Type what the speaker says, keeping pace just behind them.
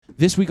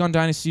This week on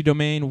Dynasty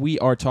Domain, we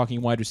are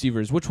talking wide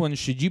receivers. Which ones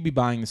should you be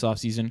buying this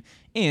offseason,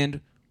 and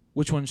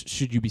which ones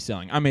should you be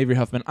selling? I'm Avery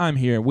Huffman. I'm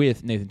here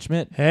with Nathan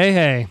Schmidt.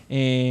 Hey.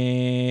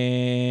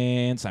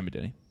 And Simon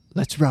Denny.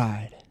 Let's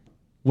ride.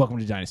 Welcome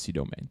to Dynasty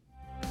Domain.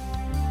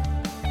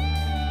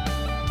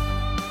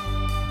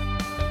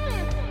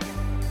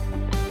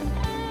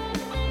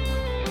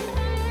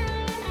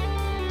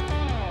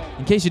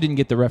 In case you didn't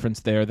get the reference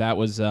there, that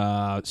was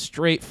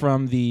straight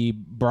from the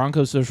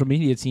Broncos social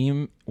media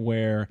team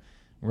where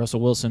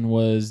Russell Wilson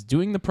was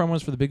doing the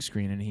promos for the big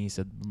screen, and he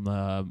said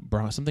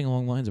something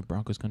along the lines of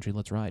Broncos country,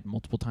 let's ride,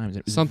 multiple times.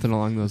 It was something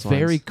along those lines.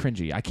 Very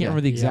cringy. I can't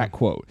remember the exact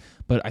quote,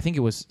 but I think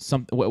it was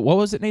something. What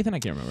was it, Nathan? I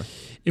can't remember.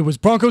 It was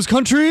Broncos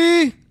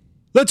country,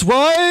 let's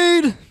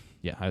ride.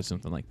 Yeah, I was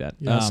something like that.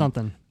 Yeah,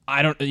 something.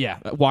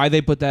 Why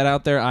they put that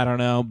out there, I don't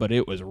know, but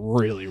it was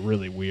really,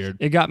 really weird.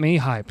 It got me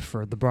hyped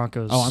for the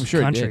Broncos country. Oh, I'm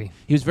sure it did.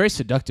 He was very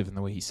seductive in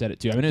the way he said it,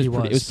 too. I mean, it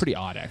was pretty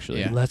odd, actually.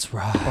 Yeah. Let's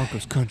ride.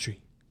 Broncos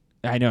country.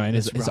 I know, and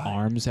his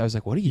arms, I was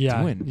like, what are you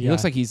doing? Yeah. He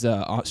looks like he's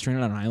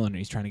stranded on an island and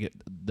he's trying to get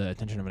the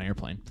attention of an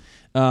airplane.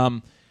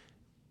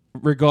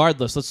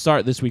 Regardless, let's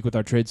start this week with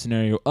our trade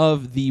scenario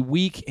of the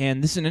week,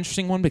 and this is an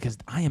interesting one because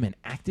I am in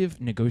active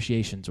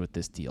negotiations with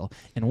this deal,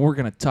 and we're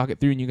going to talk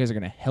it through, and you guys are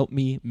going to help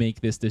me make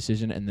this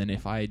decision, and then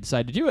if I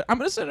decide to do it, I'm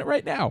going to send it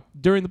right now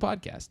during the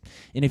podcast,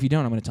 and if you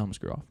don't, I'm going to tell them to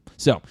screw off.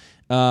 So,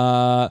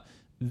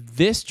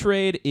 this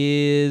trade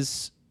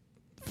is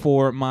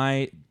for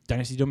my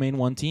Dynasty Domain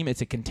 1 team.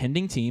 It's a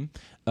contending team,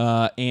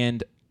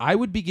 and I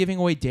would be giving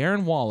away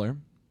Darren Waller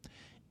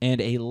and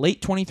a late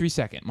 23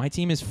 second. My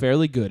team is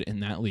fairly good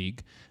in that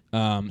league.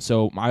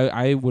 So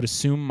I would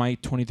assume my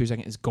 23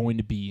 second is going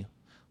to be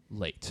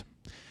late.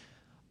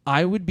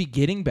 I would be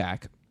getting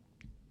back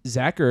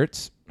Zach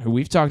Ertz, who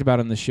we've talked about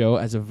on the show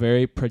as a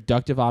very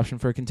productive option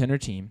for a contender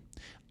team.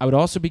 I would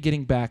also be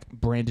getting back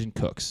Brandon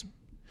Cooks.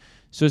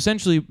 So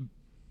essentially,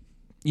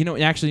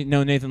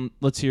 Nathan,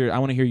 I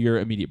want to hear your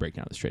immediate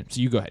breakdown of this trade. So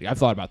you go ahead. I've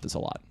thought about this a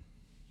lot.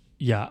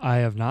 Yeah, I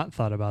have not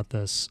thought about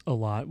this a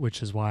lot,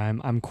 which is why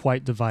I'm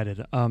quite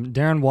divided.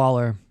 Darren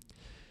Waller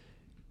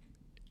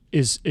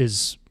is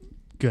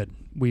good.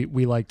 We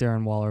like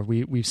Darren Waller.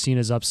 We've seen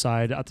his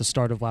upside at the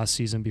start of last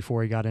season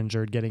before he got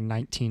injured, getting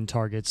 19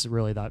 targets,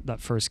 really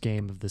that first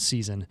game of the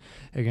season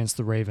against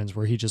the Ravens,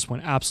 where he just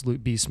went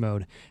absolute beast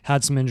mode.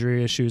 Had some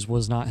injury issues,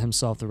 was not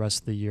himself the rest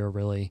of the year,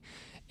 really.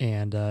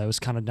 And it was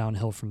kind of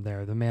downhill from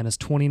there. The man is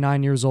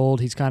 29 years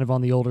old. He's kind of on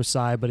the older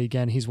side, but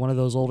again, he's one of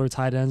those older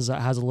tight ends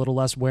that has a little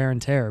less wear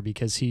and tear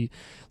because he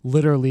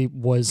literally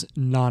was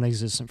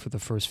non-existent for the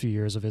first few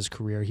years of his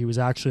career. He was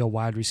actually a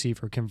wide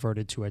receiver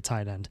converted to a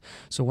tight end.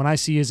 So when I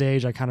see his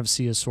age, I kind of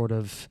see a sort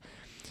of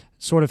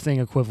thing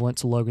equivalent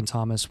to Logan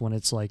Thomas when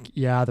it's like,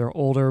 yeah, they're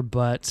older,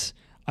 but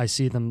I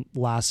see them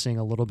lasting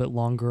a little bit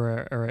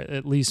longer or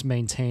at least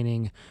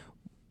maintaining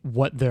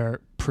what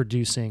they're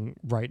producing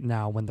right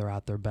now when they're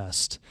at their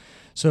best.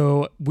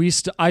 So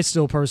I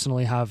still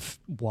personally have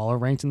Waller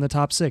ranked in the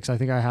top 6. I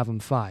think I have him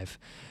 5.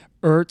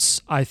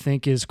 Ertz, I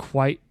think, is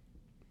quite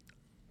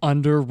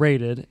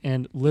underrated,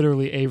 and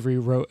literally Avery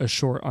wrote a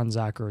short on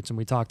Zach Ertz, and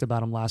we talked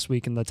about him last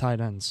week in the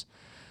tight ends,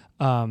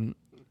 in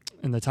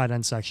the tight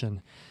end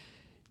section.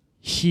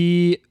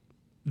 The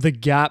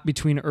gap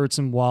between Ertz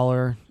and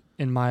Waller,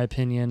 in my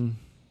opinion,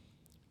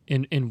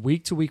 in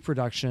week-to-week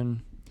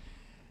production,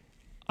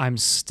 I'm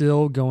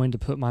still going to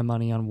put my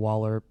money on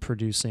Waller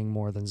producing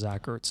more than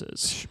Zach Ertz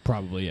is.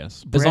 Probably,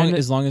 yes.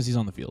 As long as he's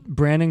on the field.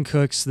 Brandon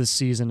Cooks this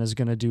season is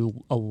going to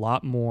do a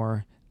lot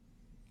more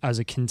as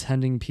a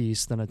contending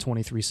piece than a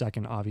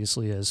 23-second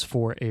obviously is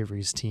for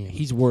Avery's team.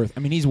 He's worth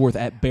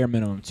at bare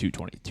minimum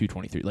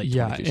 223. Like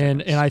yeah,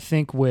 and I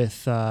think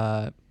with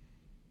the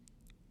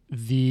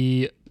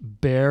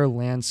bare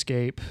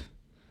landscape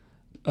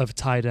of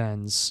tight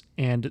ends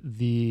and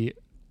the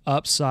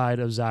upside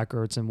of Zach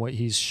Ertz and what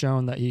he's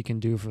shown that he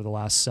can do for the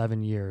last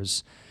 7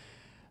 years,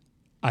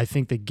 I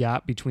think the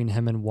gap between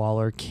him and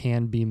Waller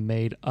can be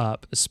made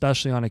up,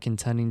 especially on a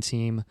contending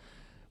team,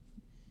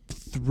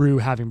 through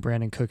having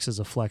Brandon Cooks as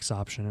a flex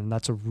option, and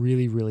that's a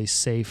really, really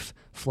safe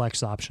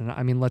flex option.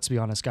 I mean, let's be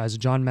honest, guys.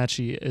 John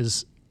Mechie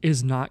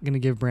is not going to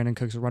give Brandon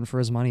Cooks a run for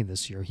his money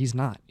this year. He's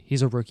not.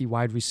 He's a rookie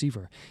wide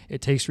receiver. It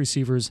takes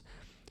receivers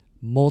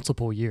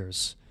multiple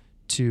years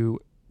to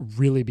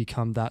really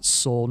become that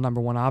sole number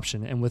one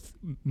option. And with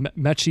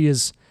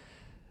Mechie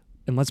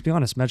and let's be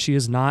honest, Mechie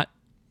is not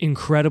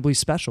incredibly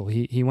special.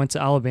 He went to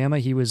Alabama.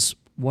 He was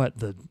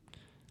the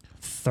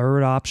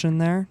third option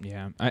there.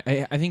 Yeah,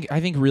 I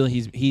think really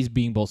he's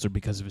being bolstered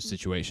because of his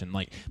situation.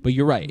 But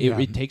you're right.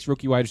 It takes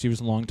rookie wide receivers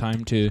a long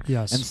time to.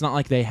 Yes. And it's not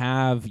like they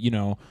have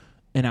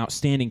an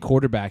outstanding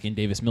quarterback in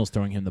Davis Mills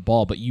throwing him the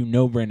ball, but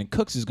Brandon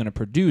Cooks is going to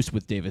produce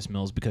with Davis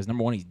Mills because,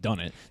 number one, he's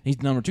done it.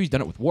 Number two, he's done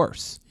it with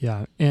worse.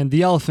 Yeah, and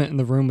the elephant in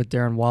the room with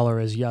Darren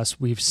Waller is, yes,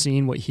 we've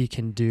seen what he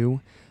can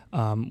do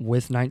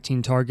with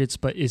 19 targets,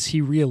 but is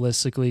he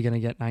realistically going to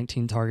get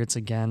 19 targets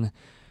again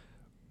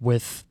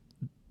with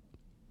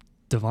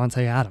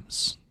Devontae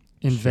Adams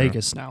in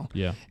Vegas now?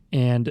 Yeah.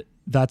 And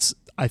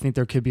I think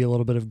there could be a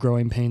little bit of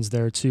growing pains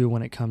there too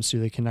when it comes to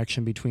the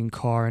connection between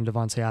Carr and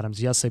Davante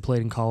Adams. Yes, they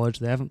played in college.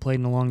 They haven't played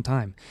in a long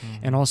time.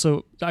 And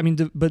also, I mean,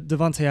 but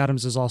Davante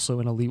Adams is also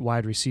an elite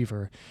wide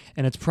receiver,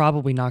 and it's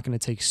probably not going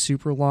to take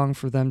super long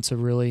for them to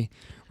really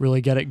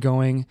get it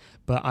going.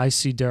 But I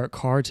see Derek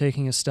Carr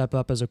taking a step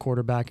up as a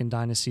quarterback in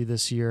Dynasty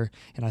this year,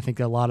 and I think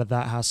a lot of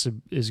that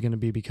is going to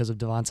be because of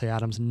Davante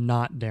Adams,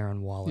 not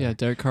Darren Waller. Yeah,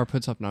 Derek Carr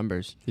puts up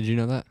numbers. Did you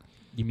know that?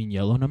 You mean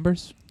yellow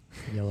numbers?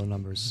 Yellow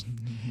numbers.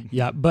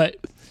 Yeah, but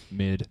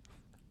Mid.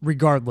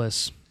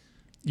 regardless,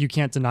 you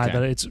can't deny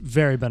that it's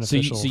very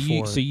beneficial.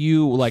 So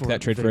you like for that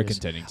trade for a Vegas.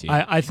 contending team?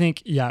 I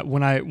think, yeah,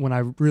 when I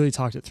really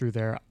talked it through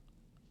there,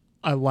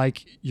 I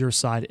like your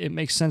side. It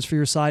makes sense for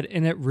your side,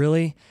 and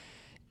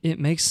it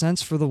makes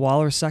sense for the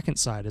Waller second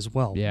side as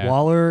well. Yeah.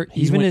 Waller,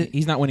 he's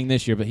not winning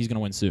this year, but he's going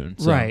to win soon.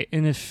 So. Right,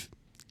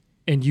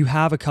 and you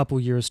have a couple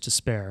years to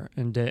spare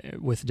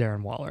with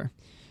Darren Waller,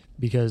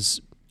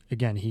 because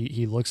again,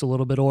 he looks a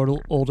little bit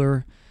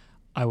older.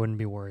 I wouldn't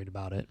be worried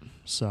about it.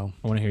 So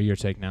I want to hear your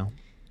take now.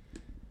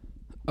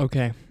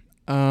 Okay.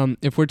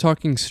 If we're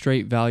talking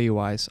straight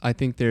value-wise, I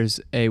think there's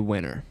a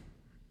winner.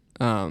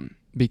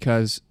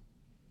 Because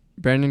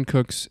Brandon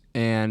Cooks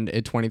and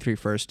a 23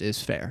 first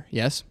is fair.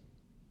 Yes?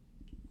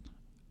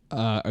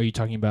 Are you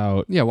talking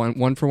about... Yeah,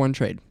 one for one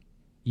trade.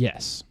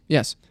 Yes.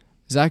 Yes.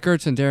 Zach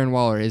Ertz and Darren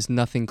Waller is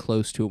nothing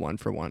close to a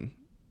 1-for-1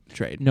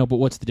 trade. No, but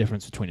what's the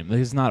difference between them?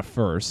 It's not a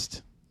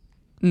first.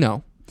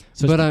 No.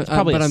 So it's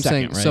probably a second,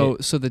 saying,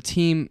 right? so the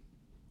team,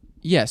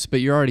 yes,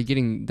 but you're already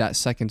getting that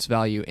second's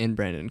value in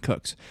Brandon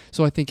Cooks.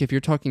 So I think if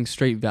you're talking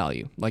straight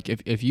value, like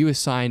if you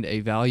assigned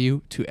a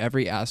value to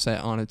every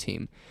asset on a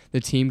team, the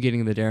team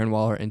getting the Darren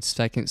Waller and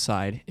second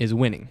side is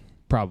winning.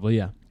 Probably,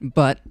 yeah.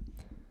 But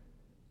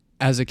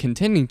as a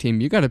contending team,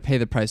 you got to pay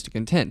the price to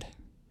contend.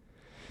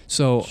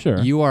 So Sure.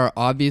 You are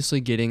obviously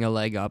getting a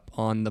leg up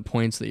on the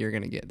points that you're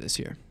going to get this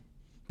year,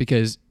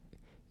 because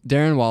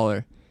Darren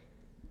Waller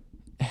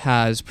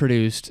has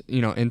produced,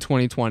 in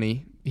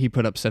 2020, he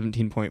put up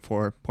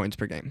 17.4 points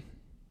per game.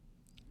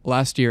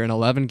 Last year, in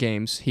 11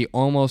 games, he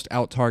almost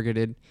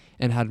out-targeted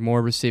and had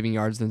more receiving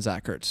yards than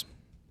Zach Ertz.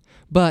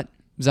 But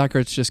Zach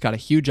Ertz just got a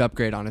huge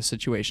upgrade on his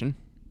situation,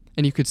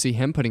 and you could see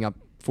him putting up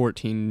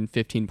 14,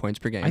 15 points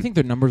per game. I think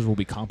their numbers will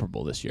be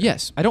comparable this year.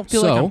 Yes. I don't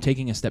feel like I'm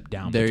taking a step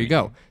down. There you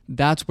go. them.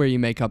 That's where you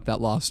make up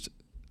that lost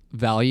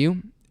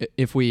value,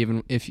 if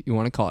you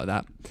want to call it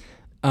that.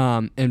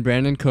 And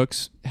Brandon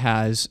Cooks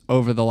has,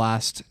 over the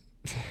last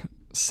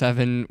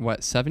 7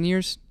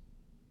 years,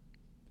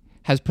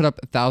 has put up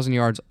 1,000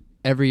 yards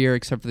every year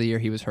except for the year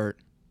he was hurt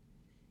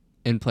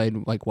and played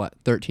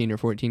 13 or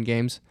 14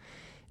 games.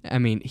 I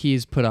mean,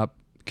 he's put up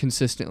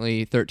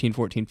consistently 13,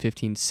 14,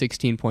 15,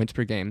 16 points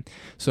per game.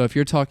 So if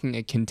you're talking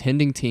a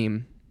contending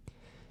team,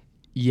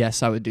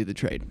 yes, I would do the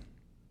trade.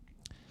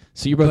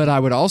 But I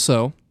would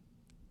also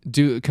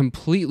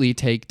completely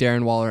take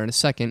Darren Waller in a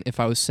second if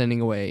I was sending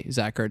away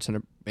Zach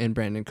Ertz and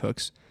Brandon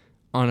Cooks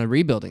on a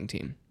rebuilding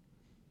team.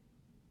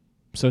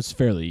 So it's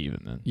fairly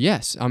even then.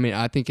 Yes. I mean,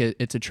 I think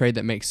it's a trade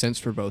that makes sense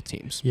for both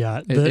teams.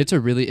 yeah, It's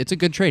a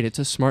good trade. It's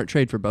a smart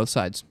trade for both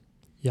sides.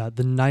 Yeah,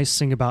 the nice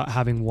thing about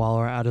having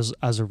Waller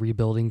as a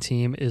rebuilding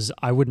team is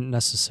I wouldn't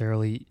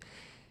necessarily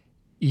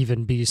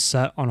even be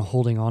set on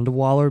holding on to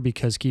Waller,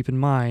 because keep in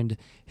mind,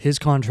 his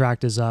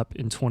contract is up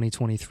in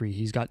 2023.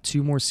 He's got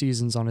 2 more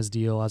seasons on his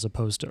deal as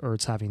opposed to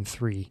Ertz having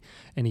 3,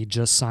 and he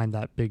just signed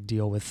that big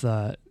deal with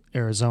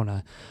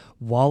Arizona.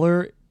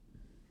 Waller,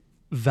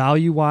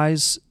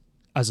 value-wise,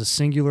 as a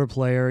singular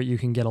player, you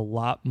can get a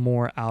lot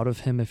more out of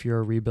him if you're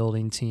a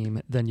rebuilding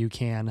team than you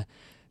can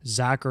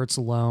Zach Ertz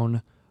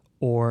alone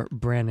or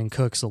Brandon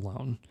Cooks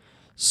alone.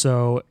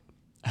 So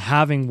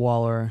having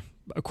Waller,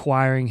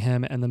 acquiring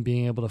him, and then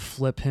being able to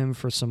flip him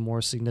for some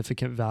more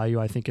significant value,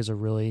 I think is a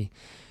really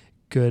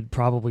good,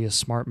 probably a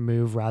smart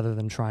move, rather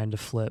than trying to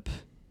flip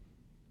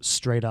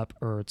straight up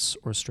Ertz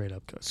or straight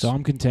up Cooks. So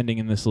I'm contending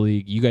in this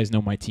league. You guys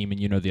know my team, and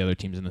you know the other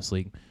teams in this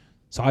league.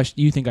 So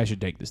you think I should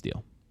take this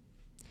deal?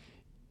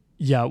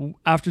 Yeah,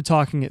 after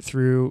talking it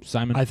through,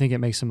 Simon? I think it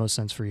makes the most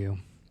sense for you.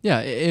 Yeah,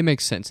 it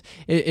makes sense.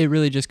 It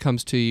really just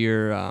comes to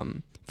your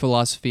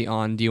philosophy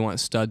on, do you want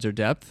studs or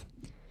depth?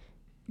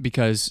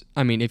 Because,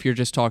 I mean, if you're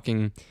just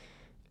talking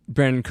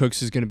Brandon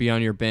Cooks is going to be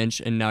on your bench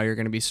and now you're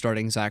going to be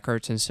starting Zach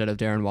Ertz instead of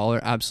Darren Waller,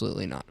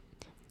 absolutely not.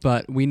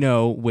 But we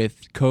know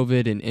with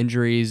COVID and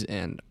injuries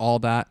and all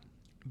that,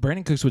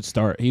 Brandon Cooks would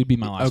start. He would be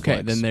my last okay,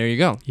 flex. then there you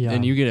go. Yeah.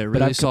 Then you get a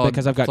really solid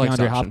because I've got flex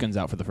DeAndre option. Hopkins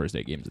out for the first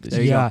 8 games of this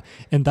There season. you Yeah, go.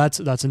 and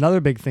that's another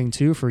big thing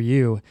too for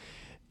you.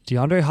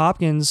 DeAndre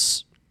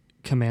Hopkins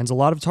commands a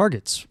lot of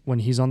targets when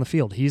he's on the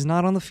field. He's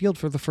not on the field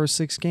for the first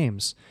 6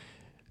 games.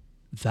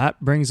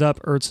 That brings up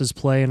Ertz's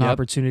play and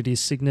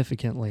opportunities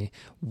significantly.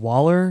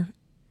 Waller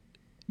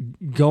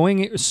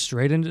going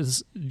straight into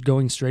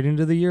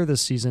the year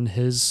this season,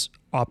 his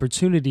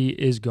opportunity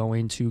is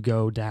going to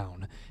go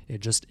down.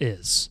 It just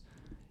is.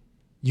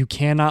 You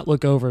cannot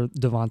look over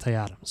Davante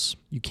Adams.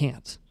 You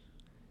can't.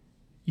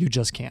 You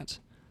just can't.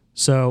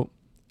 So,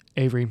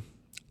 Avery,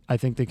 I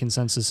think the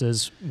consensus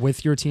is,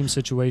 with your team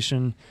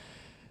situation,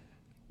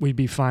 we'd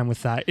be fine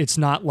with that. It's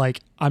not like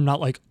I'm not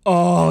like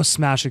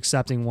smash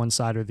accepting one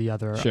side or the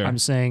other. Sure. I'm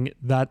saying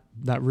that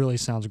really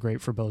sounds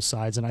great for both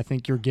sides, and I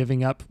think you're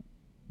giving up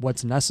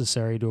what's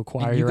necessary to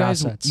acquire And your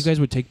assets. You guys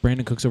would take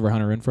Brandon Cooks over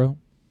Hunter Renfrow?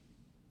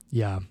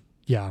 Yeah.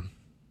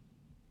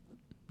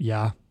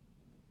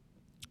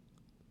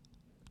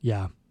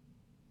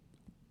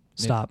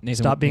 Stop.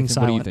 Nathan, Stop being Nathan,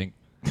 silent. What do you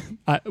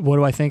think? What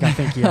do I think? I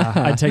think, yeah.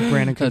 I'd take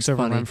Brandon Cooks That's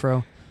over funny.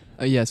 Renfro.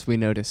 Yes, we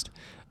noticed.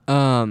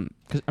 Because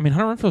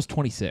Hunter Renfrow's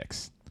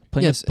 26,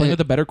 playing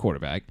with a better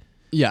quarterback.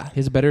 Yeah.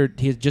 He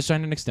has just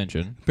signed an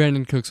extension.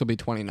 Brandon Cooks will be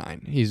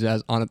 29. He's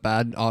on a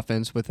bad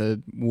offense with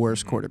a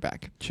worse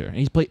quarterback. Sure, and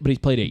he's played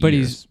 8 But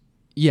years.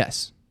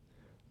 Yes.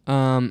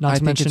 I to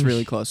think mention it's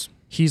really close.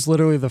 He's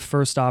literally the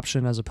first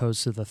option as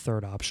opposed to the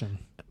third option.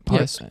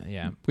 Yes.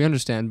 Yeah, We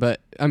understand,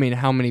 but I mean,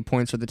 how many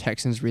points are the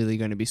Texans really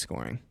going to be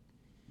scoring?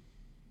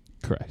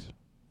 correct.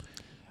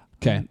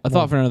 Okay, a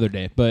thought for another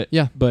day, but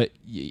Yeah.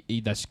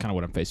 that's kind of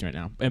what I'm facing right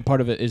now, and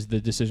part of it is the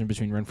decision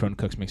between Renfrow and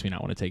Cooks makes me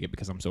not want to take it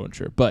because I'm so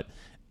unsure. But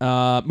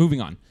moving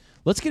on,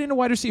 let's get into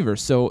wide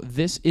receivers. So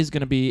this is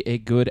going to be a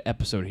good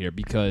episode here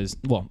because,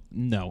 well,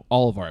 no,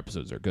 all of our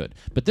episodes are good,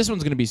 but this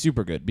one's going to be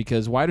super good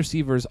because wide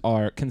receivers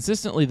are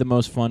consistently the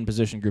most fun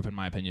position group, in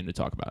my opinion, to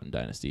talk about in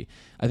Dynasty.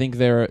 I think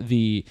they're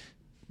the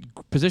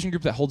position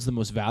group that holds the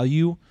most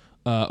value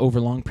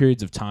over long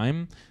periods of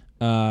time.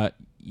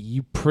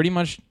 You pretty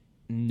much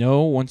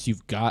know once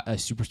you've got a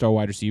superstar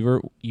wide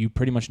receiver, you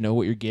pretty much know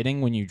what you're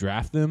getting when you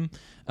draft them,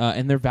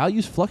 and their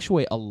values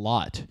fluctuate a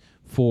lot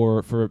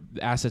for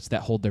assets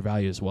that hold their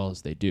value as well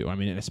as they do. I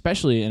mean,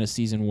 especially in a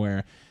season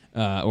where,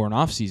 or an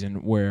off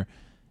season where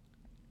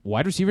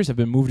wide receivers have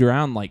been moved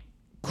around like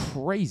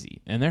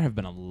crazy, and there have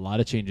been a lot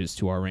of changes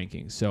to our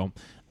rankings. So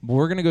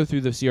we're going to go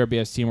through the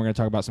CRBS team. We're going to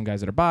talk about some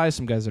guys that are buys,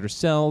 some guys that are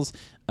sells.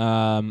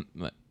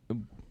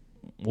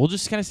 We'll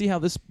just kind of see how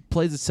this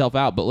plays itself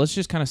out, but let's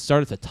just kind of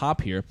start at the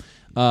top here.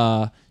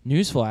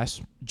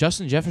 Newsflash,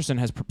 Justin Jefferson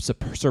has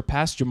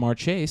surpassed Jamar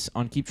Chase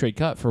on Keep Trade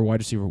Cut for wide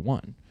receiver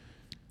 1.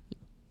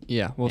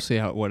 Yeah, we'll see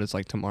what it's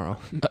like tomorrow.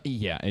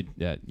 Yeah,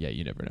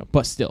 you never know.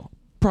 But still,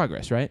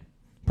 progress, right?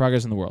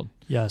 Progress in the world.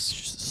 Yes.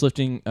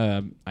 Slifting,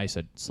 I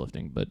said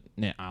slifting, but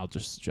nah, I'll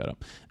just shut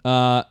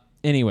up.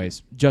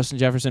 Anyways, Justin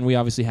Jefferson, we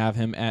obviously have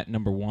him at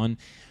number 1.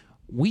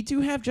 We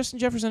do have Justin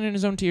Jefferson in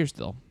his own tier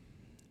still.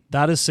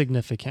 That is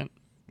significant.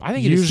 I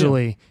think it is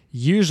still.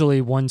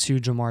 Usually 1-2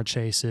 Jamar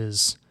Chase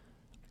is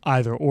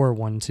either or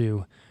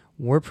 1-2.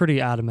 We're pretty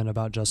adamant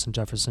about Justin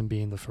Jefferson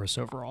being the first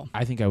overall.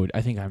 I still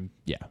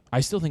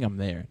think I'm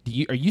there.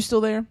 Are you still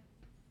there?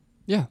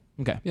 Yeah.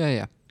 Okay.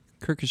 Yeah.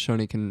 Kirk has shown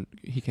he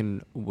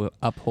can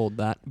uphold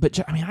that. But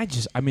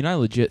I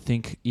legit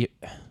think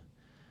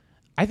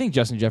I think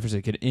Justin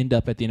Jefferson could end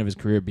up at the end of his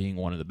career being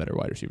one of the better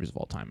wide receivers of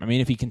all time. I mean,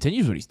 if he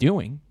continues what he's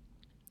doing.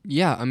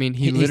 Yeah, I mean,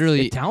 he's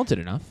literally talented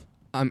enough.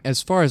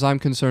 As far as I'm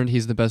concerned,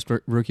 he's the best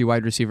rookie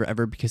wide receiver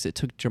ever because it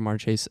took Jamar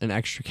Chase an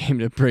extra game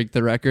to break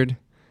the record.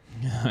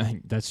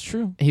 That's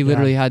true. He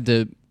literally had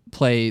to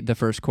play the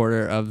first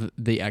quarter of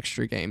the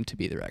extra game to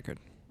beat the record.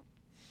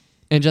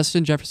 And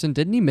Justin Jefferson,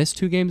 didn't he miss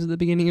 2 games at the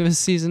beginning of his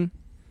season?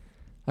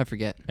 I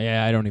forget.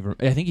 Yeah,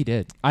 I think he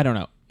did. I don't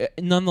know.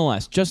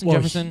 Nonetheless, Justin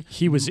Jefferson,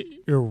 he was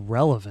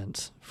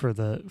irrelevant for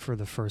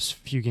the first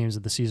few games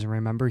of the season.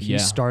 Remember, he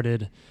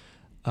started.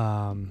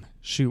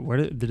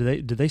 Where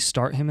did they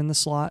start him in the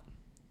slot?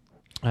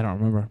 I don't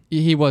remember.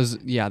 He was,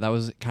 that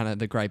was kind of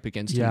the gripe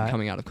against him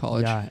coming out of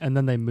college. Yeah, and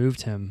then they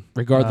moved him.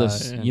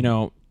 Regardless,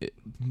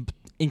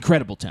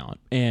 incredible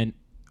talent and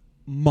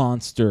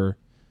monster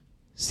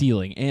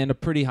ceiling and a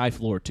pretty high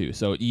floor too,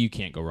 so you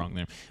can't go wrong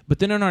there. But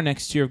then in our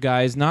next tier of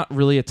guys, not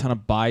really a ton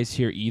of buys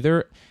here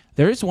either.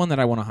 There is one that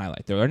I want to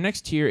highlight, though. Our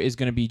next tier is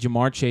going to be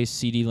Jamar Chase,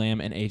 CeeDee Lamb,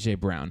 and A.J.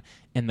 Brown.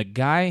 And the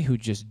guy who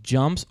just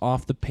jumps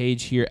off the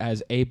page here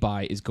as a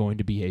buy is going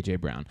to be A.J.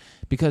 Brown.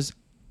 Because,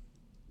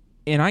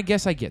 and I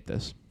guess I get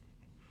this,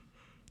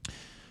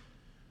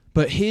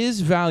 but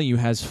his value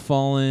has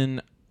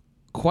fallen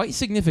quite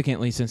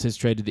significantly since his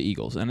trade to the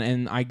Eagles.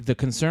 And the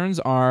concerns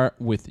are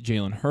with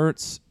Jalen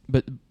Hurts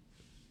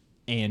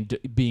and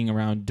being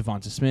around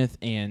Devonta Smith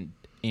and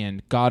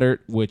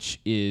Goddard, which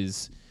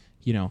is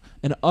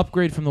an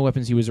upgrade from the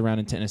weapons he was around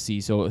in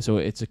Tennessee, so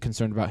it's a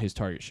concern about his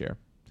target share.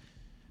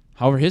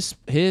 However, his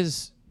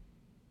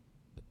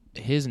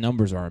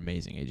numbers are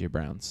amazing, A.J.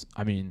 Brown's.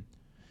 I mean,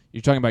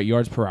 you're talking about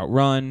yards per route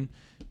run.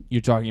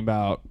 You're talking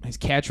about his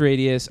catch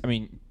radius. I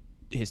mean,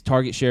 his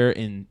target share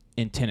in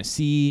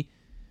Tennessee,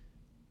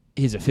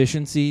 his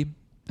efficiency.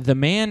 The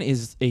man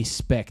is a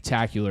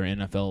spectacular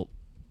NFL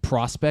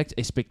prospect,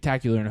 a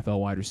spectacular NFL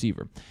wide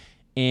receiver.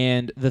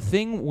 And the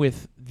thing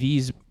with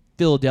these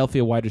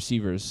Philadelphia wide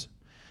receivers,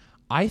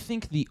 I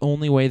think the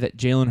only way that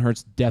Jalen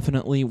Hurts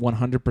definitely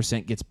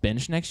 100% gets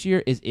benched next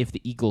year is if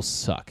the Eagles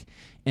suck.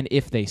 And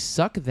if they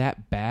suck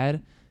that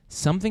bad,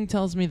 something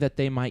tells me that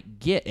they might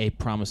get a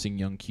promising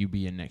young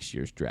QB in next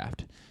year's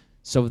draft.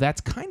 So that's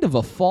kind of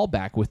a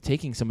fallback with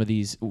taking some of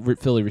these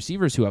Philly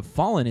receivers who have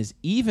fallen is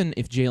even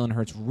if Jalen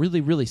Hurts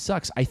really, really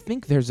sucks, I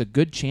think there's a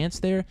good chance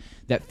there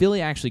that Philly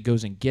actually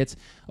goes and gets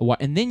a while.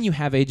 And then you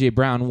have A.J.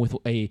 Brown with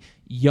a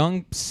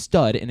young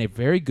stud in a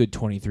very good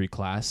 23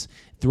 class,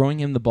 throwing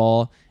him the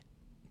ball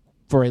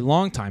for a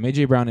long time.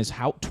 A.J. Brown is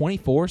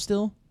 24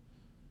 still?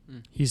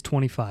 He's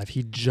 25.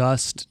 He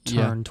just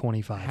turned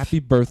 25. Happy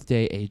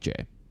birthday, A.J.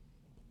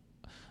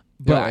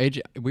 But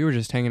AJ, we were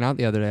just hanging out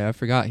the other day. I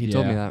forgot. He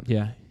told me that.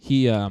 Yeah.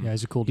 He's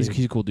a cool dude.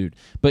 He's a cool dude.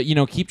 But,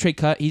 keep Trey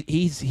Cut.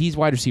 He's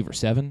wide receiver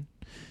 7.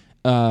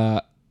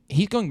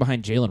 He's going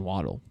behind Jalen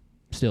Waddle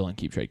still in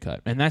keep trade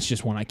cut. And that's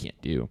just one I can't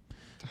do.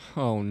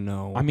 Oh,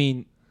 no. I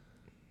mean,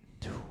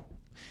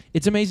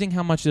 it's amazing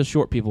how much they'll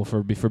short people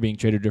for being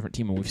traded to a different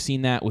team. And we've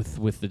seen that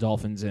with the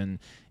Dolphins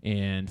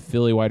and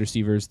Philly wide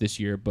receivers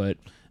this year. But,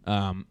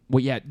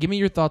 give me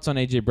your thoughts on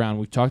A.J. Brown.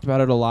 We've talked about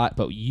it a lot.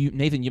 But,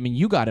 Nathan,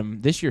 you got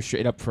him this year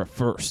straight up for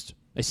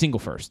a single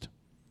first.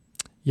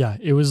 Yeah,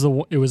 it was the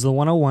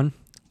 101.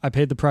 I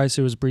paid the price.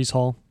 It was Breece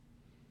Hall.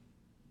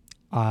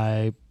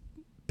 I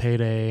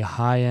paid a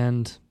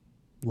high-end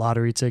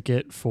lottery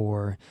ticket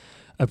for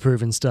a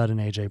proven stud in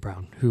A.J.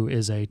 Brown, who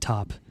is a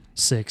top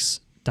 6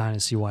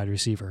 Dynasty wide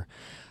receiver.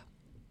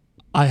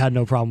 I had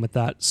no problem with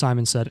that.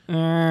 Simon said,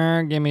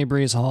 give me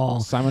Breece Hall.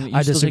 Simon,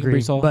 I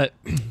disagree, but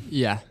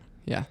yeah,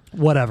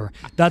 whatever.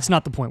 That's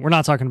not the point. We're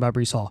not talking about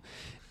Breece Hall.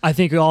 I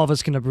think all of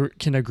us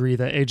can agree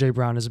that A.J.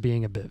 Brown is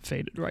being a bit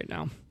faded right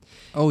now.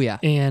 Oh, yeah.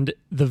 And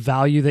the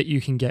value that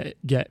you can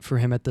get for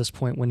him at this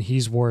point when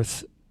he's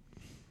worth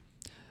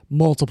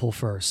multiple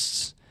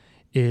firsts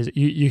is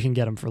you can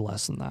get him for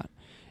less than that.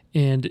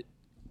 And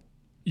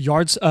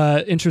yards,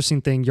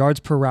 interesting thing, yards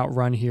per route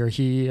run here.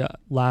 He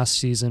last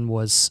season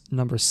was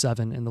number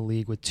 7 in the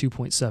league with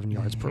 2.7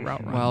 yards per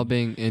route run. While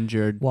being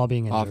injured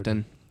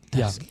Often.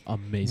 That's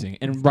amazing.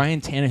 And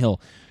Ryan Tannehill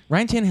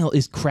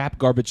is crap,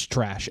 garbage,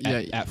 trash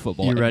at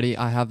football. You ready?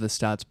 I have the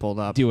stats pulled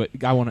up. Do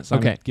it. I want it.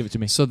 Simon, give it to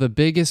me. So the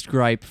biggest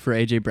gripe for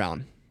A.J.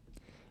 Brown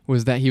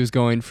was that he was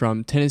going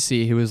from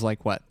Tennessee, who was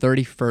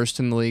 31st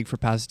in the league for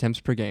pass attempts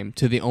per game,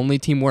 to the only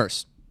team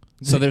worse.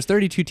 So there's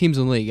 32 teams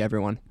in the league,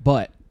 everyone.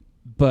 But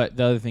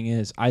the other thing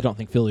is, I don't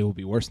think Philly will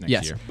be worse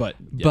next year.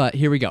 But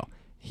here we go.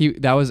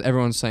 That was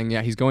everyone saying,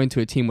 he's going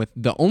to a team with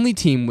the only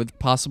team with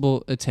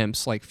possible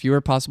attempts,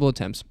 fewer possible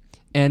attempts.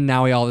 And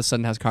now he all of a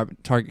sudden has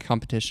target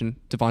competition,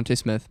 Devontae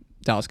Smith,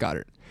 Dallas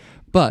Goedert.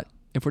 But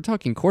if we're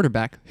talking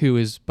quarterback, who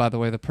is, by the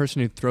way, the person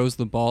who throws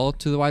the ball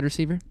to the wide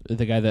receiver.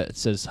 The guy that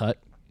says Hut.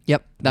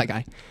 Yep, that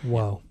guy.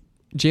 Whoa.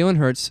 Jalen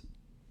Hurts,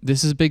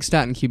 this is a big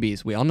stat in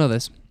QBs. We all know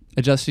this.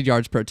 Adjusted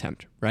yards per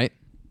attempt, right?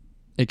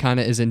 It kind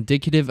of is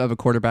indicative of a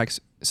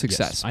quarterback's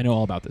success. Yes, I know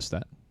all about this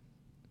stat.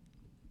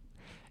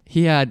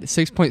 He had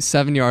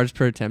 6.7 yards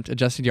per attempt,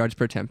 adjusted yards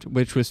per attempt,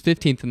 which was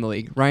 15th in the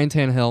league. Ryan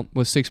Tannehill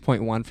was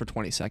 6.1 for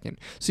 22nd.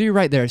 So you're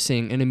right there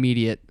seeing an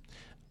immediate.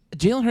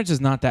 Jalen Hurts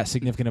is not that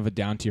significant of a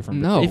down tier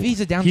from. No, if he's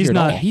a down tier at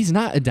all. He's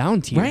not a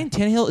down tier. Ryan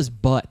Tannehill is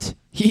butt.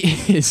 He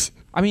is.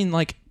 I mean,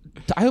 I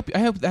hope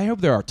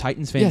there are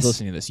Titans fans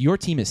listening to this. Your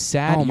team is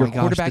sad. Oh Your my gosh,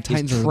 quarterback the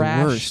Titans is are trash.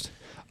 the worst.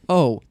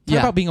 Oh, Talk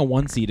about being a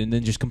 1 seed and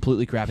then just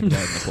completely crapping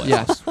bad in the playoffs.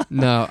 Yes.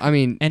 No, I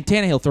mean. And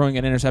Tannehill throwing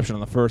an interception on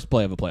the first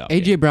play of a playoff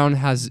A.J. game. Brown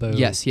has, Boom.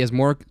 yes, he has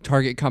more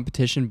target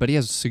competition, but he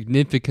has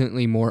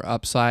significantly more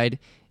upside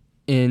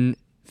in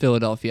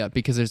Philadelphia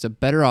because there's a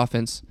better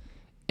offense,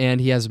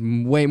 and he has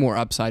way more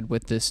upside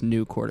with this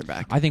new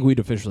quarterback. I think we'd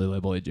officially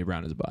label A.J.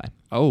 Brown as a buy.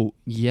 Oh,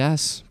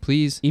 yes,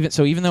 please.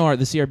 Even though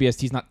the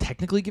CRBST is not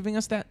technically giving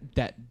us that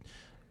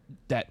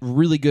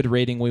really good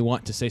rating we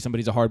want to say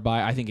somebody's a hard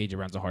buy, I think A.J.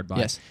 Brown's a hard buy.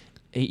 Yes.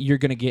 You're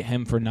going to get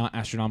him for not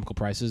astronomical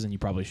prices, and you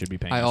probably should be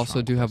paying. I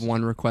also do have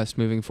one request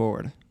moving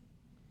forward.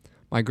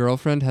 My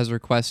girlfriend has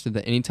requested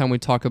that anytime we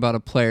talk about a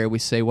player, we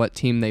say what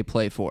team they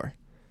play for,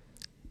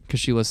 because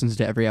she listens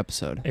to every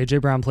episode. A.J.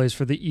 Brown plays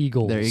for the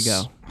Eagles. There you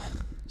go.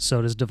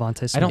 So does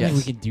Devontae Smith. I don't think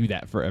we can do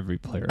that for every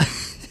player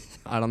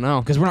I don't know.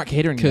 because we're not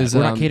catering. We're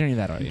not catering to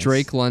that audience.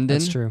 Drake London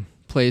That's true.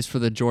 plays for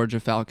the Georgia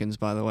Falcons,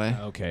 by the way.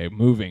 Okay,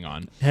 moving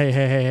on.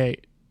 Hey.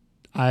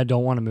 I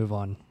don't want to move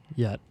on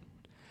yet.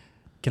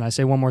 Can I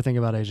say one more thing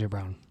about A.J.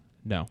 Brown?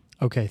 No.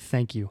 Okay,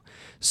 thank you.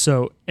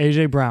 So,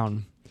 A.J.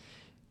 Brown,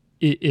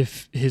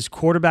 if his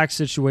quarterback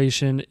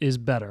situation is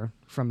better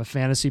from a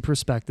fantasy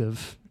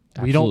perspective,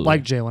 we don't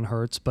like Jalen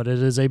Hurts, but it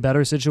is a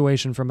better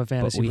situation from a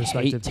fantasy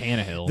perspective.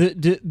 Hate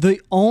Tannehill. The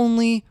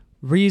only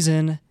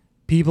reason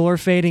people are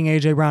fading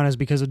A.J. Brown is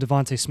because of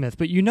Devontae Smith.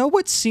 But you know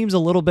what seems a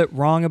little bit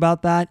wrong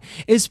about that?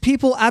 Is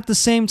people at the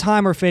same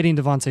time are fading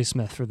Devontae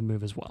Smith for the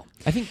move as well.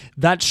 I think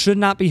that should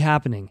not be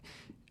happening.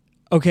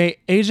 Okay,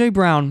 A.J.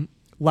 Brown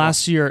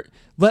last year,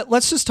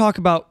 let's just talk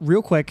about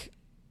real quick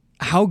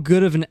how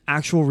good of an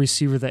actual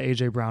receiver that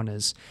A.J. Brown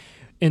is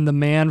in the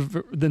man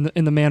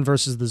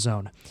versus the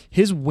zone.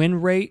 His win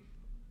rate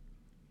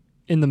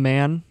in the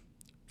man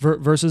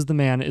versus the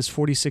man is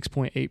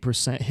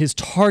 46.8%. His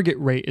target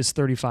rate is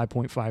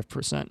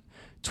 35.5%,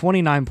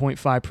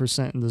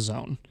 29.5% in the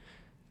zone.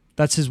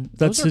 That's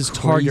his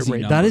target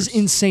rate. Numbers. That is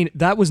insane.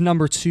 That was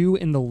number 2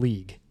 in the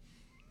league.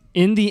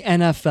 in the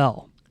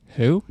NFL.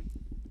 Who?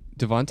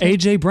 Devontae?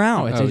 A.J.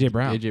 Brown. Oh, it's A.J.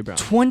 Brown. A.J. Brown.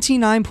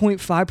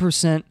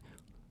 29.5%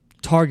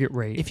 target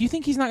rate. If you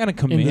think he's not going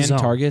to In the command zone.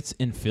 targets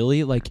in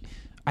Philly, like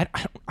I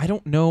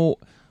don't know.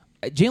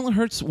 Jalen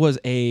Hurts was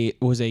a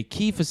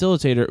key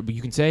facilitator, but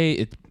you can say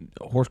it's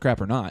horse crap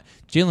or not.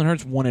 Jalen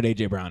Hurts wanted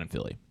A.J. Brown in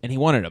Philly, and he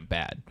wanted him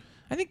bad.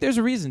 I think there's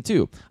a reason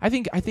too. I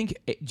think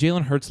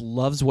Jalen Hurts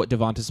loves what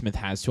Devonta Smith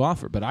has to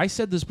offer. But I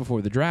said this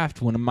before the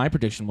draft when my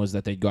prediction was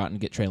that they'd go out and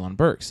get Treylon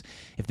Burks.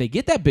 If they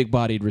get that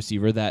big-bodied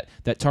receiver, that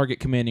target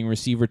commanding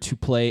receiver to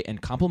play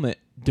and complement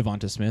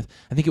Devonta Smith,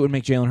 I think it would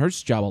make Jalen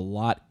Hurts' job a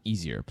lot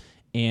easier.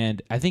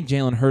 And I think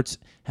Jalen Hurts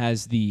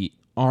has the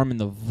arm and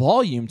the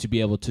volume to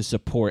be able to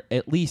support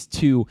at least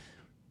two,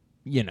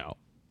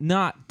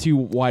 not two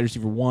wide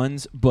receiver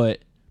ones, but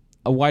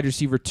a wide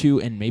receiver 2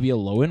 and maybe a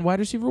low-end wide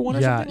receiver 1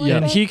 or something like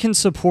and that? he can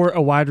support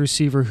a wide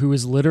receiver who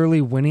is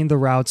literally winning the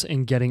routes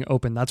and getting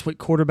open. That's what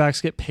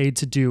quarterbacks get paid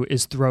to do,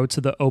 is throw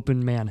to the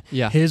open man.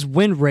 Yeah. His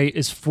win rate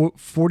is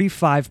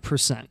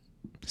 45%.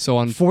 So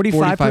on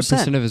 45%.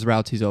 45% of his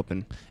routes, he's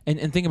open.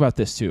 And think about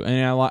this, too.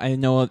 And I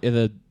know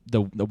the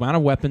amount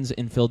of weapons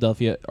in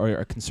Philadelphia are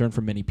a concern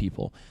for many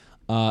people.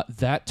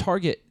 That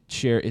target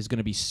share is going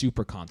to be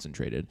super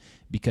concentrated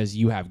because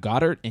you have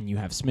Goddard and you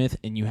have Smith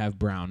and you have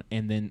Brown,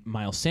 and then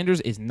Miles Sanders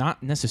is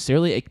not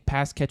necessarily a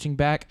pass catching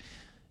back.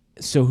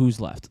 So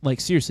who's left? Like,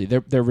 seriously,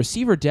 their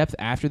receiver depth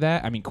after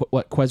that. I mean,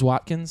 Quez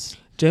Watkins,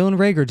 Jalen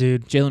Reagor,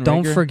 dude. Don't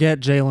Don't forget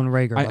Jalen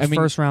Reagor, I mean,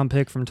 first round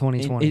pick from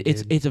 2020.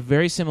 It's a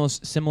very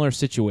similar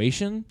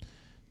situation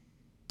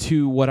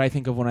to what I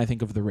think of when I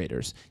think of the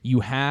Raiders. You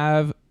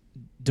have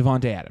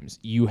Devontae Adams,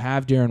 you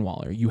have Darren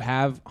Waller, you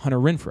have Hunter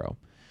Renfrow,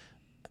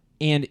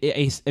 and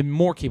a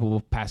more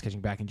capable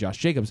pass-catching back in Josh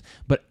Jacobs.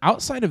 But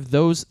outside of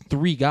those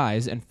 3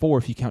 guys, and 4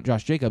 if you count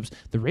Josh Jacobs,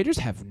 the Raiders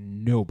have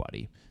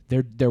nobody.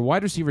 Their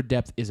wide receiver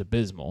depth is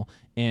abysmal,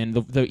 and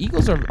the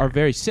Eagles are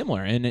very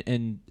similar.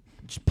 And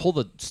just pull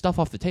the stuff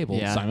off the table,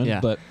 Simon.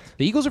 Yeah. But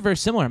the Eagles are very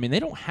similar. I mean, they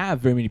don't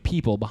have very many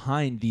people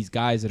behind these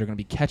guys that are going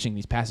to be catching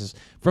these passes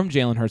from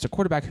Jalen Hurts, a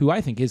quarterback who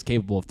I think is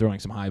capable of throwing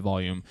some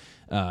high-volume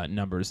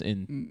numbers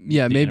in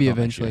the maybe NFL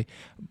eventually. next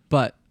year.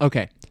 But,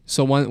 okay,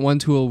 so one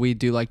tool we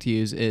do like to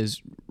use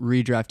is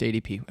redraft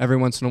ADP. Every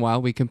once in a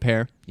while, we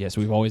compare. Yes,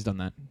 we've always done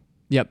that.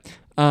 Yep.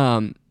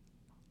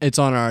 It's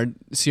on our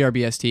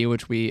CRBST,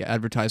 which we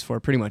advertise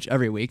for pretty much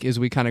every week, is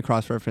we kind of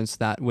cross-reference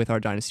that with our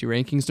Dynasty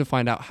rankings to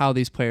find out how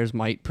these players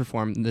might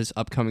perform this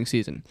upcoming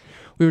season.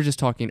 We were just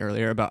talking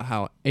earlier about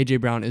how A.J.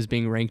 Brown is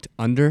being ranked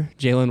under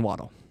Jalen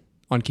Waddle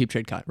on Keep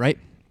Trade Cut, right?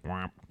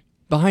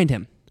 Behind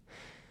him,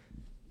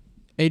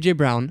 A.J.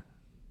 Brown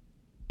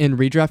in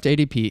redraft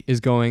ADP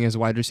is going as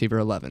wide receiver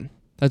 11.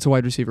 That's a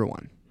wide receiver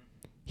 1.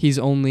 He's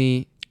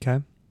only...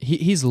 Okay.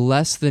 He's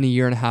less than a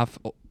year and a half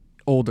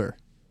older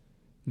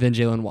than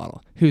Jalen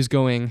Waddle, who's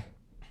going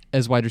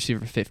as wide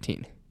receiver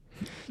 15.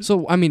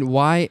 So, I mean,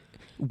 why?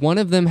 One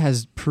of them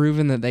has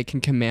proven that they can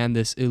command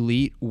this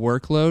elite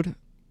workload,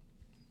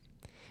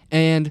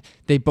 and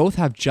they both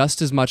have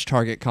just as much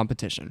target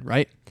competition,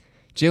 right?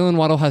 Jalen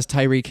Waddle has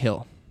Tyreek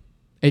Hill.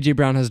 A.J.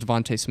 Brown has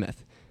Devontae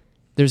Smith.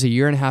 There's a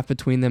year and a half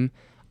between them.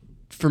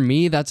 For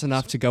me, that's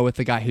enough to go with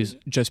the guy who's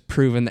just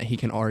proven that he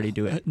can already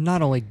do it.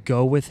 Not only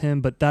go with him,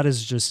 but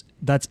that's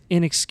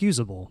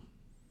inexcusable.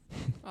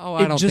 Oh,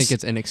 I don't think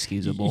it's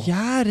inexcusable.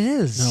 Yeah, it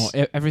is.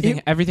 No,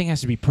 everything has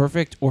to be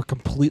perfect or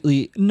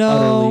completely,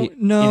 No,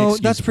 utterly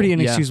that's pretty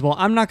inexcusable. inexcusable.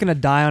 I'm not going to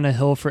die on a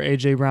hill for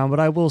A.J. Brown, but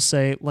I will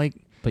say, like,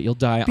 But you'll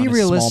die be on a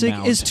realistic. small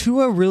mound. Is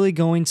Tua really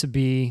going to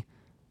be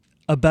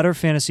a better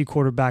fantasy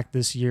quarterback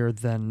this year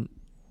than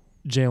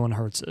Jalen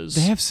Hurts is?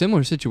 They have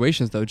similar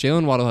situations, though.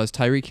 Jalen Waddle has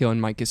Tyreek Hill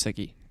and Mike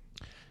Gesicki.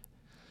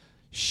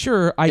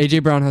 Sure, A.J.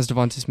 Brown has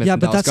Devontae Smith Yeah,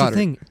 and but Dallas that's Goddard. the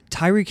thing.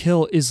 Tyreek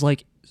Hill is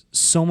like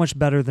so much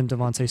better than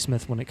Devontae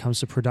Smith when it comes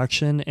to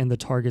production and the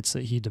targets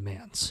that he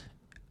demands.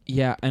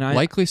 Yeah, and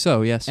Likely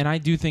so, yes. And I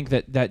do think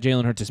that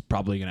Jalen Hurts is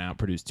probably going to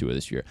outproduce Tua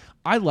this year.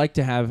 I like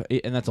to have,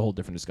 and that's a whole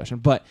different discussion,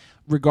 but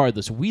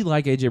regardless, we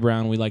like A.J.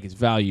 Brown, we like his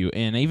value,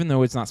 and even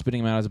though it's not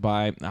spitting him out as a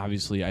buy,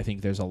 obviously I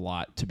think there's a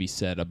lot to be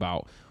said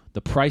about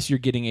the price you're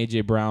getting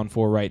A.J. Brown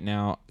for right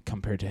now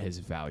compared to his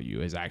value,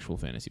 his actual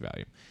fantasy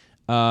value.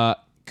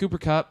 Cooper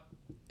Kupp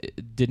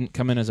didn't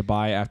come in as a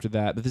buy after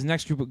that, but this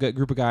next group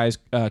of guys,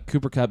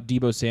 Cooper Kupp,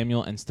 Deebo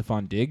Samuel, and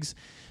Stephon Diggs,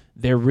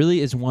 there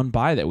really is one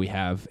buy that we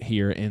have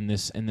here in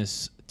this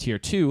tier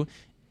 2,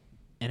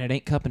 and it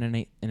ain't Kupp and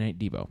it ain't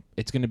Deebo.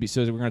 It's going to be,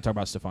 so we're going to talk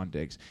about Stephon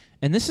Diggs,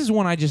 and this is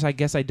one I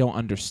guess I don't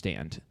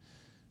understand.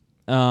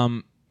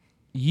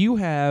 You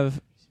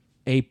have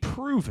a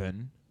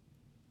proven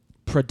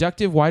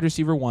productive wide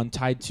receiver 1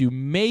 tied to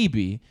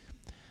maybe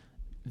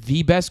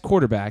the best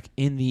quarterback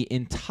in the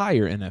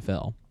entire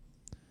NFL.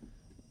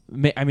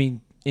 I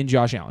mean, in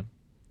Josh Allen.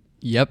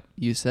 Yep,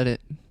 you said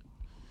it.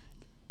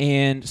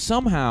 And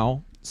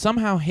somehow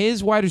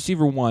his wide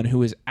receiver 1,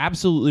 who is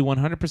absolutely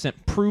 100%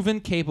 proven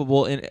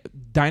capable in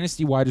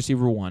Dynasty wide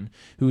receiver 1,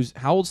 who's,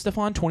 how old,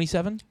 Stephon?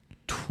 27?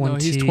 No,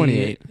 he's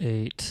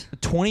 28.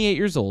 28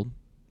 years old.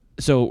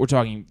 So we're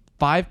talking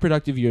 5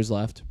 productive years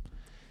left.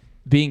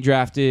 Being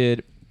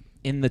drafted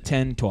in the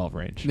 10-12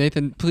 range.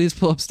 Nathan, please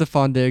pull up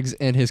Stephon Diggs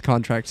and his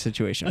contract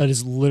situation. That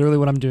is literally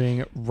what I'm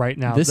doing right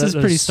now. This is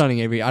pretty stunning,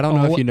 Avery. I don't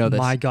know if you know this.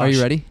 My gosh. Are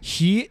you ready?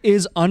 He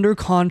is under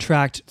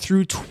contract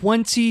through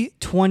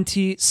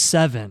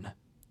 2027.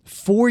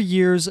 4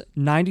 years,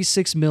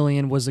 $96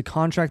 million was the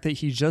contract that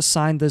he just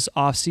signed this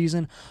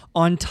offseason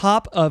on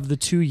top of the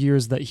 2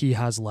 years that he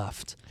has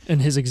left in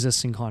his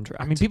existing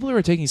contract. I mean, people who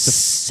are taking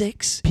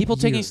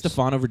taking years.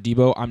 Stephon over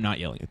Debo, I'm not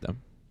yelling at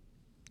them.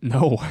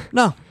 No.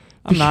 No,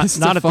 I'm not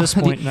at this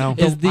Stephon point, no.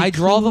 is the I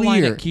draw the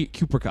line clear- at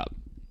Cooper Cup.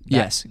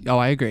 Yes. Oh,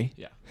 I agree.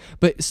 Yeah.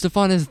 But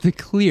Stephon is the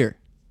clear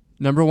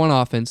number one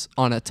offense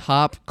on a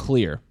top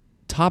Clear.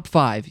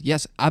 5.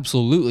 Yes,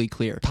 absolutely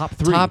clear. Top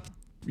 3.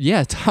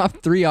 Top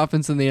 3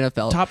 offense in the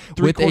NFL. Top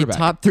 3 with quarterback. a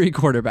top 3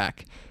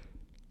 quarterback.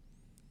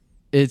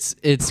 It's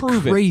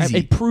Proven. crazy.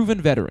 A proven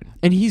veteran.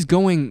 And he's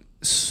going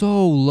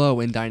so low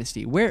in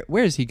Dynasty. Where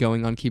is he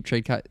going on Keep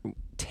Trade Cut?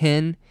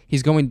 10.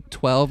 He's going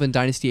 12 in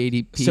Dynasty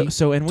ADP.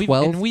 So and we've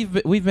 12? and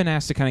we've been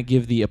asked to kind of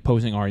give the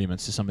opposing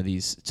arguments to some of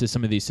these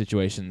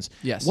situations.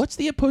 Yes. What's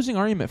the opposing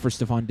argument for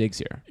Stephon Diggs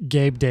here?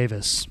 Gabe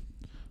Davis.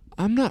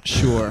 I'm not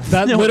sure.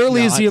 That No,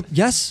 literally it's is not. the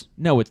yes.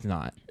 No, it's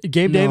not.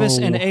 Gabe Davis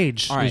and No.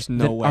 age. All right. There's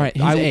no way. All right.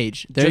 His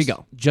age. There you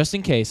go. Just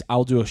in case,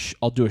 I'll do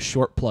a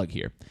short plug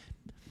here.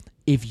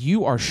 If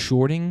you are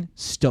shorting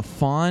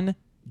Stephon,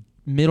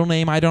 middle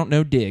name I don't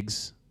know,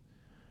 Diggs,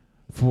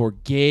 for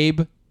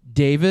Gabe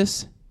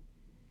Davis,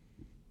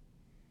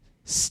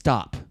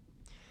 stop.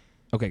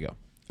 Okay, go.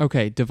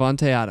 Okay,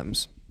 Devontae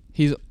Adams.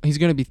 He's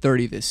going to be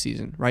 30 this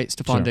season, right?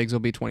 Stephon Sure. Diggs will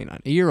be 29.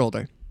 A year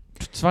older.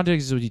 Stephon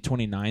Diggs will be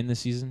 29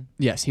 this season.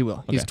 Yes, he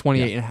will. He's Okay,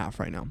 28 and a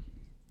half right now.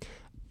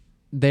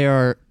 They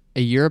are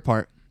a year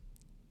apart,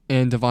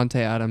 and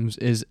Devontae Adams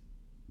is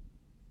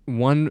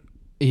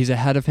he's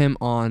ahead of him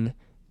on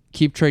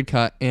Keep Trade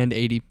Cut and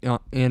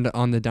and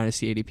on the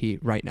Dynasty ADP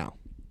right now.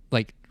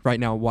 Like right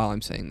now while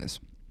I'm saying this.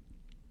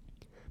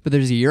 But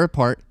there's a year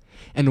apart,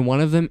 and one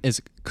of them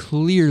is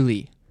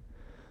clearly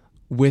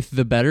with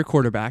the better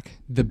quarterback,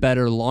 the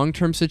better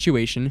long-term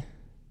situation,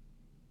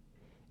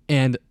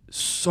 and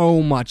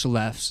so much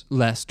less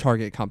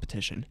target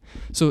competition.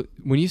 So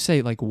when you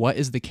say, like, what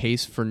is the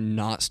case for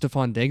not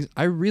Stephon Diggs,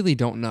 I really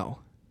don't know.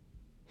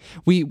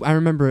 I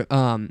remember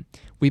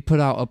we put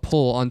out a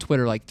poll on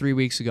Twitter like 3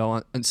 weeks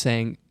ago on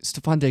saying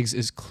Stephon Diggs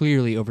is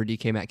clearly over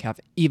DK Metcalf,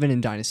 even in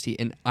Dynasty,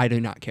 and I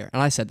do not care.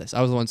 And I said this.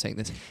 I was the one saying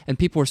this. And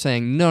people were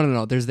saying,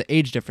 no, there's the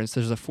age difference.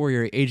 There's a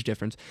 4-year age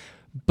difference.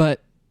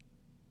 But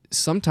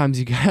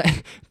sometimes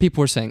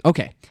people were saying,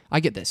 okay, I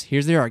get this.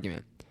 Here's their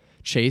argument.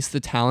 Chase the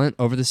talent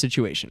over the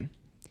situation.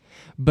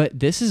 But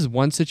this is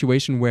one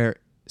situation where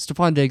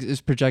Stephon Diggs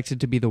is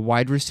projected to be the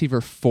wide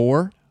receiver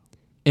 4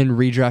 in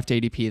redraft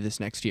ADP this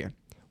next year.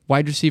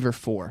 Wide receiver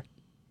 4.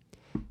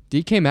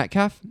 DK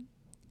Metcalf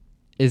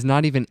is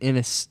not even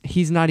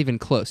he's not even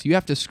close. You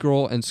have to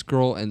scroll and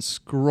scroll and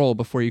scroll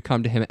before you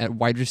come to him at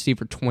wide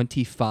receiver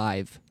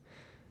 25.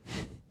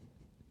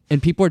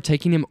 And people are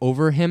taking him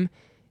over him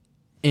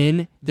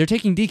they're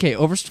taking DK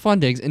over Stephon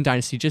Diggs in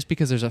Dynasty just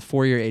because there's a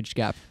 4-year age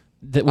gap.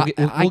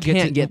 I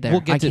can't get there.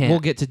 We'll get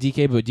to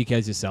DK, but DK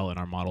is a sell in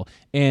our model.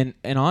 And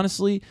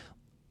honestly,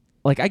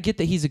 like, I get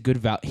that he's a good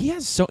value. He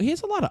has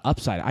a lot of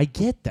upside. I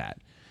get that.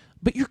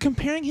 But you're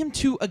comparing him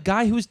to a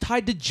guy who's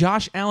tied to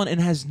Josh Allen and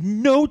has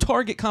no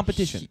target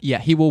competition. Yeah,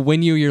 he will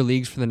win you your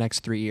leagues for the next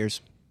 3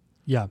 years.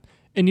 Yeah.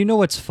 And you know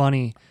what's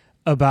funny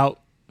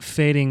about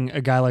fading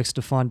a guy like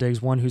Stephon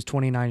Diggs, one who's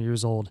 29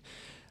 years old?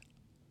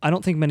 I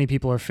don't think many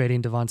people are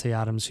fading Devontae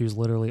Adams, who's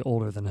literally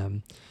older than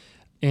him.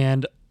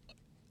 And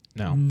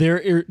No.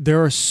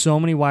 there are so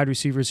many wide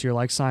receivers here,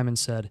 like Simon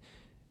said,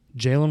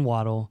 Jalen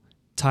Waddle,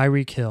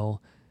 Tyreek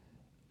Hill,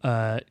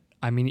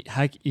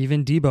 heck,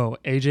 even Debo,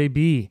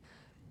 AJB.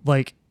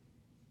 Like,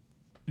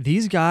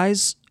 these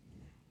guys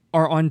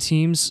are on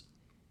teams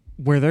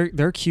where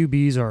their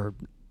QBs are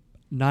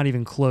not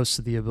even close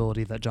to the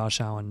ability that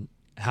Josh Allen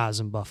has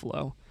in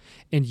Buffalo.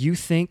 And you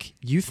think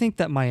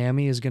that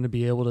Miami is going to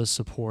be able to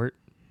support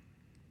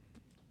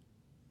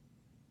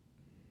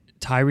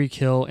Tyreek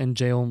Hill and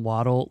Jalen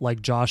Waddle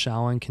like Josh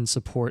Allen can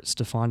support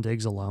Stephon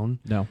Diggs alone?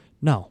 No.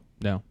 No,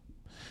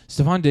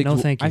 Stephon Diggs.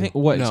 thank you. I think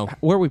where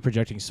are we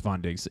projecting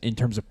Stephon Diggs in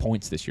terms of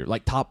points this year?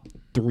 Like top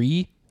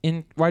 3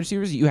 in wide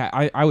receivers?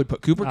 I would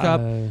put Cooper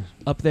Kupp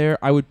up there.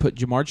 I would put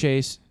Jamar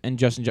Chase and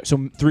Justin.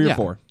 So 3 or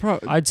 4.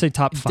 I'd say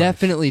top 5.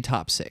 Definitely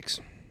top 6.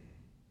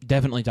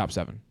 Definitely top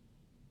 7.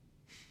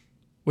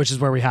 Which is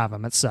where we have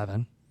him at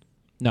 7.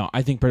 No,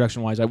 I think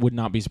production-wise, I would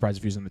not be surprised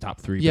if he was in the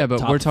top 3. Yeah, but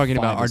top we're talking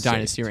 5 about our is safe.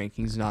 Dynasty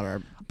rankings, not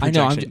our I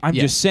know. projection. I'm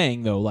Yeah. just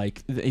saying though.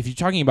 Like, if you're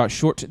talking about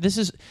short,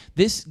 this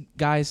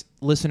guys,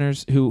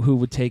 listeners who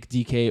would take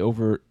DK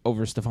over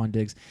Stephon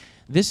Diggs.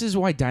 This is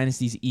why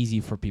Dynasty's easy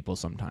for people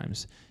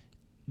sometimes,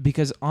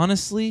 because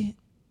honestly,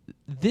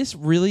 this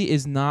really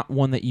is not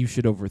one that you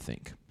should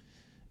overthink.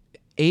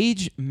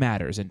 Age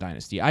matters in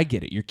Dynasty. I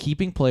get it. You're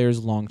keeping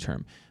players long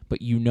term.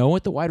 But you know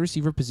at the wide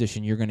receiver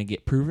position, you're going to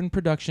get proven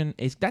production.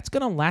 That's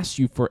going to last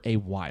you for a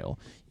while.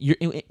 You're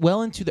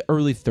well into the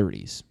early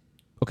 30s.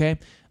 Okay?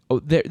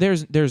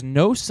 There's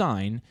no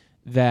sign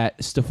that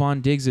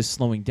Stephon Diggs is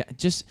slowing down.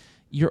 Just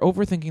you're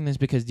overthinking this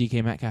because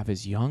DK Metcalf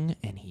is young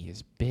and he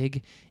is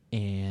big,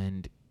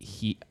 and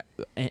he,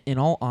 in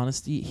all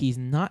honesty, he's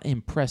not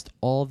impressed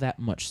all that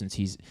much since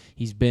he's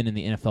been in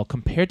the NFL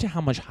compared to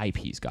how much hype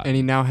he's got. And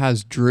he now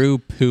has Drew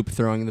Poop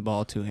throwing the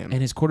ball to him.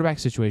 And his quarterback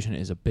situation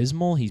is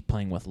abysmal. He's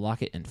playing with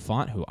Lockett and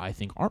Font, who I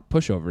think aren't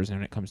pushovers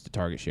when it comes to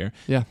target share.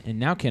 Yeah. And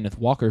now Kenneth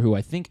Walker, who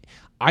I think,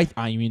 I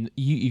mean,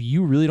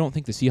 you really don't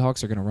think the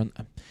Seahawks are going to run,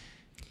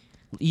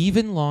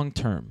 even long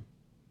term.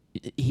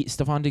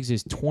 Stephon Diggs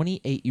is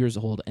 28 years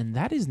old, and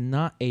that is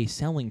not a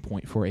selling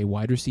point for a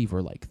wide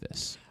receiver like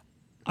this.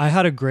 I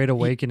had a great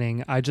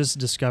awakening. I just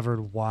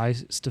discovered why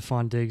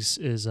Stephon Diggs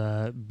is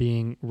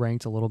being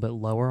ranked a little bit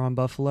lower on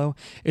Buffalo.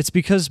 It's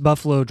because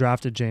Buffalo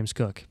drafted James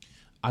Cook.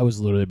 I was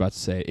literally about to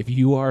say, if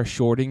you are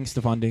shorting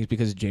Stephon Diggs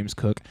because of James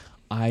Cook,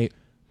 I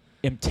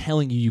am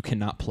telling you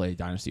cannot play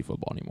Dynasty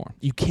football anymore.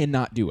 You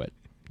cannot do it.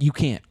 You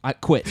can't. I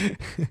quit.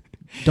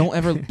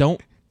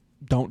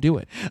 Don't do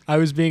it. I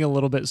was being a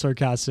little bit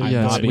sarcastic. I'm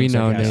Yes, not being we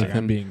know, sarcastic. Nathan.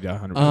 I'm being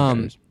 100%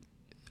 serious.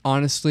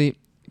 Honestly,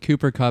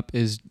 Cooper Kupp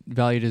is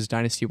valued as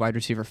Dynasty wide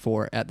receiver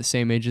 4 at the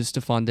same age as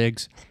Stephon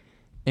Diggs,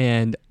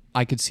 and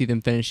I could see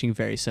them finishing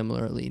very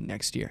similarly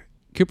next year.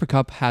 Cooper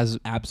Kupp has...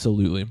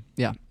 Absolutely.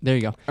 Yeah, there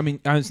you go. I mean,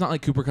 it's not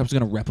like Cooper Kupp's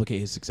going to replicate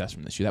his success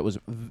from this year. That was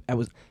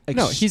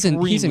No, he's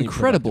extremely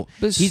incredible.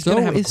 productive. But He's so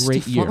going to have a is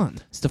great Stephon.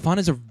 year. Stephon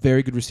is a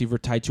very good receiver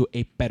tied to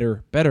a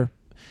better.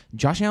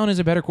 Josh Allen is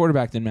a better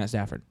quarterback than Matt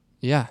Stafford.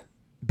 Yeah.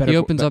 Better, he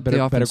opens up better,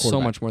 the better offense so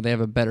quarterback. much more. They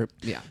have a better...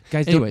 Yeah.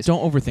 Guys, Anyways.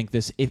 don't overthink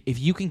this. If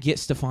you can get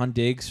Stephon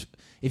Diggs,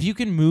 if you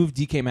can move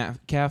DK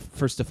Metcalf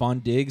for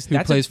Stephon Diggs,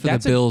 Who plays for the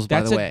Bills,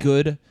 by the way. That's a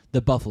good...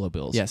 The Buffalo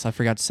Bills. Yes, I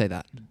forgot to say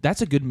that.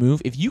 That's a good move.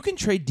 If you can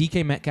trade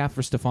DK Metcalf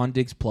for Stephon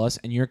Diggs plus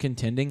and you're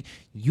contending,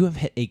 you have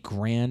hit a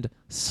grand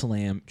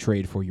slam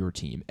trade for your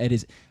team. It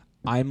is.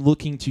 I'm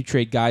looking to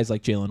trade guys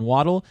like Jalen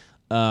Waddle,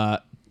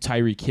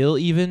 Tyreek Hill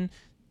even,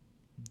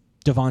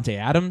 Devontae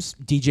Adams,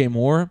 DJ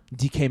Moore,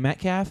 DK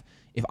Metcalf.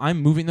 If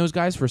I'm moving those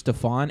guys for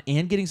Stephon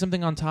and getting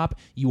something on top,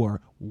 you are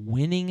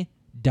winning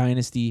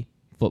Dynasty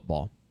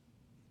football.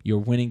 You're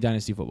winning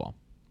Dynasty football.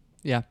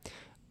 Yeah.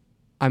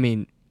 I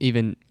mean,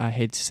 even, I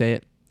hate to say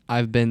it,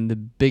 I've been the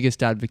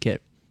biggest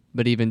advocate,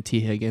 but even T.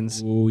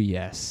 Higgins. Oh,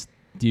 yes.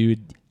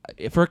 Dude,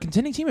 for a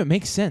contending team, it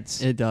makes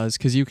sense. It does,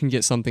 because you can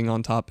get something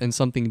on top and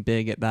something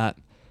big at that.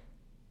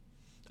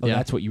 Oh, Yeah.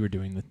 that's what you were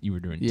doing. You were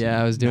doing. Yeah, T.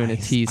 I was doing a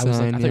T I was like,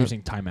 sign, I thought you yeah. were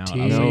saying timeout. T.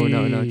 I was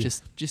like, No,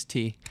 just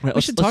T. right,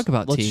 We should talk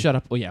about let's T. shut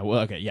up. Oh, yeah. Well,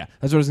 okay, yeah.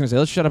 That's what I was going to say.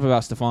 Let's shut up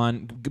about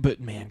Stephon. But,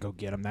 man, go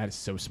get him. That is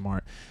so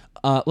smart.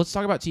 Let's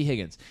talk about T.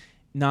 Higgins.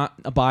 Not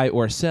a buy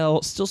or a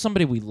sell. Still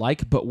somebody we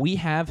like, but we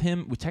have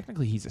him.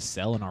 Technically, he's a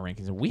sell in our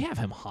rankings, and we have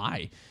him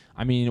high.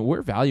 I mean,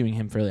 we're valuing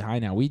him fairly high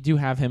now. We do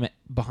have him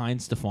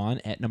behind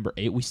Stephon at number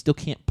 8. We still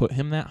can't put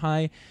him that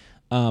high.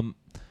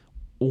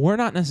 We're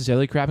not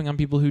necessarily crapping on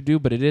people who do,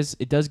 but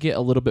it does get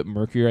a little bit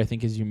murkier, I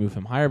think, as you move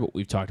him higher. But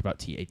we've talked about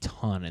T a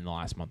ton in the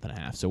last month and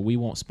a half, so we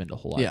won't spend a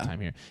whole lot of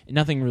time here. And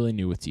nothing really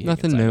new with T.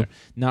 Nothing Higgins new. either.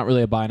 Not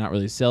really a buy, not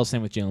really a sell.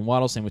 Same with Jalen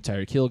Waddle, same with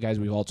Tyreek Hill, guys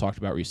we've all talked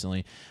about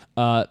recently.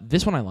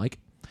 This one I like.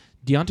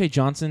 Deontay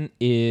Johnson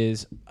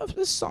is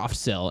a soft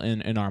sell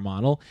in our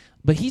model,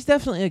 but he's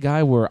definitely a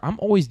guy where I'm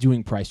always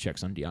doing price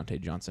checks on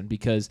Deontay Johnson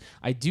because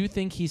I do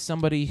think he's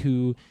somebody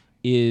who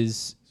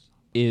is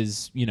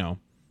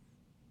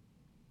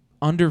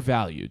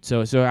undervalued.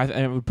 So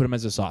I would put him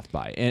as a soft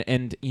buy.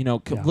 And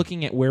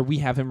looking at where we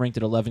have him ranked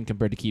at 11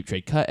 compared to Keep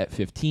Trade Cut at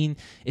 15,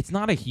 it's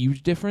not a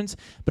huge difference,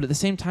 but at the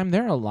same time,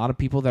 there are a lot of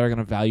people that are going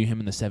to value him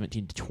in the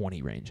 17 to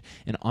 20 range.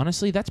 And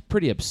honestly, that's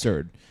pretty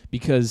absurd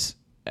because...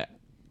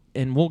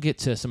 And we'll get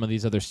to some of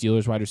these other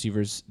Steelers wide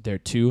receivers there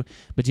too.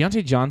 But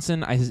Deontay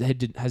Johnson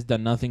has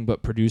done nothing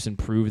but produce and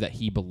prove that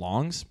he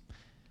belongs.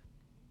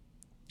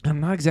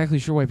 I'm not exactly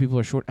sure why people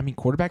are short. I mean,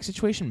 quarterback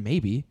situation,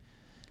 maybe.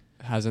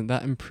 Hasn't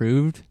that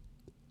improved?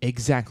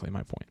 Exactly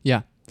my point.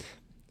 Yeah.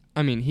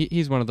 I mean,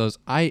 he's one of those.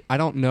 I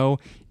don't know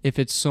if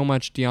it's so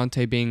much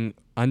Deontay being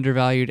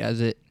undervalued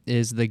as it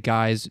is the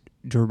guys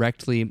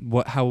directly,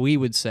 how we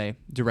would say,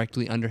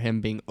 directly under him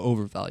being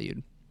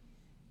overvalued.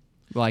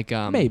 Like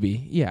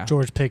maybe, yeah.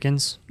 George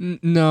Pickens.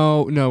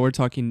 No, we're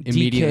talking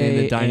immediately in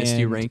the DK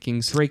Dynasty and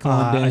rankings. Drake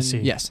London. I see.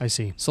 Yes. I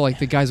see. So like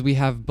the guys we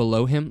have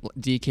below him,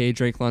 DK,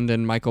 Drake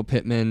London, Michael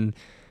Pittman,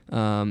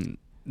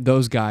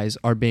 those guys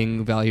are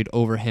being valued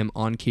over him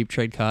on Keep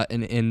Trade Cut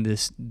and in the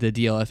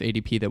DLF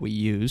ADP that we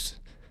use.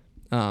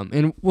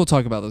 And we'll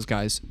talk about those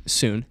guys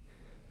soon.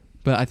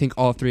 But I think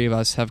all three of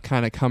us have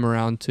kind of come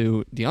around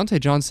to Deontay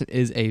Johnson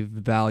is a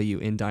value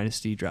in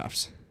Dynasty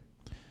drafts.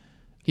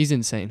 He's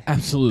insane.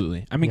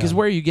 Absolutely. I mean, because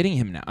where are you getting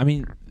him now? I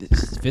mean,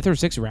 5th or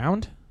 6th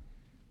round?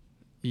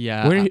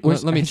 Yeah.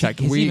 Let me check.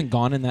 Has he even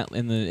gone in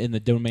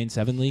the Domain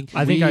 7 league?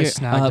 I think I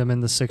snagged him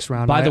in the 6th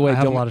round. By the way, I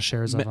have a lot of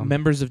shares of him.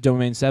 Members of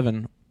Domain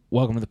 7,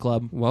 welcome to the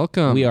club.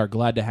 Welcome. We are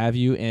glad to have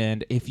you.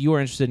 And if you are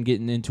interested in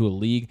getting into a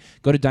league,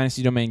 go to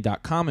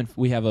dynastydomain.com and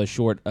we have a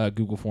short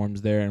Google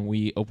Forms there, and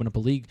we open up a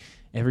league.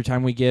 Every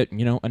time we get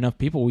enough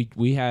people,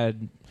 we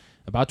had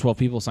about 12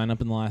 people signed up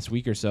in the last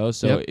week or so.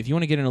 So Yep. if you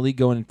want to get in a league,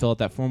 go in and fill out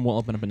that form. We'll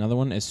open up another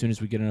one as soon as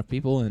we get enough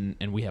people, and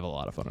we have a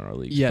lot of fun in our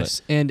leagues.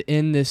 Yes, and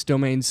in this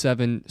Domain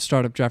 7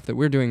 startup draft that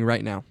we're doing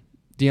right now,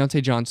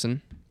 Deontay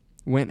Johnson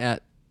went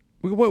at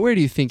where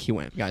do you think he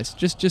went, guys?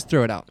 Just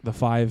throw it out. The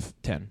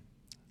 5-10.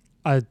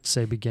 I'd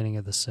say beginning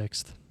of the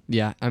 6th.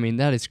 Yeah, I mean,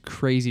 that is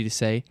crazy to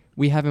say.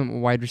 We have him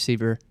wide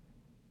receiver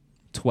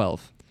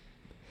 12.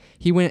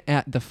 He went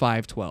at the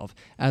 5-12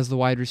 as the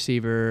wide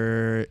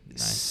receiver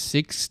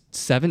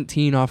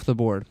 17 off the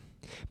board.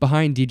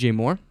 Behind DJ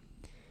Moore,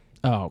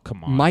 Oh,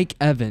 come on. Mike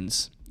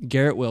Evans,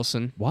 Garrett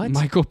Wilson, What?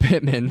 Michael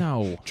Pittman,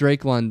 No.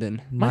 Drake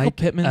London. Michael Mike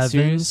Pittman, Evans.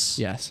 serious?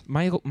 Yes.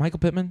 Michael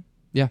Pittman?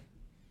 Yeah.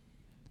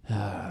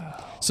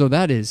 So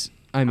that is,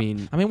 I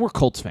mean, I mean, we're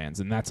Colts fans,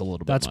 and that's a little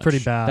bit That's much. pretty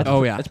bad. That's,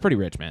 Oh, yeah. That's pretty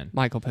rich, man.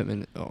 Michael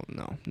Pittman. Oh,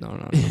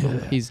 no.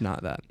 He's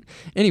not that.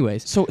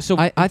 Anyways, So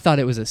I thought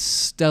it was a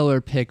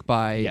stellar pick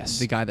by Yes.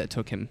 the guy that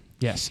took him.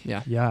 yes.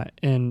 Yeah. Yeah,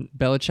 and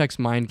Belichick's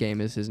mind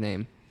game is his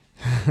name.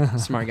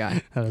 Smart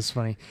guy. that is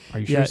funny. Are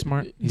you sure Yeah, he's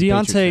smart? He's a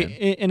Patriots fan.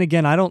 Deontay, and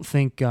again, I don't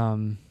think.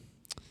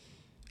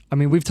 I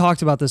mean, we've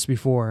talked about this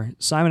before.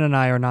 Simon and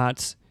I are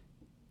not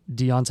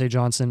Deontay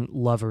Johnson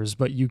lovers,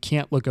 but you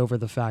can't look over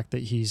the fact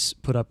that he's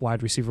put up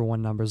wide receiver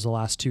 1 numbers the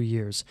last 2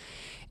 years.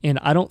 And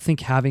I don't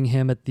think having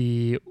him at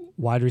the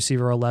wide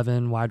receiver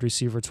 11, wide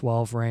receiver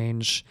 12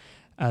 range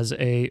as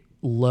a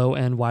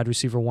low-end wide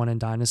receiver 1 in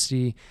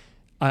Dynasty,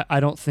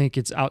 I don't think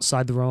it's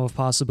outside the realm of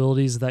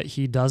possibilities that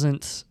he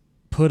doesn't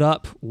put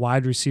up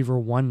wide receiver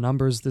 1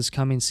 numbers this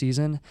coming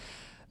season.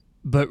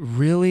 But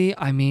really,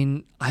 I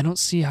mean, I don't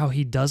see how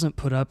he doesn't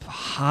put up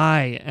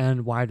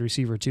high-end wide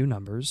receiver 2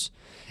 numbers.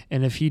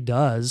 And if he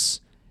does,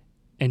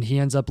 and he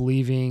ends up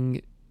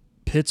leaving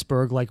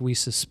Pittsburgh like we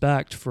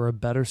suspect for a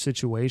better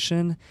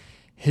situation,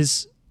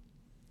 his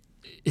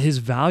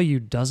value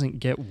doesn't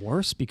get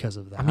worse because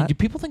of that. I mean, do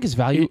people think his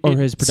value It or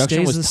his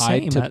production stays was the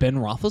tied same to at- Ben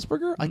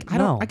Roethlisberger? Like,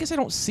 No. I guess I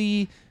don't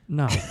see.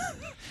 No.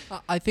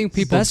 I think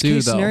people Best do,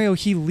 case though. scenario,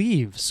 he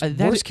leaves. That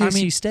Worst is- I case,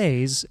 mean, he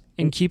stays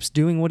and keeps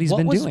doing what he's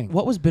been doing.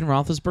 What was Ben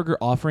Roethlisberger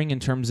offering in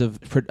terms of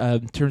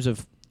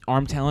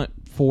arm talent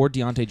for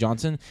Deontay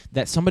Johnson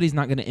that somebody's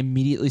not going to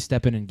immediately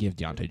step in and give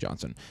Deontay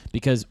Johnson?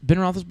 Because Ben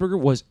Roethlisberger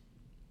was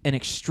an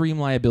extreme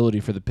liability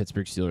for the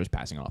Pittsburgh Steelers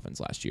passing offense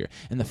last year.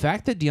 And the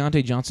fact that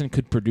Deontay Johnson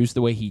could produce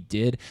the way he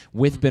did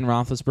with Ben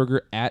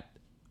Roethlisberger at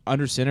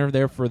under center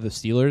there for the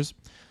Steelers,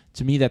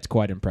 to me, that's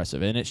quite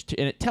impressive. And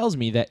it tells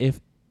me that if,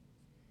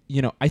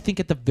 I think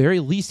at the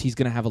very least he's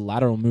going to have a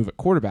lateral move at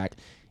quarterback.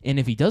 And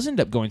if he does end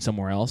up going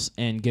somewhere else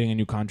and getting a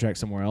new contract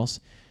somewhere else,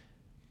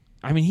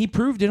 I mean, he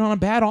proved it on a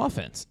bad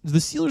offense. The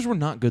Steelers were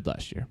not good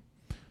last year.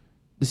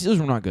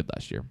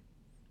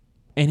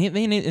 And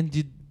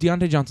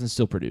Deontay Johnson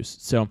still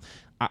produced. So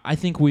I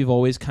think we've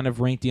always kind of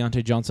ranked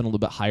Deontay Johnson a little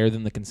bit higher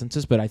than the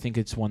consensus, but I think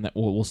it's one that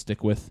we'll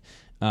stick with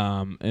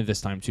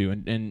this time too.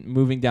 And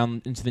moving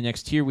down into the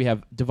next tier, we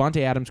have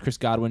Devontae Adams, Chris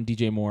Godwin,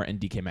 DJ Moore, and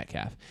DK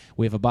Metcalf.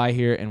 We have a buy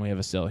here and we have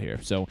a sell here.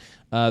 So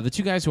the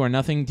two guys who are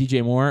nothing,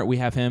 DJ Moore, we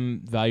have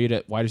him valued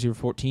at wide receiver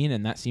 14,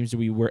 and that seems to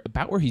be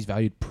about where he's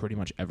valued pretty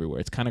much everywhere.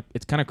 It's kind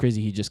of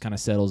crazy. He just kind of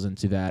settles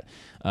into that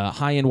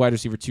high end wide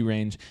receiver 2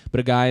 range, but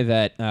a guy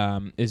that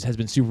has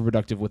been super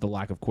productive with a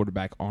lack of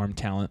quarterback arm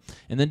talent.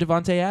 And then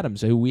Devontae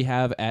Adams, who we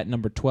have at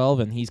number 12,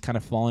 and he's kind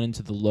of fallen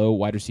into the low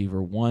wide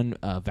receiver 1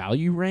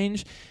 value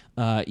range.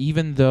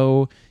 Even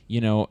though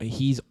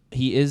he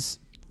is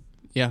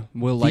Yeah,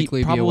 will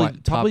likely be a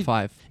top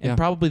 5. and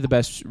probably the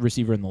best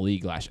receiver in the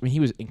league last year. I mean, he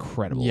was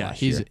incredible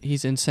last year.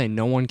 He's insane.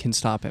 No one can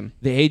stop him.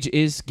 The age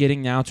is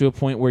getting now to a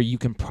point where you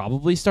can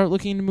probably start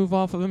looking to move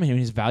off of him, and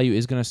his value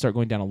is going to start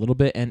going down a little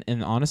bit. And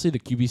honestly, the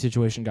QB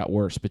situation got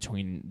worse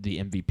between the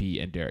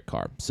MVP and Derek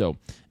Carr. So,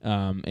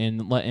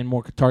 and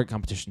more target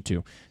competition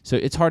too. So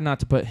it's hard not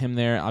to put him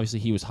there. Obviously,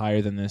 he was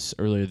higher than this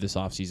earlier this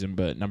offseason,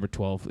 but number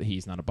 12,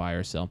 he's not a buy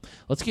or sell.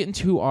 Let's get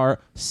into our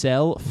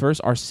sell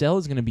first. Our sell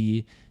is going to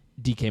be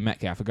DK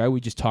Metcalf, a guy we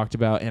just talked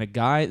about, and a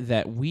guy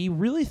that we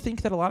really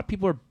think that a lot of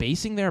people are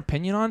basing their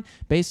opinion on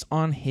based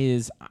on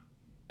his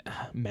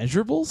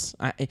measurables.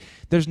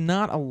 There's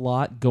not a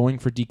lot going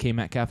for DK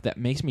Metcalf that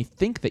makes me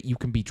think that you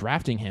can be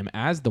drafting him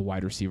as the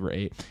wide receiver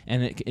 8,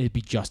 and it'd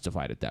be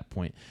justified at that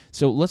point.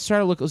 So let's try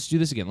to look. Let's do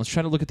this again. Let's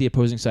try to look at the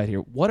opposing side here.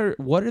 What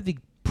are the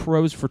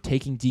pros for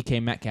taking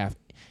DK Metcalf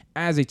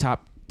as a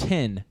top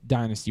 10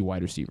 dynasty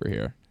wide receiver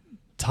here?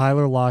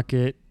 Tyler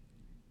Lockett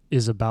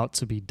is about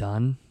to be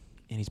done.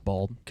 And he's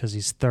bald. Because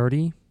he's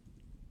 30.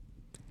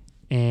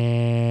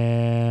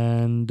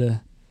 And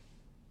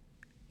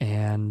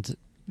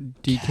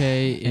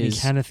DK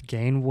is Kenneth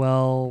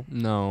Gainwell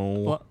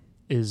no.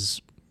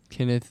 is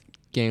Kenneth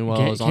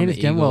Gainwell is on Kenneth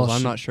the Eagles. Gainwell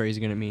I'm not sure he's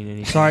going to mean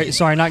anything.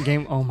 sorry, not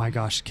Game. Oh my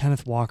gosh,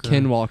 Kenneth Walker.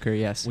 Ken Walker,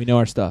 yes. We know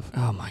our stuff.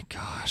 Oh my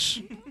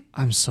gosh,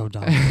 I'm so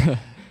dumb.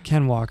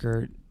 Ken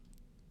Walker.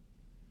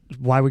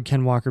 Why would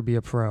Ken Walker be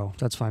a pro?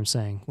 That's what I'm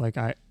saying.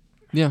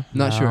 Yeah,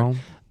 not sure.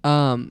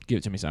 Give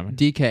it to me, Simon.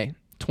 DK,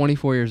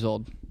 24 years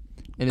old.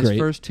 In his Great.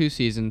 first 2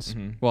 seasons,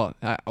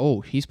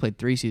 he's played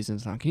 3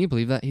 seasons now. Can you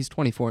believe that? He's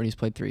 24 and he's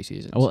played 3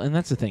 seasons. Well, and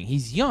that's the thing.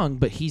 He's young,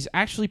 but he's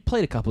actually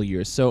played a couple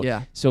years. So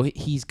Yeah. so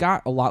he's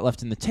got a lot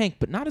left in the tank,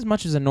 but not as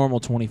much as a normal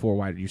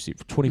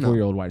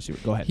 24-year-old wide receiver.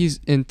 Go ahead.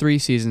 He's in 3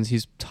 seasons,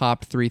 he's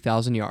topped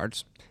 3,000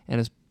 yards and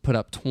has put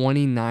up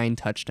 29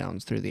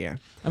 touchdowns through the air.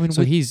 I mean,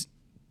 So he's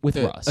with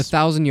Russ.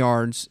 1,000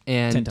 yards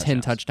and 10 10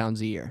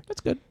 touchdowns a year.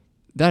 That's good.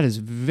 That is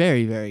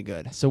very, very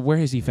good. So where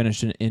has he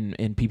finished in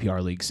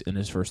PPR leagues in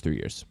his first 3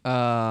 years?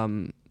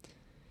 I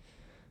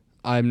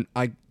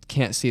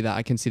can't see that.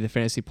 I can see the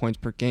fantasy points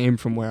per game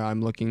from where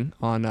I'm looking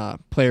on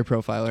Player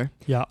Profiler.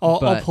 Yeah,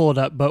 I'll pull it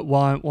up. But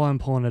while I'm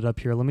pulling it up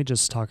here, let me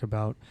just talk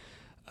about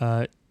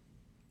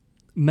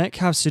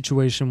Metcalf's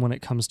situation when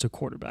it comes to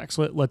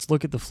quarterbacks. Let's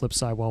look at the flip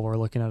side while we're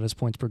looking at his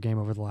points per game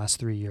over the last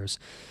 3 years.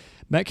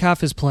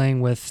 Metcalf is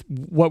playing with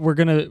what we're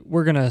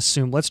gonna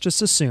assume. Let's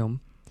just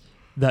assume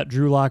that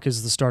Drew Lock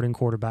is the starting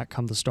quarterback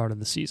come the start of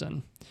the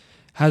season.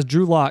 Has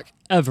Drew Lock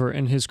ever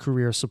in his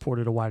career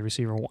supported a wide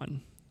receiver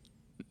one?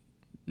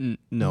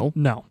 No.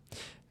 No.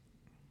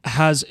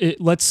 Has it?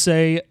 Let's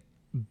say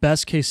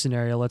best case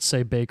scenario. Let's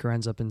say Baker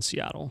ends up in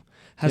Seattle.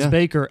 Has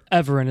Baker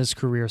ever in his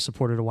career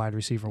supported a wide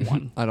receiver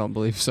one? I don't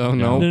believe so.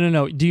 No.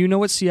 No. Do you know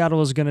what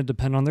Seattle is going to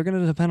depend on? They're going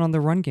to depend on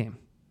their run game.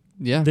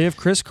 Yeah. They have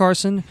Chris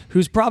Carson,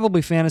 who's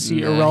probably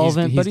fantasy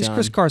irrelevant, but he's done.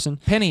 Chris Carson.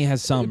 Penny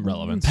has some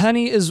relevance.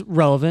 Penny is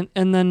relevant,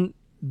 and then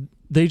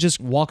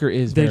Walker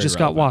is. They very just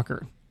relevant. got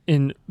Walker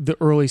in the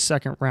early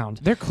second round.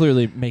 They're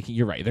clearly making.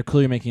 You're right. They're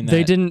clearly making that.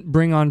 They didn't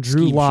bring on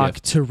Drew scheme Lock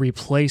shift. to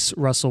replace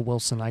Russell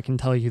Wilson. I can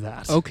tell you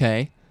that.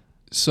 Okay.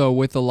 So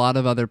with a lot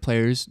of other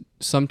players,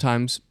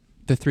 sometimes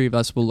the three of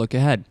us will look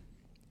ahead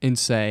and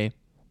say,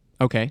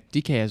 okay,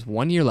 DK has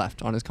 1 year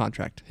left on his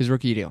contract, his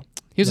rookie deal.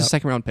 He was a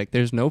second round pick.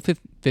 There's no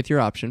fifth year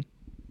option.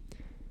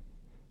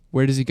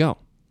 Where does he go?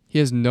 He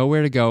has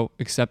nowhere to go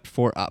except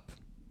for up.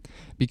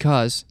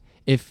 Because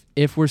if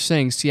we're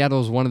saying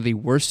Seattle is one of the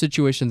worst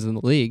situations in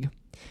the league,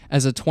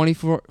 as a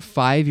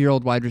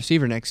 25-year-old wide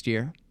receiver next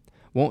year,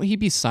 won't he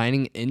be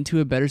signing into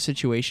a better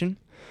situation?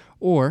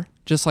 Or,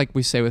 just like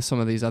we say with some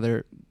of these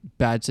other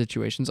bad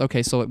situations,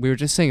 okay, so we were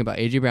just saying about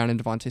A.J. Brown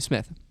and Devontae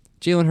Smith.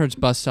 Jalen Hurts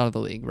busts out of the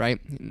league, right?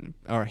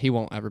 Or he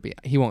won't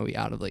be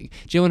out of the league.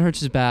 Jalen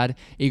Hurts is bad.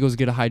 Eagles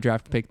get a high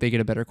draft pick. They get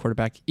a better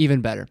quarterback.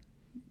 Even better.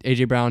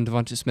 A.J. Brown,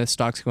 Devontae Smith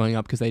stocks going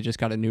up because they just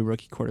got a new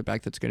rookie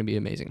quarterback that's going to be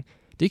amazing.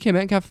 DK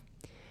Metcalf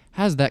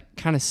has that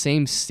kind of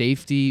same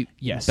safety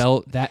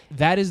belt.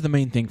 That is the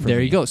main thing for me.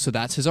 There you go. So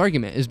that's his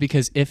argument, is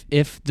because if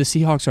the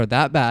Seahawks are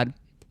that bad,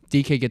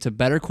 DK gets a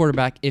better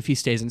quarterback if he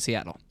stays in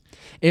Seattle.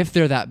 If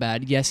they're that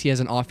bad, yes, he has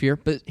an off year,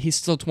 but he's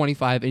still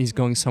 25 and he's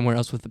going somewhere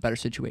else with a better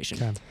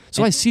situation. Okay.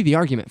 So I see the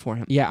argument for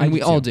him. Yeah, and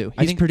we all do.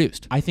 He's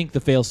produced. I think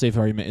the fail-safe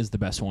argument is the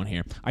best one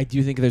here. I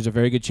do think there's a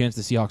very good chance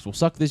the Seahawks will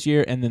suck this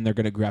year, and then they're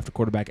going to draft a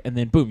quarterback, and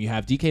then boom, you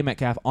have DK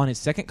Metcalf on his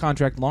second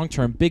contract,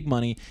 long-term, big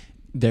money.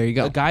 There you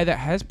go. A guy that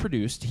has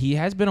produced. He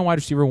has been a wide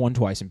receiver one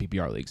twice in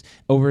PPR leagues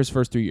over his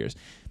first 3 years.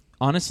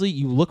 Honestly,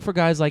 you look for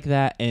guys like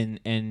that,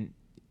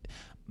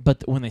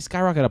 but when they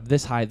skyrocket up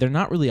this high, they're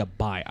not really a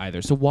buy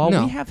either. So while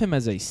we have him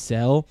as a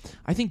sell,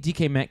 I think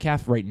DK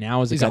Metcalf right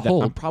now is a guy that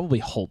I'm probably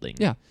holding.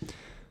 Yeah.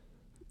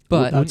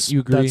 But wouldn't you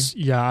agree?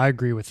 I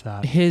agree with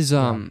that. His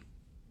I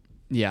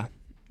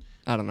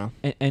don't know.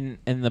 And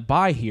the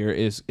buy here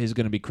is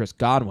going to be Chris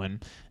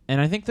Godwin. And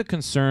I think the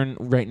concern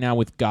right now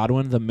with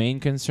Godwin, the main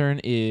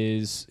concern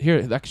is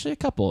here, actually a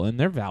couple, and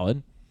they're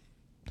valid.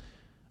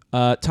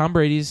 Tom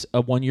Brady's a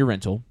 1 year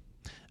rental.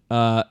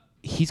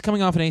 He's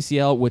coming off an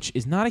ACL, which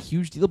is not a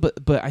huge deal,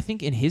 but I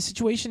think in his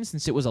situation,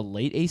 since it was a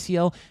late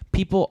ACL,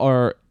 people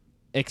are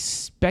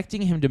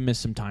expecting him to miss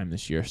some time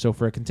this year. So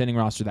for a contending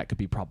roster, that could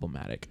be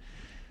problematic.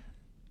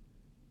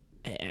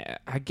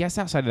 I guess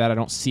outside of that, I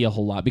don't see a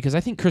whole lot because I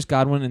think Chris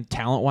Godwin, and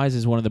talent-wise,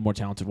 is one of the more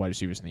talented wide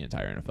receivers in the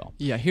entire NFL.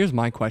 Yeah, here's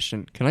my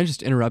question. Can I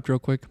just interrupt real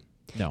quick?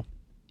 No.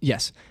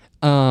 Yes.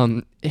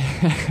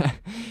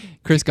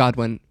 Chris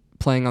Godwin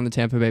playing on the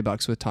Tampa Bay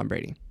Bucks with Tom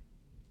Brady.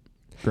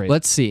 Great.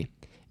 Let's see.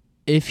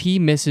 If he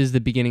misses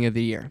the beginning of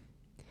the year,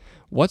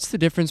 what's the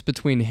difference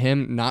between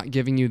him not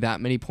giving you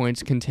that many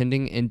points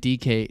contending and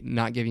DK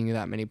not giving you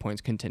that many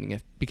points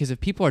contending? Because if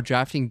people are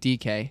drafting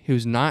DK,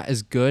 who's not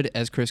as good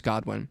as Chris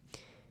Godwin,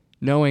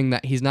 knowing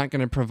that he's not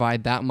going to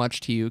provide that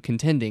much to you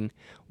contending,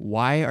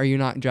 why are you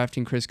not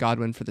drafting Chris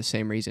Godwin for the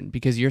same reason?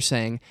 Because you're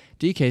saying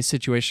DK's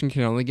situation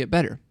can only get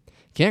better.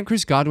 Can't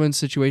Chris Godwin's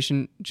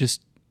situation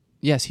just,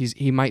 yes,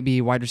 he might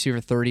be wide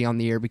receiver 30 on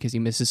the year because he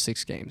misses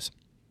 6 games.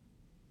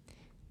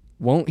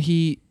 Won't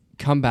he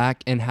come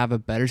back and have a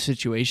better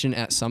situation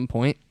at some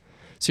point?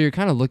 So you're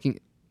kind of look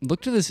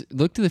to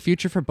the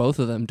future for both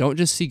of them. Don't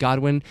just see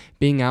Godwin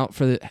being out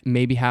for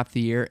maybe half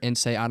the year and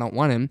say, I don't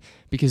want him,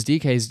 because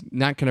DK is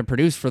not going to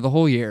produce for the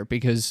whole year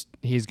because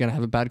he's going to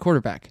have a bad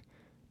quarterback.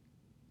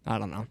 I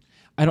don't know.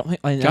 I don't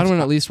think Godwin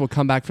at least will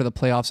come back for the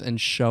playoffs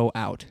and show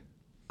out.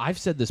 I've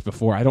said this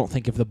before. I don't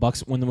think if the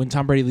Bucks, when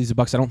Tom Brady leaves the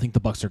Bucks, I don't think the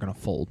Bucks are going to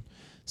fold.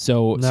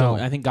 So No.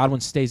 I think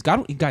Godwin stays.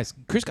 Guys,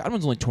 Chris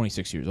Godwin's only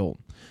 26 years old.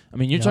 I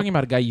mean, you're Yep. talking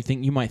about a guy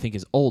you might think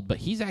is old, but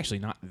he's actually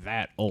not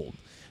that old.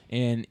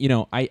 And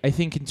I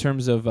think in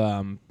terms of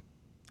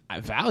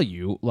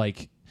value,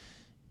 like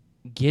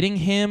getting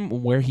him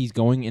where he's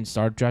going in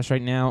startup drafts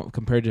right now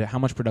compared to how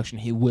much production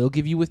he will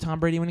give you with Tom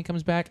Brady when he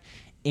comes back,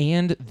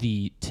 and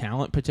the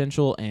talent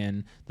potential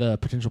and the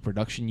potential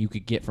production you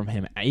could get from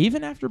him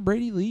even after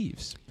Brady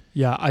leaves.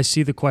 Yeah, I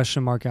see the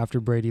question mark after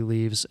Brady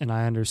leaves, and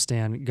I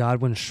understand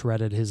Godwin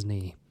shredded his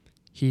knee.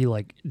 He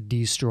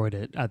destroyed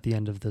it at the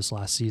end of this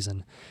last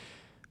season.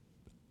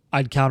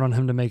 I'd count on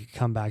him to make a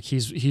comeback.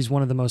 He's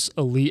one of the most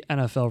elite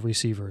NFL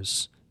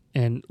receivers,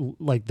 and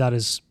that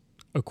is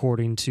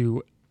according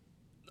to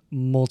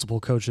multiple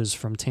coaches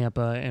from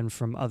Tampa and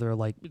from other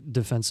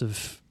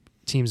defensive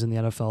teams in the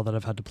NFL that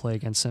have had to play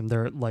against him.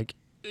 They're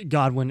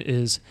Godwin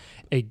is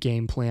a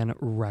game plan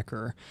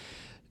wrecker.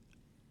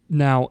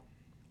 Now,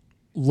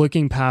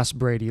 looking past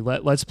Brady,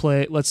 let's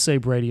say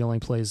Brady only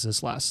plays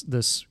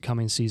this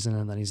coming season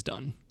and then he's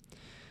done.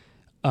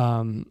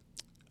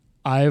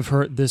 I've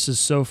heard this is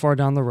so far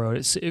down the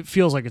road. It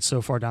feels like it's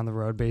so far down the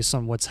road based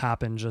on what's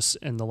happened just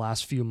in the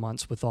last few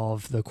months with all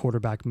of the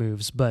quarterback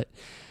moves. But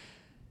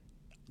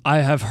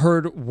I have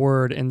heard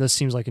word, and this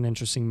seems like an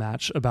interesting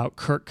match, about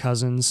Kirk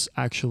Cousins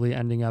actually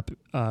ending up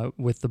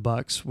with the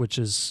Bucs, which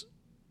is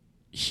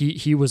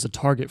he was a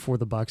target for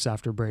the Bucs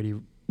after Brady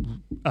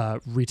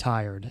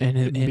retired,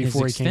 and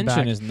before his he came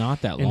extension back. is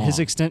not that long. And his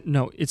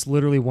it's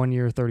literally 1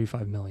 year,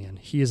 $35 million.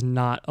 He is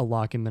not a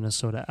lock in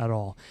Minnesota at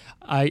all.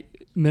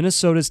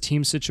 Minnesota's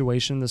team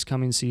situation this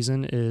coming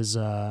season is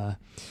a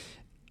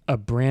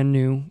brand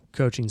new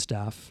coaching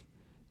staff.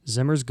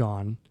 Zimmer's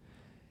gone,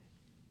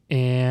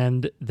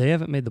 and they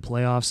haven't made the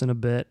playoffs in a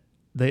bit.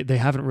 They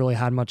haven't really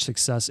had much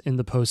success in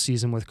the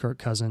postseason with Kirk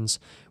Cousins.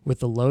 With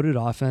the loaded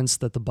offense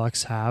that the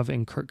Bucs have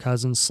and Kirk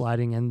Cousins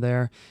sliding in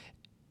there,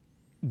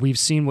 we've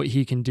seen what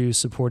he can do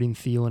supporting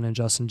Thielen and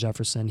Justin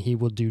Jefferson. He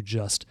will do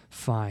just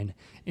fine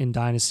in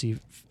Dynasty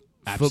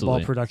football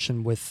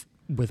production with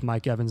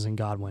Mike Evans and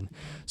Godwin.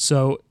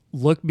 So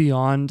look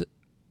beyond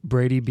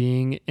Brady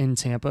being in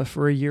Tampa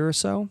for a year or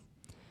so.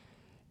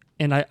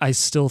 And I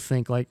still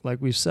think, like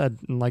we've said,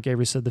 and like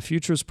Avery said, the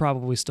future is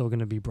probably still going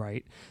to be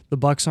bright. The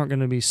Bucs aren't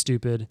going to be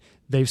stupid.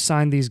 They've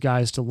signed these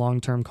guys to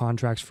long-term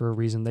contracts for a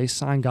reason. They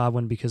signed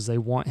Godwin because they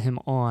want him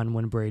on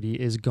when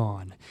Brady is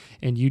gone.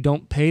 And you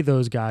don't pay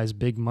those guys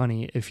big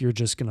money if you're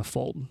just going to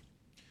fold.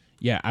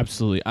 Yeah,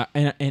 absolutely.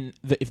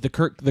 If the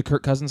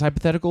Kirk Cousins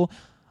hypothetical,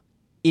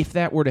 if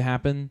that were to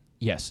happen,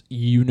 yes,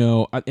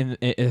 and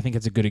I think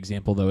it's a good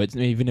example, though. It's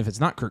even if it's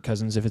not Kirk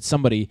Cousins, if it's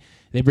somebody,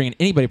 they bring in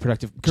anybody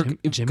productive.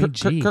 Jimmy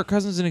G. Kirk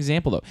Cousins is an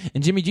example, though.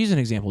 And Jimmy G's an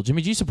example.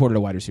 Jimmy G supported a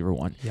wide receiver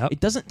one. Yep.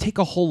 It doesn't take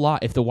a whole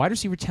lot. If the wide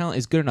receiver talent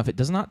is good enough, it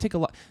does not take a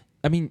lot.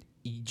 I mean,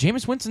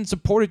 Jameis Winston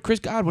supported Chris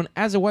Godwin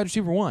as a wide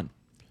receiver one.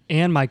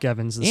 And Mike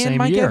Evans the same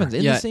Mike year. Evans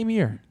in the same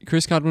year.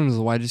 Chris Godwin was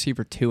a wide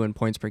receiver 2 in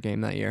points per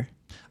game that year.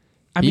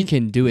 I He mean,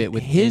 can do it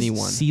with his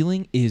anyone.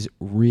 ceiling is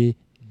ridiculous.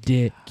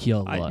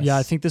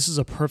 I think this is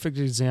a perfect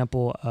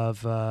example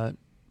of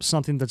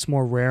something that's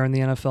more rare in the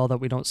NFL that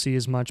we don't see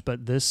as much.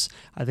 But this,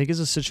 I think, is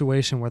a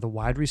situation where the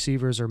wide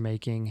receivers are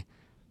making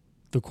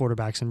the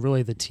quarterbacks and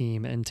really the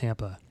team in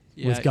Tampa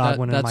with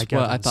Godwin and Mike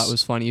Evans. That's what I thought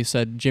was funny. You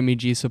said Jimmy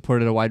G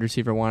supported a wide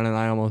receiver 1, and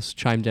I almost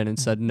chimed in and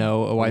said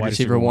no, a wide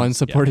receiver 1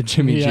 supported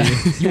Jimmy G.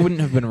 You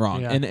wouldn't have been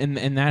wrong. Yeah.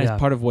 And that is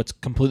part of what's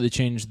completely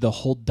changed the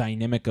whole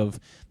dynamic of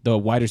the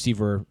wide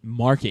receiver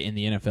market in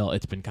the NFL.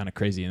 It's been kind of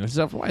crazy. And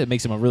that's why it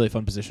makes him a really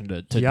fun position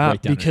to break down.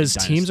 Because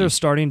in teams Dynasty. are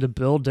starting to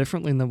build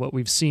differently than what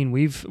we've seen.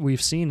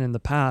 We've seen in the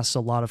past a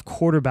lot of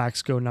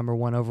quarterbacks go number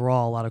 1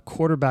 overall, a lot of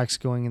quarterbacks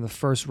going in the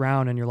first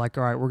round, and you're like,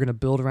 all right, we're going to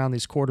build around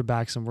these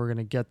quarterbacks and we're going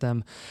to get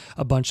them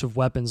a bunch of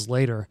weapons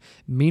later.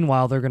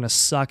 Meanwhile, they're going to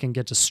suck and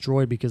get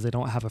destroyed because they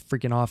don't have a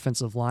freaking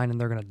offensive line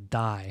and they're going to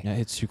die. Yeah,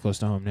 it's too close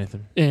to home,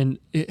 Nathan. And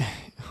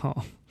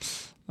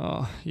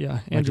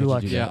Andrew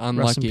Luck. Yeah, Rest in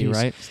unlucky, peace.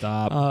 right?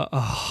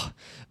 Stop.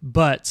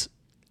 But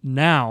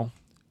now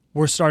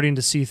we're starting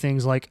to see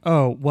things like,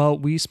 oh, well,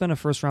 we spent a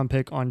first-round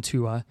pick on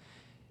Tua.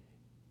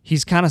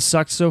 He's kind of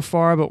sucked so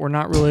far, but we're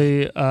not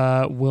really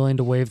willing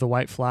to wave the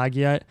white flag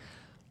yet.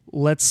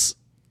 Let's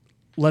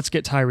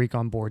get Tyreek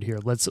on board here.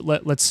 Let's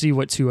see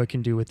what Tua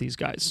can do with these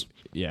guys.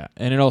 Yeah,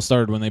 and it all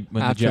started when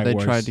After the Jaguars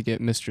they tried to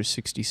get Mr.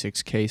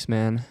 66 Case,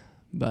 man.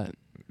 But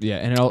yeah,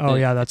 and it all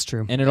that's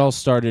true. And it all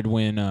started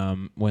when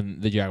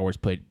the Jaguars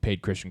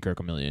paid Christian Kirk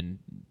 $1 million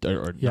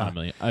or not $1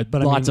 million,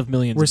 but lots of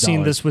millions. We're of seeing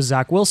dollars. this with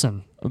Zach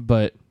Wilson,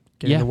 but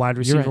getting the wide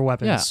receiver right.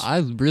 weapons. yeah, I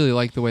really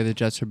like the way the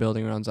Jets are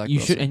building around Zach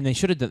Wilson. They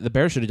should have. The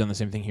Bears should have done the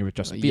same thing here with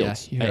Justin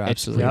Fields. Yeah, you're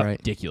absolutely right.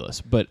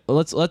 Ridiculous. But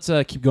let's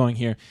keep going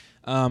here.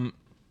 I'll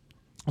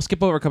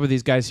skip over a couple of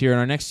these guys here. And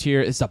our next tier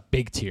is a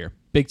big tier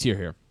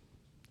here.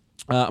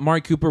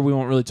 Amari Cooper, we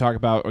won't really talk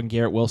about, and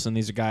Garrett Wilson.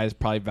 These are guys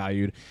probably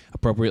valued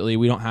appropriately.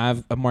 We don't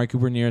have Amari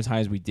Cooper near as high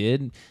as we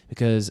did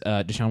because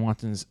Deshaun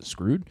Watson's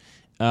screwed.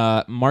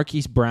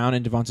 Marquise Brown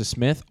and Devonta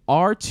Smith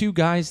are two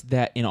guys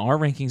that in our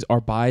rankings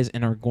are buys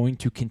and are going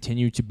to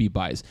continue to be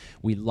buys.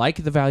 We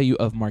like the value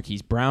of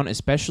Marquise Brown,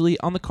 especially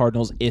on the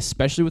Cardinals,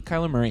 especially with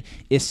Kyler Murray,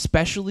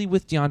 especially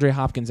with DeAndre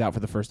Hopkins out for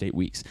the first 8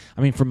 weeks.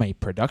 I mean, from a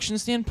production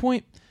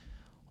standpoint,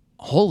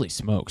 holy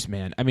smokes,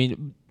 man. I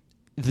mean,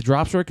 the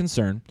drops are a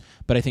concern,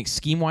 but I think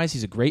scheme-wise,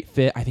 he's a great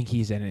fit. I think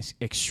he's an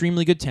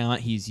extremely good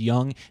talent. He's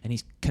young, and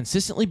he's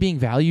consistently being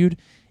valued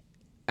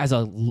as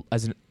a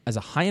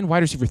high-end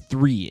wide receiver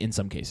 3 in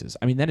some cases.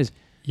 I mean, that is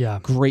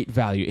great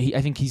value.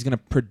 I think he's going to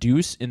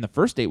produce in the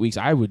first 8 weeks.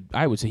 I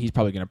would say he's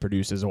probably going to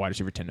produce as a wide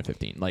receiver 10 to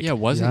 15.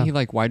 Wasn't he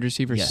like wide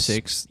receiver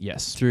 6?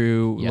 Yes.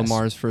 Through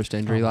Lamar's first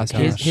injury last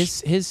year.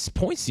 His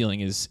point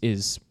ceiling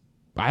is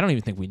I don't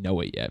even think we know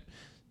it yet.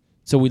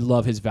 So we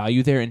love his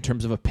value there in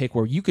terms of a pick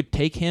where you could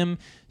take him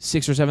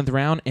 6th or 7th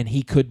round, and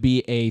he could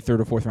be a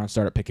 3rd or 4th round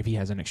startup pick if he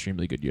has an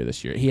extremely good year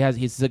this year.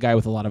 He's the guy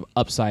with a lot of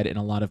upside and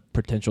a lot of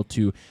potential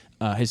to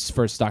his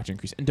first stock to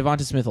increase. And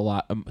Devonta Smith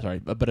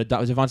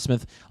Devonta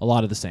Smith a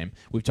lot of the same.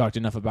 We've talked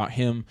enough about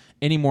him.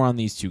 Any more on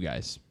these two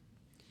guys?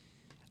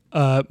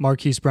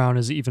 Marquise Brown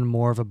is even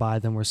more of a buy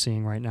than we're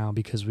seeing right now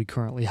because we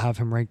currently have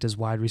him ranked as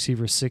wide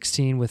receiver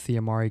 16 with the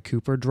Amari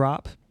Cooper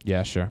drop.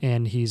 Yeah, sure.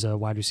 And he's a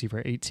wide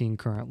receiver 18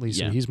 currently,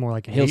 so he's more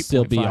like an 8.5 He'll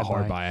still be a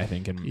hard buy, I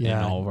think, in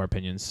all of our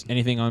opinions.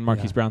 Anything on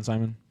Marquise Brown,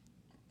 Simon?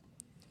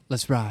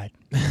 Let's ride.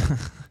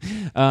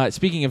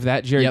 Speaking of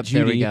that, Jerry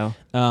Jeudy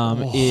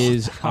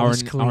is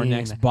our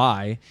next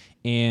buy,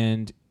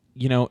 and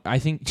I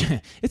think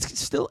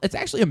it's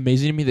actually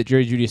amazing to me that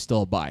Jerry Jeudy is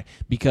still a buy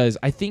because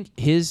I think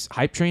his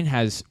hype train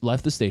has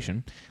left the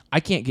station. I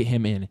can't get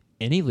him in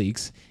any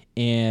leagues,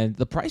 and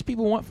the price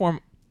people want for him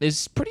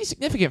is pretty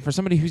significant for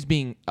somebody who's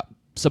being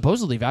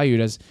supposedly valued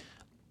as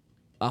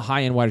a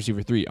high-end wide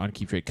receiver 3 on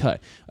Keep Trade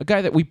Cut. A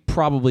guy that we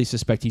probably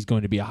suspect he's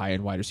going to be a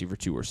high-end wide receiver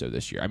 2 or so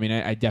this year. I mean,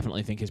 I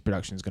definitely think his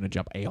production is going to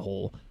jump a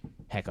whole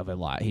heck of a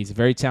lot. He's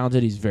very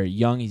talented. He's very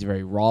young. He's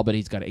very raw, but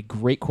he's got a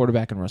great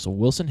quarterback in Russell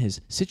Wilson. His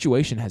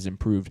situation has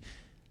improved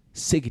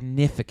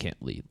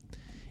significantly,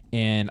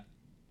 and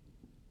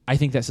I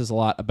think that says a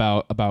lot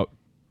about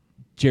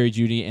Jerry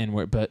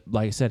Jeudy. But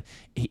like I said,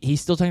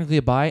 he's still technically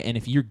a buy, and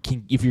if you're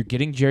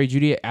getting Jerry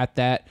Jeudy at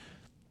that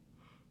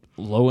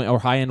low or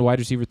high end wide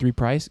receiver 3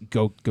 price,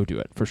 go do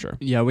it for sure.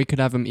 Yeah, we could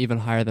have him even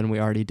higher than we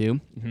already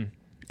do. Mm-hmm.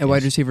 At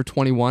wide receiver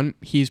 21,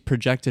 he's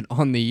projected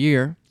on the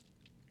year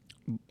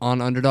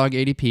on Underdog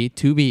ADP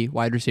to be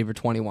wide receiver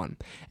 21.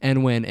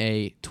 And when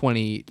a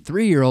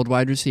 23-year-old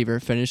wide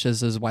receiver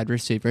finishes as wide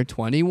receiver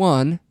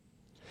 21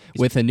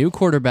 with a new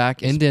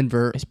quarterback in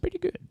Denver, it's pretty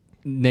good,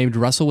 named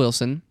Russell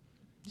Wilson.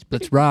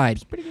 Let's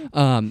ride.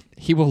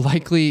 He will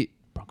likely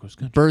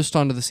burst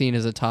onto the scene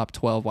as a top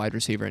 12 wide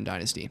receiver in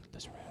Dynasty.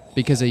 That's right.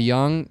 Because a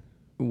young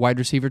wide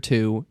receiver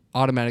 2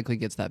 automatically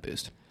gets that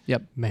boost.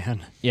 Yep.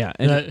 Man. Yeah.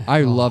 And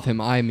I love him.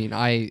 I mean,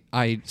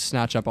 I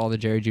snatch up all the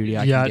Jerry Jeudy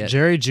I can get. Yeah,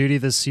 Jerry Jeudy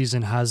this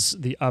season has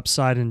the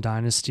upside in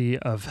Dynasty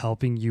of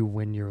helping you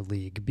win your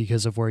league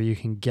because of where you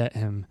can get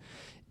him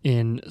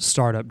in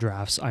startup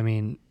drafts. I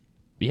mean,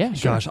 yeah,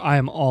 sure. Gosh, I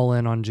am all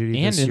in on Jeudy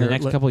and this in year. the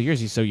next couple of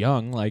years, he's so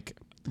young. Like,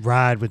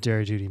 ride with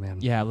Jerry Jeudy, man.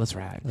 Yeah, let's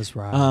ride. Let's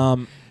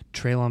ride.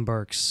 Treylon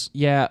Burks.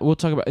 Yeah, we'll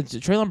talk about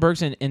Treylon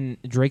Burks and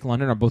Drake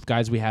London are both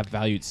guys we have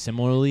valued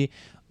similarly,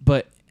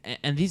 but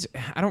these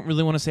I don't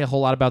really want to say a whole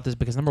lot about this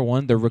because number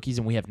one, they're rookies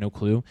and we have no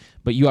clue.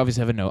 But you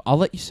obviously have a note. I'll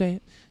let you say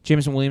it.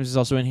 Jameson Williams is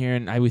also in here,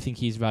 and I would think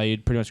he's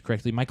valued pretty much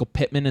correctly. Michael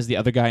Pittman is the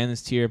other guy in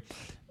this tier.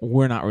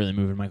 We're not really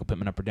moving Michael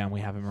Pittman up or down.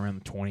 We have him around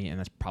the 20, and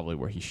that's probably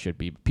where he should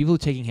be. People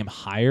taking him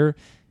higher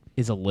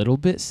is a little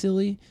bit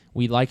silly.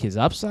 We like his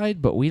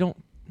upside, but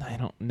I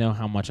don't know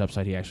how much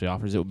upside he actually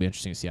offers. It would be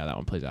interesting to see how that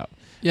one plays out.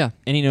 Yeah.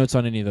 Any notes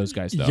on any of those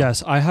guys, though?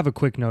 Yes, I have a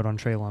quick note on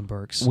Treylon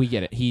Burks. We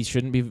get it. He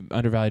shouldn't be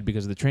undervalued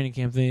because of the training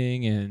camp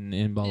thing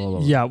and blah, blah,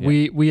 blah. Yeah,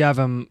 we have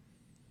him.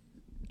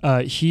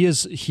 He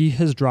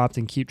has dropped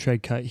in Keep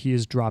Trade Cut. He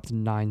has dropped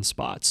 9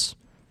 spots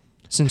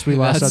since we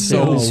last That's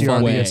updated so the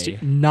funny.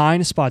 CRBST.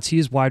 9 spots. He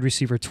is wide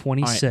receiver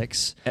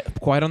 26.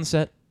 Right. Quiet on the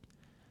set.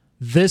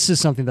 This is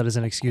something that is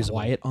inexcusable.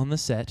 Quiet on the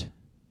set.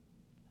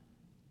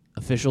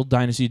 Official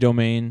Dynasty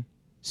domain.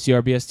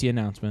 CRBST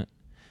announcement.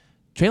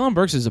 Treylon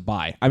Burks is a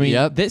buy. I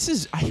mean, this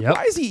is...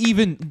 Why is he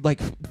even,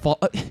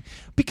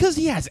 because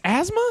he has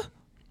asthma?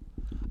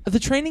 The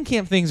training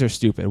camp things are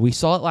stupid. We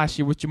saw it last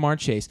year with Jamar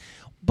Chase.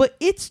 But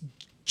it's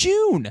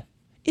June.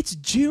 It's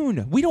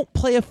June. We don't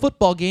play a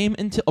football game,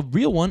 a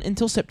real one,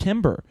 until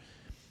September.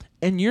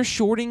 And you're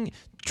shorting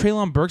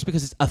Treylon Burks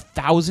because it's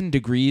 1,000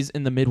 degrees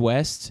in the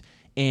Midwest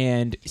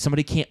and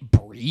somebody can't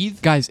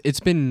breathe. Guys, it's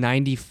been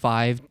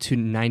 95 to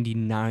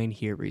 99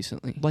 here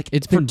recently.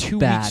 It's been 2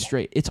 weeks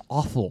straight. It's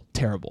awful,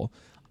 terrible.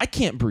 I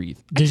can't breathe.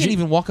 I can't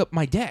even walk up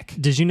my deck.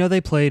 Did you know they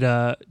played?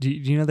 Do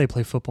you know they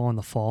play football in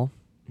the fall?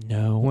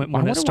 No.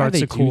 When it starts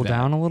to cool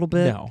down a little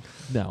bit.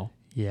 No.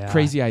 Yeah.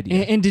 Crazy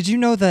idea. And did you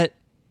know that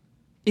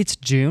it's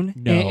June?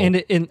 No.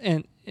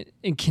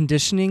 And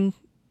conditioning,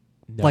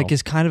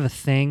 is kind of a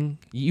thing.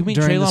 You mean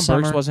Treylon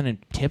Burks wasn't in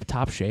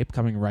tip-top shape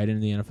coming right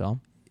into the NFL?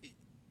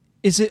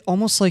 Is it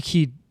almost like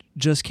he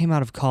just came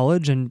out of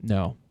college and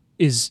No.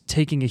 is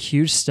taking a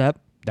huge step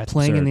That's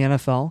playing in absurd.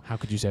 the NFL. How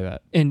could you say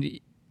that? And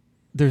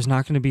there's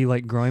not going to be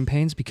like growing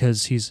pains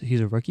because he's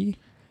a rookie.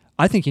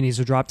 I think he needs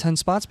to drop 10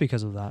 spots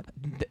because of that.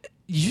 Did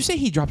you say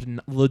he dropped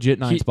legit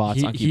 9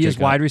 spots on Keep He Trade is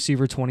Cut? wide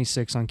receiver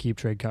 26 on Keep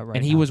Trade Cut right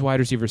And now. he was wide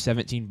receiver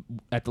 17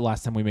 at the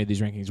last time we made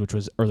these rankings, which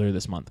was earlier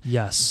this month.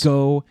 Yes.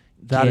 Go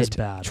That get is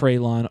bad.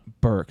 Treylon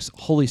Burks.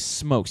 Holy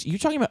smokes. You're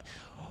talking about...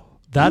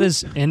 That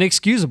is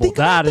inexcusable. Think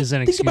about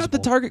Inexcusable. Think about the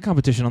target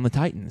competition on the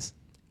Titans.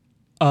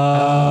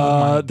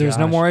 There's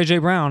no gosh. more A.J.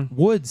 Brown.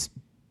 Woods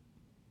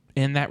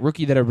and that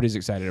rookie that everybody's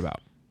excited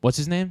about. What's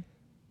his name?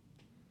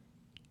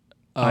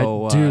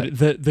 Dude,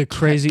 the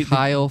crazy...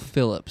 Kyle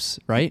Phillips,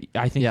 right?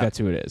 I think Yeah. that's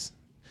who it is.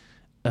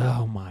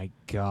 Oh my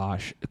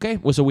gosh. Okay,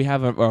 well, so we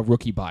have a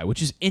rookie buy,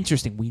 which is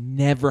interesting. We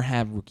never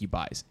have rookie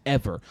buys,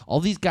 ever.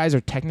 All these guys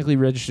are technically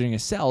registering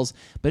as sells,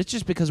 but it's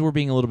just because we're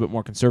being a little bit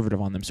more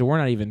conservative on them, so we're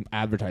not even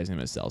advertising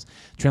them as sells.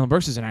 Treylon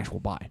Burks is an actual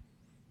buy.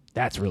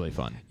 That's really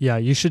fun. Yeah,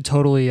 you should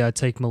totally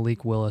take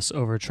Malik Willis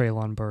over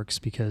Treylon Burks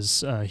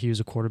because he was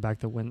a quarterback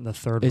that went in the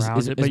third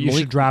round. But you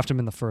should draft him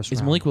in the first round.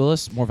 Is Malik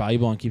Willis more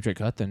valuable on Keep Trade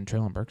Cut than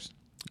Treylon Burks?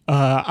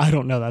 I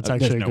don't know. That's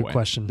There's actually no a good way.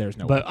 question. There's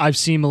no But way. I've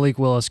seen Malik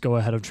Willis go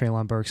ahead of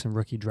Treylon Burks in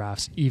rookie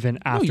drafts, even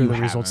after you the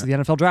results of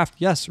haven't. the NFL draft.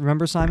 Yes,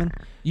 remember, Simon?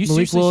 You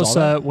Malik seriously Willis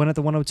saw that? went at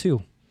the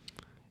 102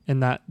 in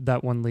that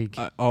one league.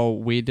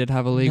 We did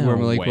have a league No where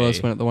Malik way.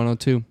 Willis went at the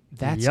 102.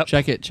 That's Yep.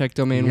 Check it. Check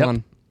domain Yep.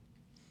 1.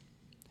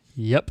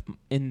 Yep,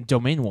 in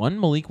Domain 1,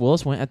 Malik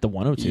Willis went at the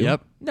 102.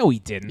 Yep. No, he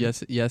didn't.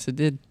 Yes, it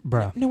did.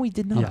 bro. No, he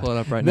did not. Yeah. Pull it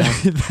up right now.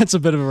 That's a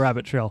bit of a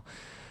rabbit trail.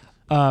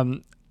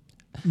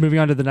 Moving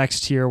on to the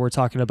next tier, we're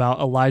talking about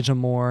Elijah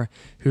Moore,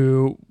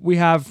 who we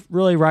have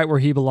really right where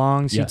he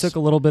belongs. Yes. He took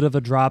a little bit of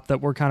a drop that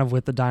we're kind of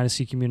with the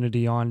Dynasty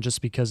community on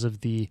just because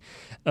of the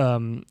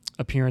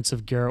appearance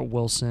of Garrett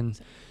Wilson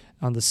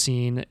on the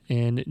scene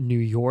in New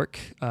York,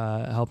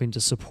 helping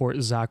to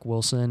support Zach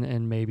Wilson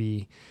and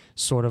maybe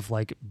sort of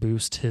like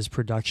boost his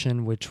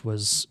production, which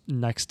was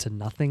next to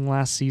nothing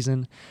last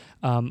season.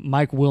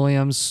 Mike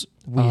Williams,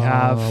 we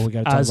have we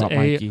gotta talk as about a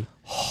Mikey.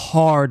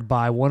 hard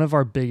buy, one of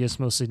our biggest,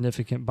 most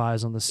significant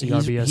buys on the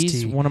CRBST.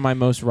 He's one of my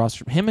most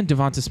rostered. Him and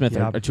Devonta Smith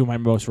Yep. are two of my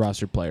most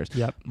rostered players.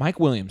 Yep. Mike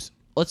Williams.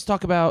 Let's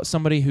talk about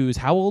somebody who's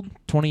how old?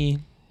 20.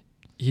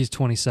 He's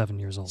 27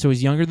 years old. So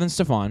he's younger than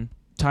Stephon,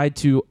 tied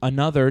to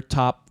another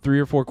top 3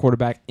 or 4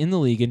 quarterback in the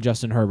league in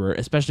Justin Herbert,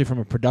 especially from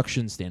a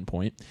production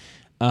standpoint.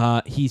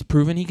 He's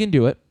proven he can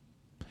do it.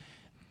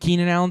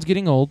 Keenan Allen's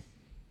getting old.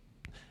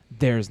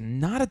 There's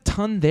not a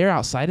ton there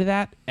outside of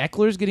that.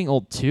 Eckler's getting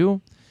old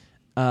too.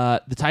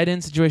 The tight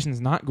end situation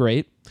is not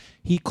great.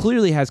 He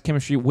clearly has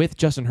chemistry with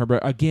Justin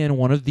Herbert. Again,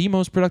 one of the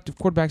most productive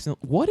quarterbacks.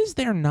 What is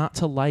there not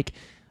to like?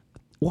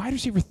 Wide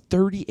receiver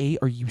 38.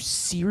 Are you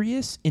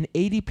serious? In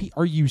ADP,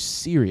 are you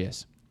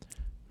serious?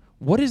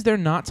 What is there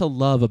not to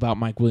love about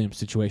Mike Williams'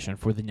 situation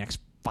for the next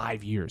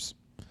 5 years?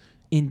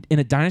 In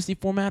a dynasty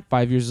format,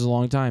 5 years is a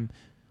long time.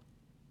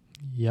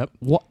 Yep.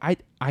 What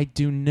I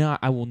do not.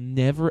 I will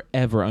never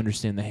ever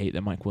understand the hate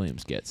that Mike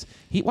Williams gets.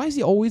 Why is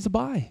he always a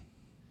buy?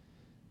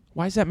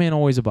 Why is that man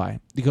always a buy?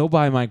 Go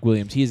buy Mike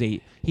Williams.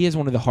 He is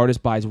one of the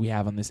hardest buys we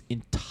have on this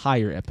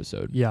entire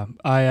episode. Yeah,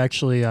 I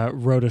actually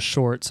wrote a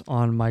short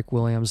on Mike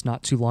Williams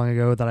not too long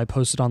ago that I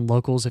posted on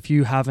Locals. If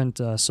you haven't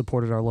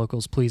supported our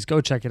Locals, please go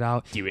check it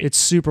out. Do it. It's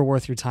super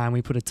worth your time.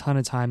 We put a ton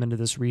of time into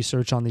this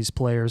research on these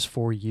players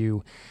for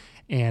you,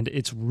 and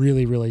it's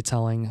really, really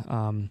telling.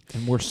 And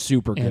we're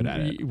super good at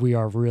it.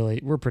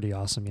 We're pretty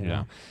awesome, you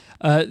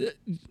know.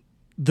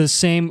 The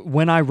same,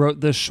 when I wrote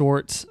this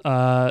short,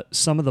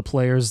 some of the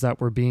players that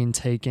were being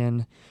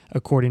taken,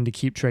 according to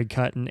Keep Trade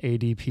Cut and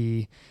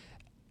ADP,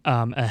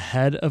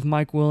 ahead of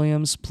Mike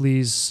Williams,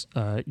 please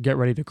get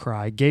ready to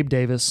cry. Gabe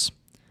Davis,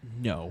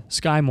 No.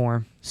 Sky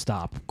Moore,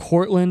 Stop.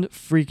 Cortland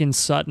freaking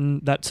Sutton.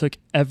 That took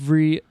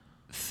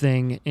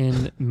everything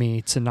in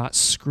me to not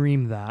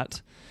scream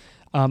that.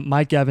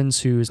 Mike Evans,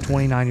 who is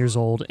 29 years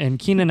old, and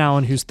Keenan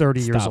Allen, who's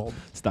 30 years old.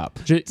 Stop.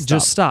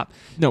 Just stop.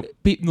 No,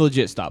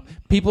 legit stop.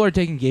 People are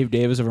taking Gabe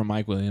Davis over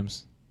Mike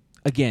Williams.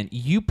 Again,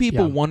 you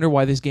people Yeah. wonder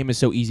why this game is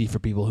so easy for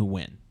people who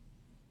win.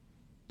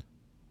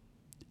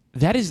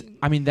 That is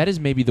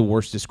maybe the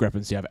worst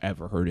discrepancy I've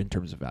ever heard in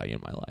terms of value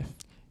in my life.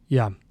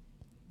 Yeah.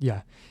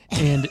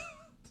 And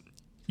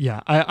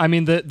yeah, I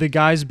mean the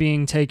guys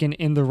being taken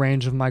in the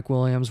range of Mike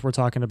Williams, we're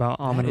talking about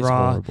That Amon is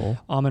Ra. horrible.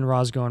 Amon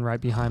Ra's going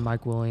right behind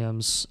Mike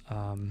Williams.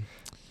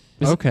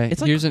 Okay,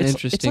 here's an it's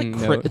interesting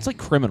like note. It's like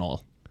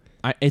criminal.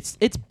 It's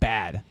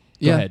bad. Go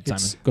Yeah, ahead, Simon.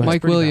 it's- Go ahead.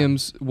 Mike pretty bad.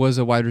 Williams was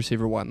a wide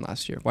receiver 1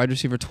 last year. Wide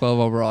receiver 12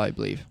 overall, I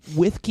believe.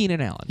 With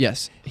Keenan Allen.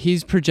 Yes,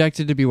 he's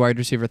projected to be wide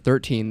receiver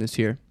 13 this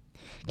year.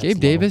 That's Gabe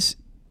low. Davis,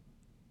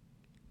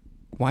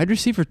 wide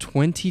receiver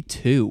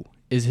 22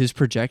 is his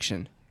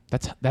projection.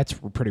 That's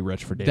pretty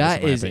rich for Davis. That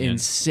in my is opinion.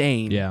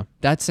 insane. Yeah.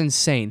 That's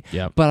insane.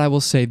 Yeah. But I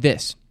will say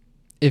this.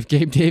 If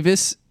Gabe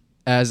Davis,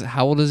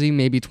 how old is he?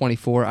 Maybe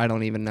 24? I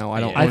don't even know. I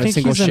don't I own a think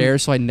single he's share,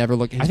 so I never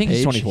look at his I think he's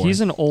page. 24. He's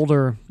an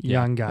older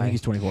young I guy. think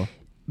he's 24.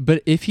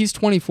 But if he's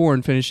 24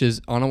 and finishes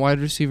on a wide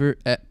receiver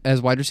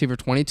as wide receiver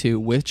 22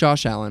 with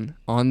Josh Allen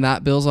on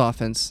that Bills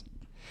offense,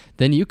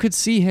 then you could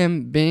see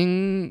him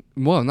being,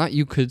 well, not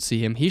you could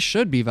see him. He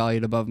should be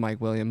valued above Mike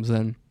Williams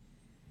then.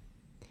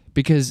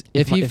 Because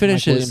if he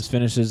finishes, Mike Williams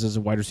finishes as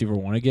a wide receiver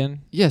 1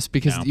 again, yes,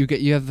 because No.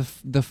 you have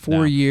the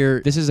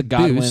 4-year this is a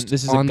Godwin. boost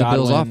This is on a the Godwin,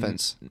 Bills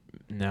offense.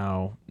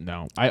 No,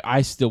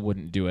 I still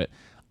wouldn't do it.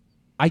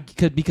 I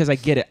could, because I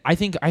get it. I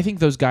think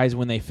those guys,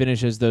 when they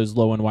finish as those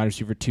low end wide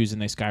receiver 2s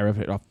and they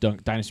skyrocket off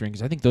Dynasty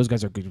rankings, I think those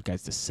guys are good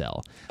guys to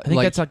sell. I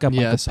think that's like a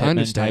Michael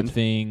Pittman type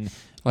thing.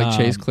 Like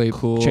Chase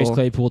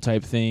Claypool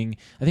type thing.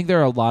 I think there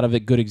are a lot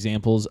of good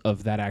examples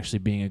of that actually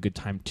being a good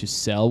time to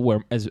sell.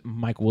 Whereas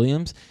Mike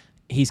Williams,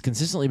 he's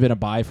consistently been a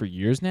buy for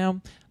years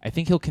now. I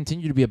think he'll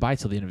continue to be a buy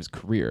till the end of his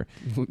career.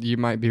 You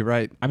might be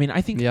right. I mean,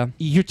 I think Yeah.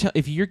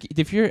 if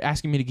you're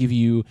asking me to give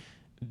you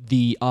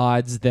the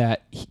odds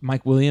that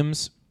Mike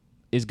Williams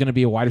is going to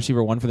be a wide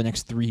receiver 1 for the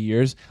next 3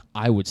 years,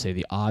 I would say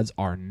the odds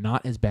are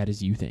not as bad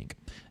as you think,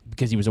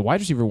 because he was a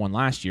wide receiver 1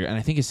 last year, and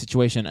I think his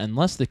situation,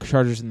 unless the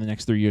Chargers in the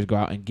next 3 years go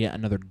out and get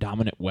another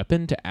dominant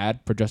weapon to add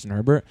for Justin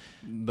Herbert,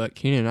 But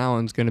Keenan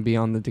Allen's going to be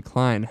on the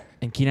decline.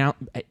 and Keenan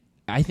Allen,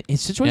 I think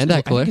his situation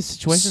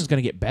is going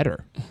to get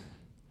better.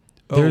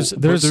 There's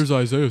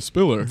Isaiah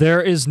Spiller.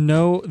 there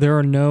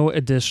are no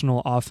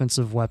additional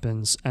offensive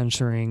weapons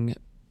entering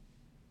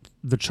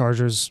the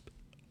Chargers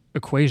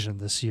equation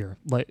this year.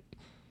 Like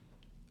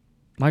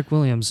Mike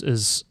Williams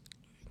is.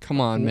 Come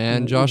on,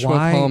 man. Joshua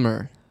Why?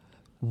 Palmer.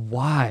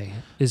 Why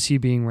is he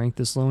being ranked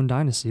this low in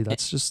Dynasty?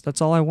 That's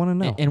all I want to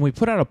know. And we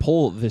put out a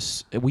poll.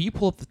 Will you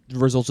pull up the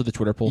results of the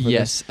Twitter poll for this?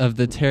 Yes, of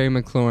the Terry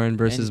McLaurin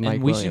versus And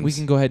Mike we Williams. we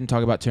can go ahead and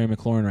talk about Terry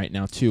McLaurin right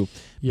now too,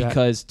 Yeah.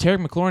 because Terry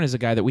McLaurin is a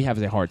guy that we have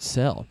as a hard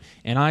sell,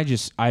 and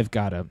I've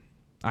got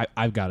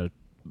to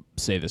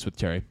say this with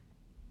Terry.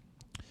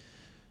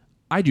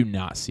 I do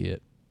not see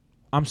it.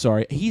 I'm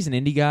sorry. He's an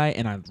indie guy,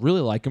 and I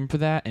really like him for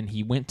that. And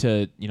he went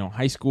to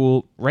high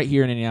school right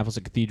here in Indianapolis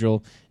at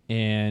Cathedral,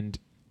 and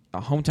a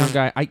hometown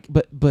guy.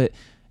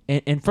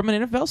 And from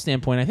an NFL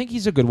standpoint, I think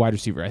he's a good wide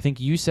receiver. I think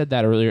you said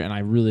that earlier, and I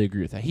really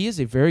agree with that. He is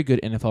a very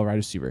good NFL wide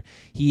receiver.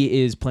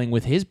 He is playing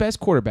with his best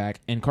quarterback,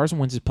 and Carson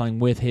Wentz is playing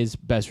with his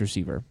best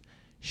receiver.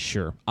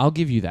 Sure, I'll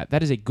give you that.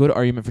 That is a good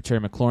argument for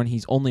Terry McLaurin.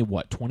 He's only,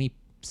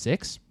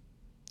 26?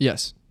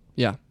 Yes.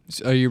 Yeah.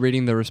 So are you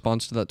reading the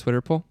response to that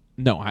Twitter poll?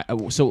 No,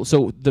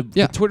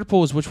 the Twitter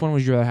poll is, which one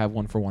would you rather have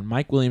 1-for-1,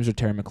 Mike Williams or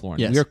Terry McLaurin?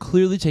 Yes. We are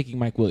clearly taking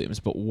Mike Williams,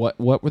 but what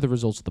were the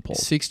results of the poll?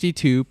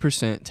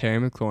 62%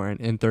 Terry McLaurin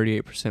and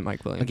 38%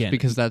 Mike Williams. Again,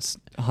 because that's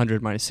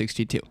 100 minus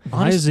 62.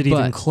 Why is it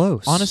even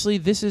close? Honestly,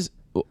 this is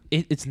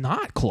it's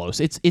not close.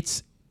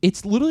 It's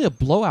literally a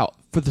blowout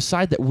for the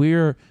side that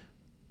we're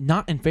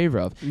not in favor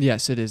of.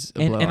 Yes, it is a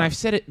blowout. And I've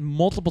said it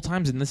multiple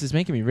times, and this is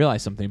making me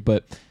realize something,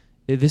 but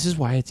this is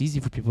why it's easy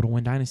for people to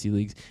win Dynasty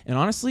Leagues. And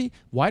honestly,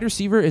 wide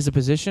receiver is a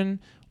position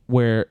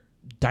where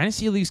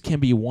Dynasty Leagues can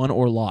be won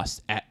or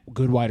lost at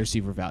good wide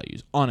receiver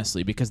values,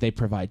 honestly, because they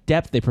provide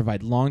depth, they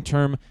provide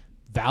long-term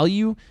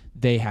value,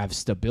 they have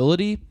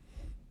stability.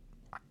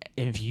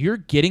 And if you're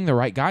getting the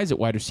right guys at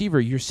wide receiver,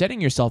 you're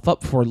setting yourself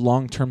up for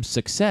long-term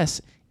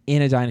success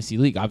in a Dynasty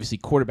League. Obviously,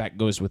 quarterback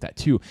goes with that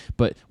too,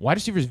 but wide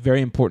receiver is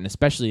very important,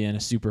 especially in a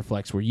super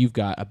flex where you've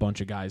got a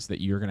bunch of guys that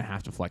you're going to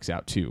have to flex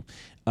out too.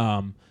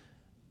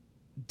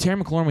 Terry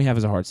McLaurin we have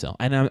as a hard sell.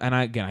 And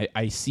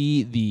I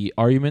see the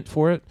argument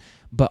for it,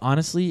 but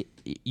honestly,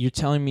 you're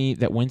telling me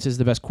that Wentz is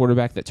the best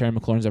quarterback that Terry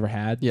McLaurin's ever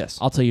had? Yes.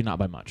 I'll tell you not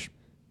by much.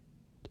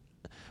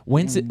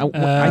 Wentz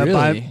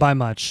really? by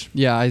much.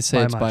 Yeah, I say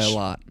By it's by a much.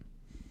 lot.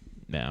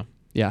 No.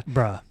 Yeah.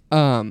 Bruh.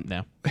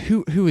 No.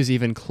 Who is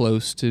even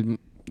close to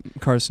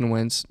Carson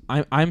Wentz?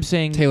 I'm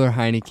saying Taylor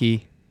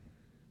Heineke.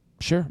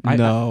 Sure.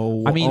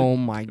 No. I mean, oh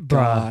my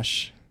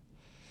gosh.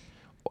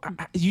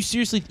 You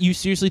seriously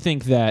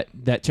think that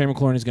Terry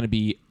McLaurin is going to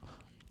be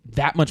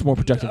that much more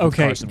productive than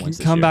Okay, Carson Wentz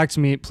this come year? back to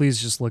me.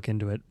 Please just look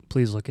into it.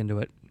 Please look into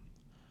it.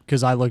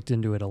 Because I looked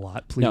into it a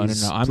lot.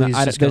 Please. No. I'm please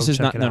not. just go This is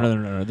check not. it out.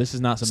 No. This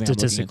is not something I'm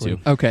looking Statistically.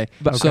 into. Okay.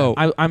 But So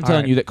I'm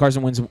telling right. you that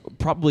Carson Wentz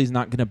probably is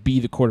not going to be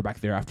the quarterback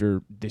there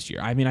after this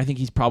year. I mean, I think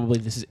he's probably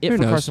this is it Who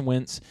for knows? Carson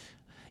Wentz.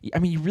 I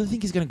mean, you really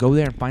think he's going to go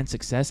there and find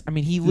success? I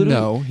mean, he literally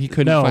no, he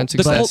couldn't No, find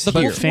the success the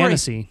here. Colts were a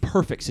Fantasy.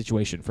 perfect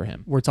situation for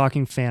him. We're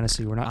talking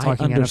fantasy. We're not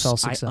talking NFL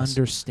success. I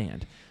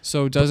understand.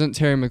 So doesn't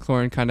Terry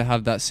McLaurin kind of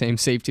have that same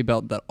safety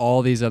belt that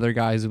all these other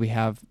guys we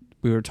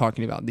were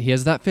talking about? He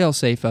has that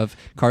fail-safe of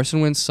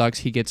Carson Wentz sucks,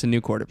 he gets a new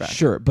quarterback.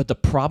 Sure, but the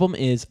problem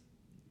is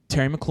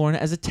Terry McLaurin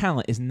as a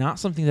talent is not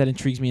something that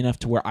intrigues me enough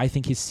to where I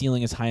think his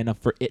ceiling is high enough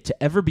for it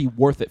to ever be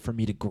worth it for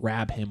me to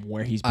grab him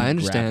where he's being I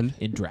understand.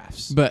 grabbed in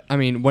drafts. But, I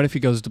mean, what if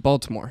he goes to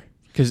Baltimore?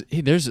 Because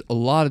there's a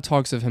lot of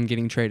talks of him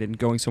getting traded and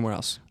going somewhere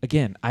else.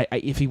 Again,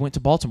 if he went to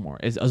Baltimore,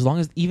 as long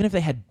as even if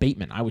they had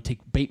Bateman, I would take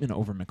Bateman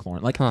over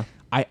McLaurin. Like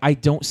I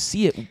don't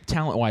see it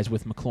talent wise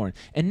with McLaurin.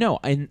 And no,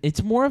 and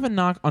it's more of a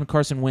knock on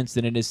Carson Wentz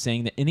than it is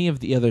saying that any of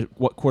the other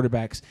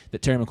quarterbacks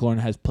that Terry McLaurin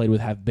has played with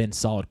have been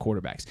solid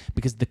quarterbacks,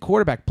 because the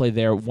quarterback play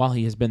there while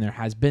he has been there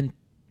has been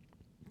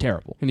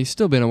terrible. And he's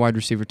still been a wide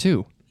receiver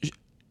too.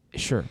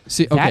 Sure.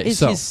 See, that okay, is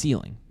so his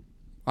ceiling.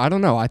 I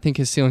don't know. I think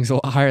his ceiling's a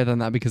lot higher than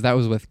that because that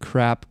was with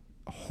crap,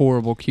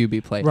 horrible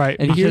QB play. Right.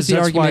 And because here's the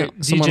that's argument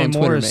why someone on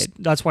Twitter made.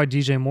 That's why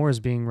DJ Moore is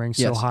being ranked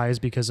so Yes. high, is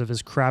because of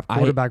his crap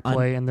quarterback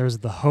play, and there's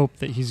the hope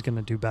that he's going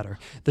to do better.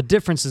 The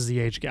difference is the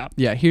age gap.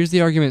 Yeah, here's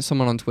the argument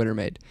someone on Twitter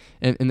made.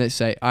 And they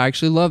say, I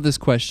actually love this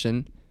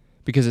question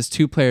because it's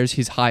two players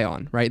he's high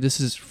on, right? This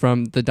is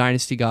from the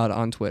Dynasty God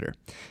on Twitter.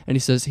 And he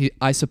says,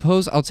 I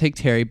suppose I'll take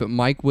Terry, but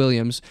Mike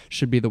Williams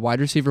should be the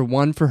wide receiver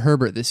 1 for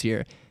Herbert this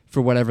year,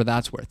 for whatever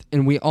that's worth.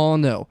 And we all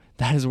know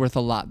that is worth a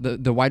lot.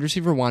 The wide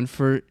receiver 1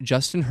 for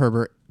Justin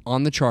Herbert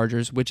on the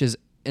Chargers, which is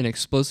an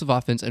explosive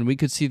offense, and we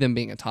could see them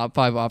being a top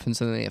 5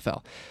 offense in the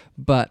NFL.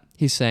 But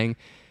he's saying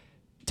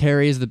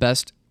Terry is the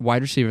best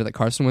wide receiver that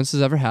Carson Wentz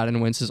has ever had, and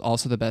Wentz is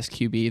also the best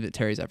QB that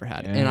Terry's ever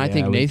had. And I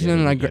think Nathan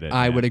and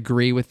I would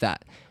agree with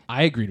that.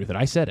 I agreed with it.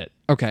 I said it.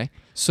 Okay.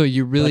 So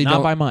you really but don't...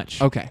 not by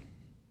much. Okay.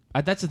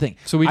 That's the thing.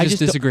 So we just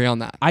disagree on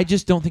that. I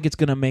just don't think it's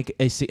going to make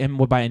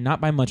not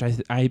by much.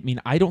 I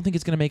mean, I don't think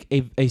it's going to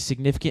make a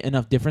significant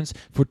enough difference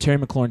for Terry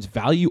McLaurin's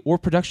value or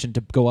production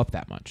to go up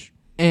that much.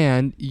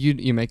 And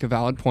you make a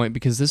valid point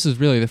because this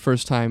is really the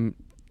first time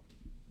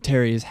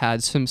Terry has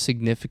had some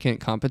significant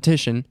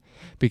competition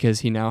because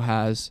he now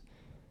has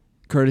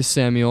Curtis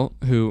Samuel,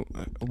 who,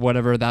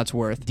 whatever that's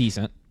worth.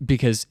 Decent.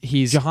 Because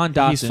he's Jahan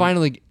Dotson. He's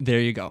finally,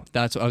 there you go.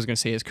 That's what I was going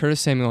to say is Curtis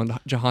Samuel and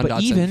Jahan But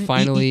Dotson even,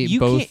 finally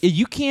both.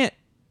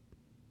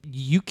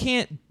 You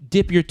can't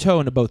dip your toe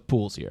into both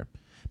pools here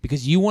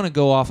because you want to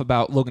go off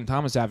about Logan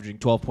Thomas averaging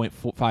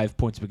 12.5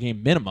 points per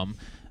game minimum,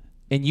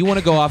 and you want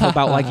to go off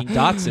about liking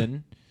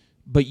Dotson,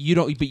 but you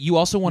don't. But you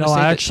also want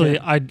to say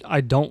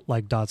I don't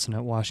like Dotson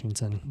at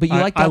Washington. But you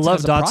like Dotson I love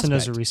as a Dotson prospect.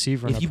 as a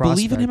receiver. If and you a prospect.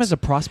 believe in him as a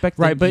prospect,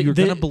 right? then But you're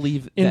going to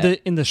believe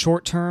in the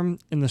short term.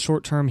 In the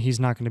short term, he's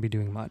not going to be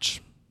doing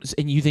much.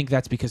 And you think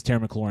that's because Terry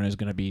McLaurin is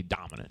going to be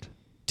dominant?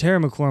 Terry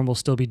McLaurin will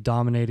still be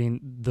dominating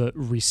the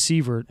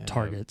receiver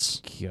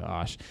targets.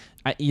 Gosh.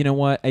 You know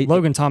what?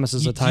 Logan Thomas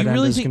is a tight end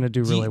who's going to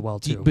do really well,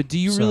 too. too. But do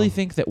you really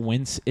think that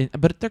Wentz...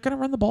 But they're going to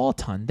run the ball a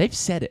ton. They've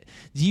said it.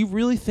 Do you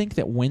really think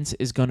that Wentz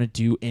is going to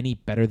do any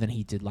better than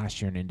he did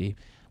last year in Indy?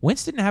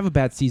 Wentz didn't have a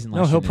bad season last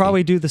year. No, he'll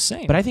probably do the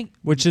same. But I think...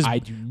 I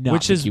do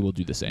not think he will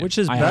do the same. Which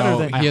is better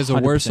than... He has a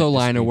worse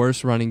O-line, a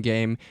worse running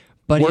game,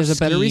 but he has a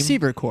better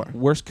receiver core.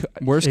 Worse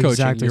coaching.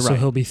 Exactly, You're right. So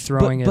he'll be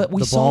throwing the ball But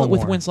we saw it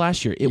with more. Wentz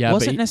last year. It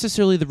wasn't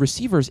necessarily the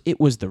receivers. It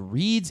was the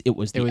reads. It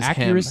was the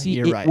accuracy.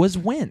 You're right. It was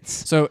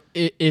Wentz. So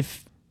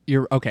if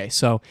you're okay,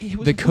 so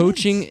the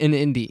coaching in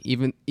Indy,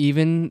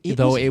 even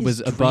though it was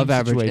above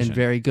average and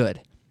very good,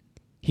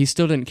 he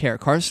still didn't care.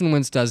 Carson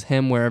Wentz does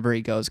him wherever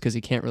he goes because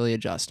he can't really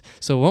adjust.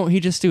 So won't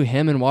he just do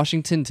him in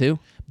Washington too?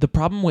 The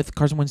problem with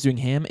Carson Wentz doing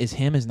him is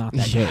not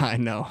that good. Yeah, I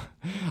know.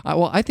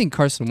 I think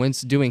Carson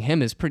Wentz doing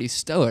him is pretty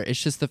stellar.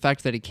 It's just the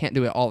fact that he can't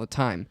do it all the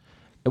time.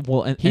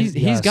 Well, and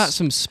he's got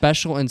some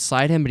special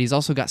inside him, but he's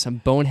also got some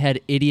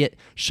bonehead idiot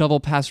shovel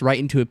pass right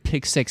into a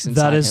pick six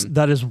inside him.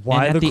 That is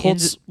why the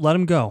Colts let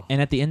him go.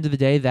 And at the end of the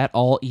day, that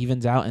all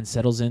evens out and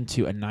settles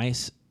into a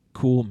nice,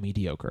 cool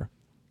mediocre,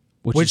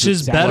 which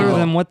is better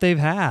than what they've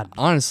had.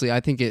 Honestly,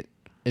 I think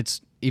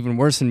it's even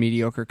worse than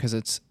mediocre because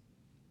it's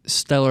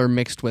stellar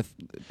mixed with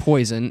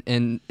poison,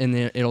 and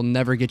it'll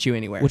never get you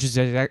anywhere. Which is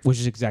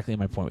exactly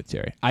my point with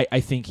Terry. I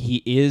think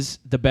he is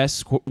the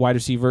best wide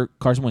receiver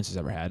Carson Wentz has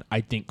ever had. I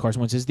think Carson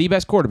Wentz is the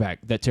best quarterback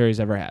that Terry's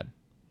ever had.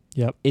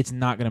 Yep. It's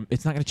not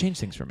gonna change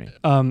things for me.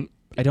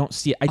 I don't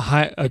see it.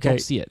 I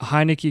don't see it.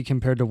 Heineke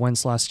compared to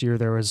Wentz last year,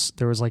 there was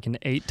like an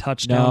 8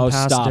 touchdown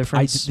pass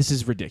difference. This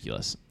is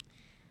ridiculous.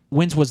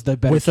 Wentz was the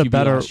better with a QB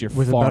better last year,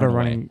 with a far better and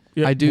away. running.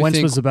 Yeah,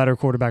 Wentz was the better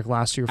quarterback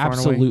last year. Far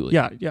Absolutely.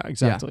 And away. Yeah,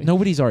 exactly. Yeah.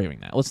 Nobody's arguing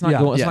that. Let's not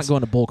go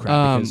into bull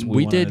crap. Because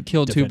we did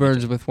kill 2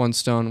 birds with 1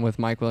 stone with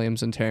Mike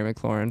Williams and Terry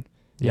McLaurin.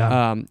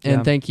 Yeah.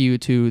 And thank you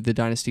to the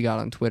Dynasty God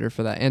on Twitter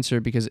for that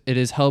answer because it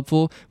is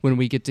helpful when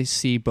we get to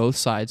see both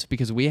sides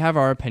because we have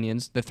our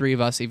opinions, the 3 of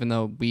us, even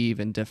though we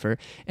even differ.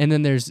 And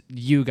then there's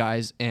you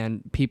guys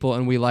and people,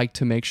 and we like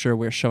to make sure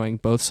we're showing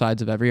both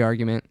sides of every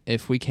argument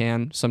if we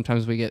can.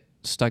 Sometimes we get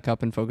stuck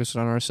up and focused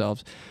on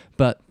ourselves.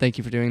 But thank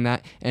you for doing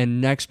that.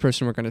 And next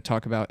person we're going to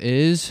talk about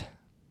is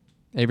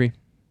Avery.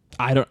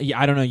 I don't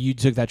know. You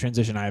took that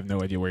transition. I have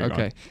no idea where you're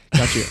going. Okay,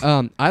 got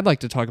you. I'd like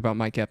to talk about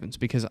Mike Evans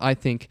because I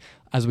think,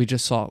 as we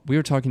just saw, we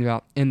were talking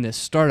about in this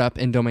startup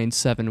in Domain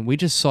 7, we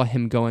just saw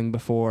him going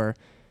before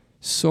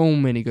so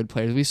many good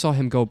players. We saw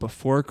him go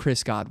before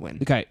Chris Godwin.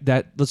 Okay,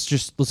 let's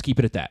keep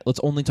it at that.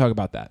 Let's only talk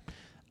about that.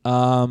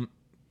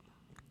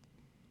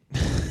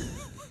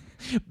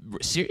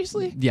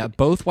 Seriously? Yeah,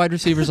 both wide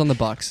receivers on the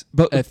Bucs,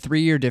 a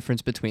 3-year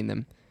difference between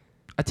them.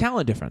 A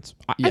talent difference.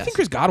 Yes. I think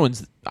Chris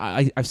Godwin's...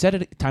 I've said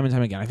it time and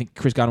time again. I think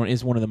Chris Godwin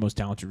is one of the most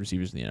talented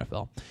receivers in the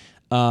NFL.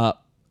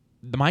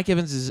 The Mike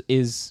Evans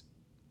is...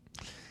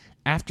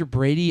 After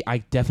Brady, I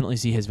definitely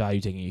see his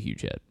value taking a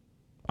huge hit.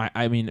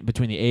 I mean,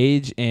 between the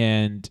age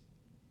and...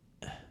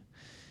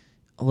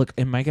 Look,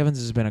 and Mike Evans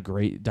has been a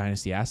great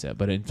dynasty asset,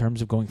 but in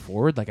terms of going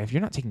forward, like if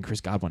you're not taking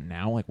Chris Godwin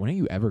now, like when are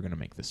you ever going to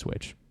make the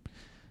switch?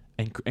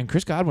 And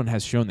Chris Godwin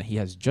has shown that he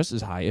has just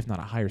as high, if not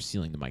a higher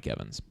ceiling than Mike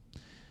Evans.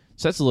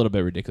 So that's a little bit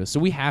ridiculous. So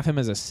we have him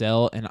as a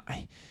sell, and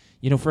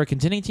for a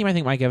contending team, I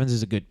think Mike Evans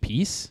is a good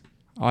piece.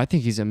 Oh, I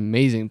think he's an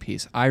amazing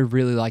piece. I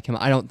really like him.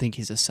 I don't think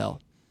he's a sell.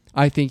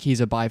 I think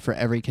he's a buy for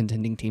every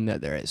contending team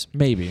that there is.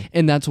 Maybe.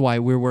 And that's why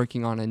we're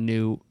working on a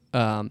new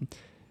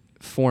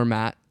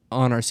format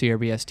on our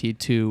CRBST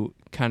to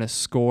kind of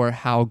score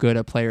how good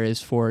a player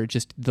is for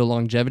just the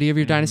longevity of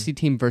your dynasty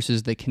team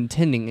versus the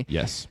contending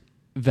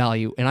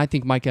value. And I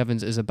think Mike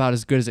Evans is about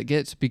as good as it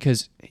gets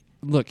because,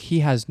 look, he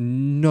has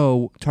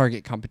no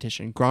target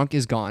competition. Gronk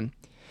is gone.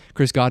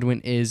 Chris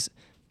Godwin is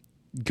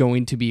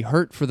going to be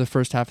hurt for the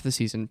first half of the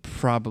season,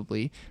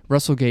 probably.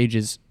 Russell Gage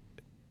is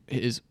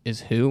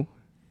who?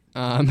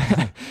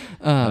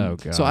 Oh,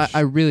 gosh. So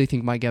I really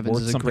think Mike Evans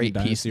Worth is a something great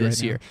in piece Dynasty this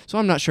right year. now. So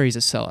I'm not sure he's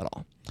a sell at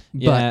all.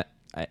 Yeah. But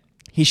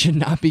he should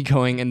not be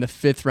going in the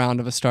 5th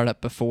round of a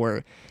startup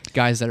before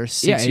guys that are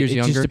 6 years it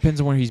younger. just depends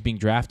on where he's being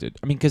drafted.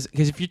 I mean, because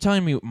if you're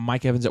telling me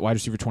Mike Evans at wide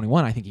receiver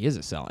 21, I think he is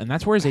a sell, and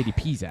that's where his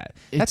ADP's at.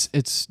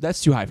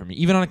 That's too high for me,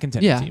 even on a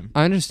contending team.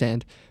 I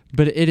understand,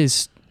 but it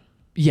is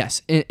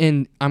yes,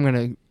 and I'm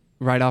gonna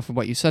right off of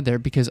what you said there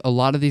because a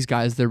lot of these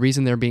guys, the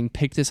reason they're being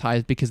picked this high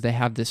is because they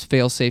have this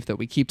fail-safe that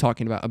we keep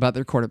talking about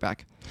their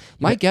quarterback.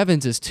 Mike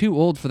Evans is too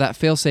old for that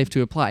fail-safe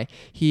to apply.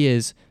 He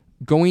is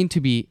going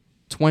to be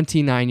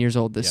 29 years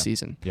old this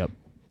season. Yep.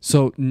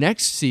 So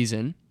next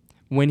season,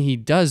 when he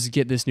does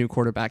get this new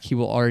quarterback, he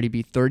will already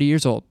be 30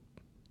 years old.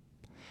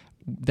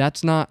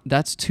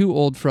 That's too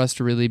old for us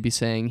to really be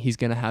saying he's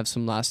going to have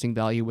some lasting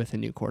value with a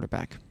new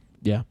quarterback.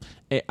 Yeah.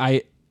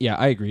 I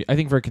agree. I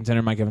think for a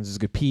contender, Mike Evans is a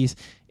good piece.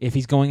 If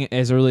he's going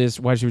as early as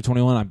wide receiver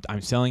 21,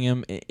 I'm selling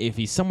him. If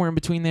he's somewhere in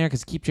between there,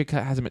 because Keep Chick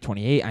has him at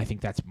 28, I think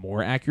that's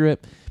more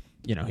accurate.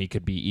 He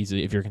could be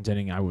easily. If you're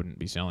contending, I wouldn't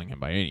be selling him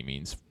by any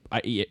means.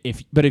 But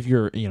if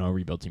you're a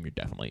rebuild team,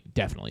 you're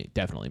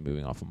definitely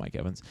moving off of Mike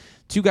Evans.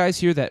 Two guys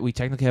here that we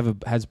technically have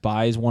has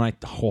buys. One I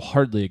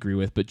wholeheartedly agree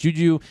with, but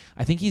Juju,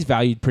 I think he's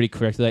valued pretty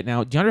correctly right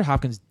now. DeAndre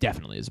Hopkins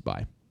definitely is a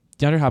buy.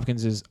 DeAndre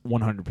Hopkins is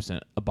 100%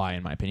 a buy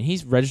in my opinion.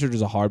 He's registered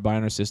as a hard buy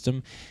in our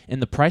system,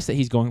 and the price that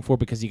he's going for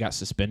because he got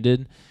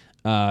suspended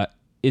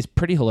is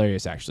pretty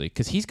hilarious actually,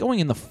 because he's going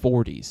in the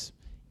 40s.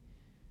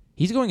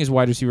 He's going as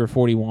wide receiver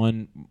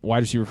 41, wide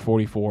receiver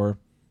 44,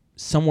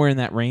 somewhere in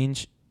that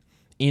range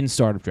in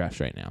startup drafts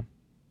right now.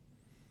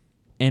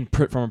 And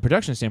from a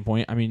production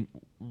standpoint, I mean,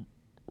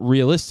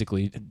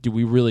 realistically, do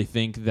we really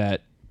think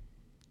that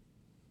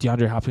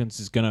DeAndre Hopkins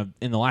is going to,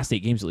 in the last 8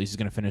 games at least, is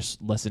going to finish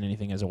less than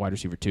anything as a wide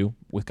receiver 2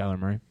 with Kyler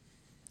Murray?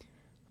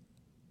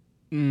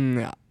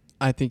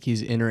 I think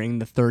he's entering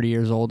the 30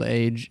 years old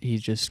age.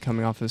 He's just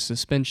coming off of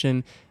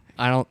suspension.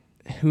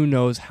 Who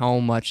knows how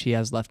much he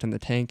has left in the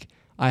tank.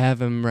 I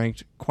have him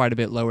ranked quite a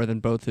bit lower than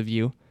both of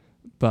you,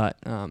 but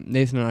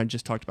Nathan and I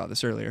just talked about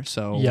this earlier.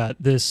 So yeah,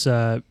 this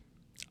I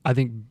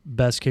think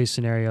best case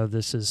scenario,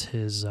 this is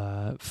his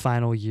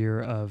final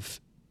year of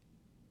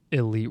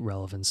elite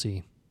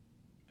relevancy.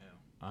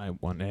 I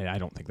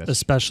don't think that's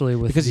especially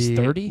with because he's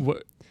 30.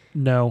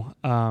 No,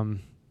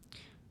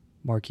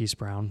 Marquise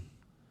Brown,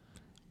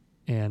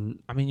 and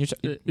I mean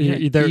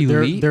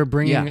they're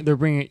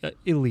bringing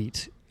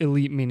elite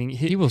meaning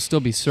he will still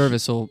be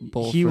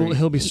serviceable.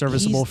 He'll be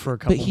serviceable for a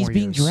couple more years. But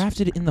he's being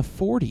drafted in the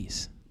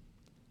 40s.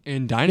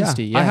 In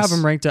Dynasty, yeah, yes. I have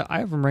him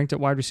ranked at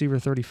wide receiver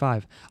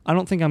 35. I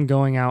don't think I'm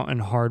going out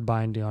and hard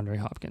buying DeAndre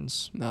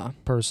Hopkins. No,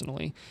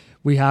 personally,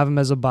 we have him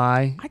as a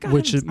buy,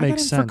 which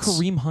makes sense. For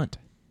Kareem Hunt.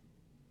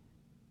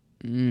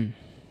 You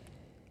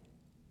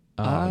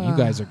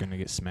guys are going to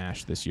get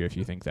smashed this year if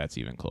you think that's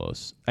even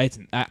close.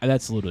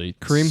 That's literally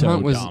Kareem so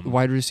Hunt was dumb.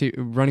 wide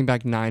receiver, running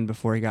back 9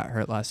 before he got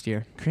hurt last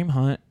year. Kareem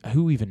Hunt,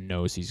 who even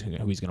knows who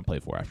he's going to play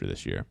for after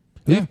this year?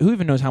 Yeah. Who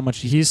even knows how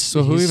much who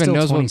even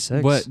knows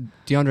what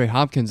DeAndre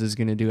Hopkins is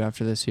going to do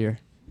after this year?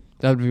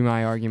 That would be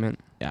my argument.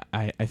 Yeah,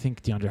 I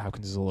think DeAndre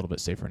Hopkins is a little bit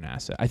safer an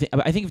asset. I think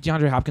if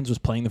DeAndre Hopkins was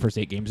playing the first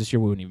 8 games this year,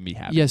 we wouldn't even be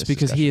having yes, this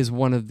because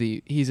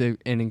discussion. he's an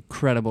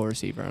incredible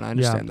receiver, and I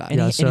understand that. And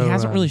he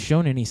hasn't really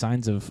shown any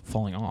signs of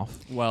falling off.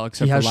 Well,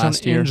 except he for has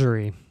last shown year.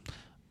 Injury.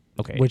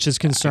 Okay, which is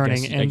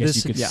concerning. I guess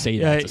you could say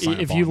that.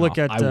 If you look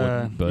at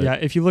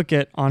if you look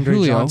at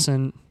Andre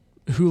Johnson.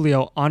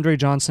 Andre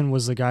Johnson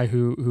was the guy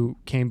who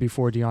came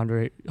before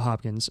DeAndre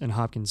Hopkins, and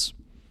Hopkins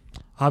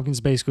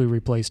basically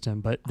replaced him.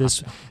 But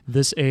this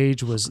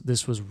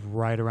was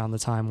right around the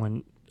time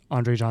when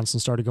Andre Johnson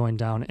started going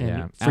down,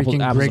 and freaking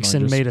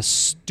Grigson made a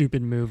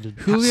stupid move.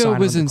 Julio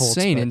was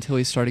insane until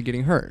he started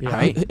getting hurt,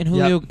 right? And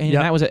Julio,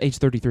 that was at age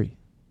 33.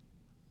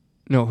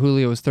 No,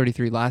 Julio was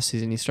 33 last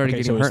season. He started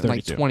getting hurt in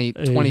like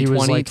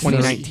 2020,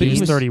 2019. He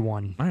was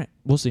 31. All right,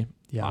 we'll see.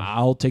 Yeah,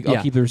 I'll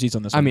keep the receipts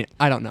on this one. I mean,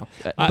 I don't know.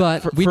 But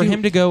for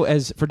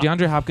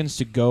DeAndre Hopkins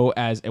to go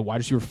as a wide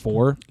receiver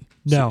 4,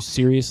 no,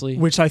 seriously,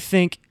 which I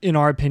think, in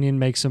our opinion,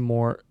 makes him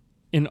more.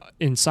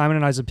 In Simon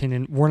and I's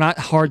opinion, we're not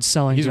hard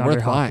selling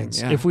DeAndre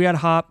Hopkins. Yeah. If we had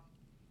Hop,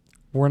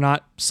 we're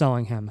not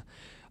selling him.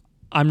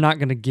 I'm not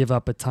going to give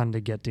up a ton to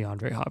get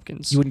DeAndre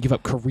Hopkins. You wouldn't give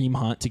up Kareem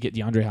Hunt to get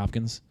DeAndre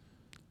Hopkins?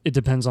 It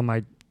depends on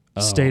my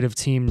state of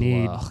team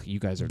need. Ugh, you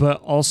guys are.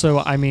 But also,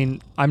 I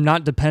mean, I'm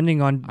not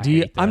depending on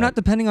I'm not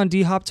depending on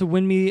D-Hop to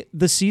win me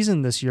the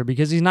season this year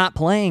because he's not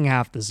playing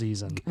half the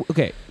season.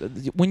 Okay,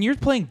 when you're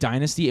playing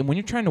Dynasty and when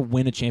you're trying to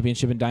win a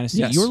championship in Dynasty,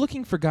 Yes. you're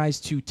looking for guys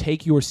to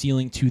take your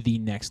ceiling to the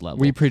next level.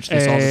 We preach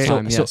this all the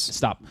time. So Yes.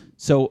 stop.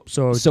 So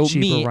cheaper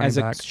me running as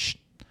a backs.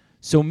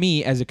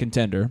 me as a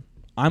contender,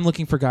 I'm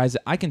looking for guys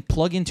that I can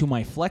plug into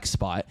my flex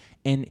spot.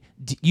 And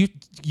you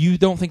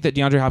don't think that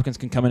DeAndre Hopkins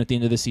can come in at the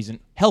end of the season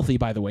healthy?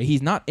 By the way,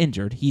 he's not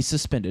injured; he's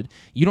suspended.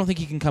 You don't think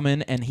he can come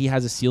in and he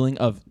has a ceiling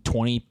of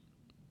 20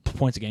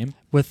 points a game?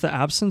 With the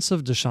absence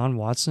of Deshaun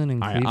Watson in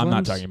Cleveland, I'm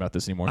not talking about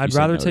this anymore. I'd You said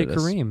rather no to take this.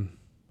 Kareem.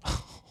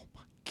 Oh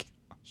my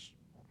gosh!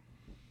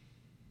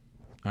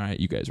 All right,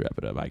 you guys wrap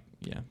it up.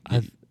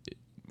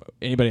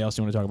 Anybody else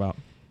you want to talk about?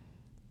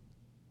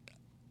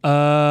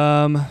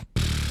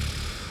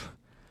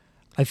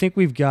 I think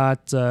we've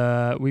got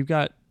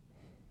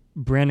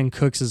Brandon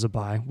Cooks as a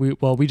buy.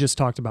 We just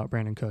talked about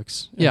Brandon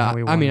Cooks. and Yeah, how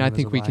we I wanted mean, him I as a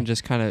think we buy. can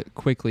just kind of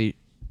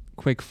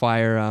quick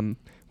fire.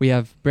 We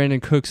have Brandon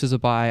Cooks as a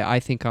buy. I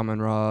think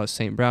Amon-Ra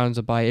St. Brown's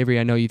a buy. Avery,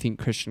 I know you think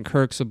Christian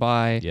Kirk's a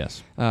buy.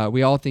 Yes.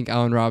 We all think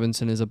Allen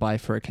Robinson is a buy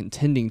for a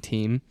contending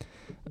team.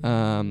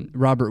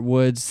 Robert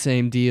Woods,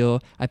 same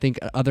deal. I think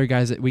other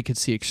guys that we could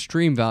see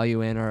extreme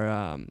value in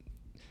are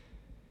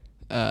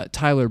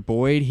Tyler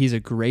Boyd. He's a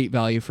great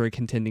value for a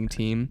contending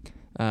team.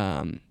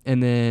 And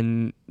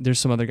then there's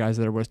some other guys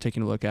that are worth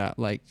taking a look at,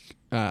 like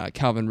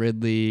Calvin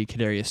Ridley,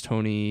 Kadarius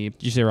Toney,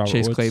 Did you say Robert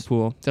Chase Woods?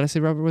 Claypool. Did I say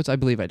Robert Woods? I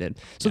believe I did.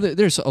 So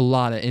there's a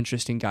lot of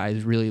interesting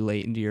guys really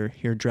late into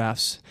your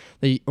drafts,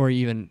 or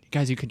even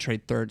guys you can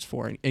trade thirds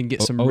for and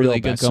get some Odell really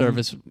good Beckham.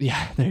 service.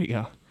 Yeah, there you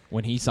go.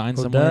 When he signs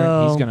Odell.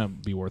 somewhere, he's gonna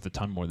be worth a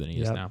ton more than he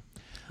is Yep. now.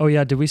 Oh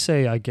yeah, did we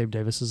say Gabe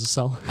Davis is a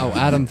sell? Oh,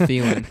 Adam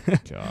Thielen.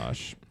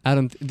 Gosh.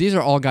 These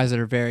are all guys that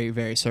are very,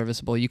 very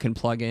serviceable. You can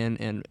plug in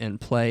and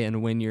play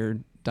and win your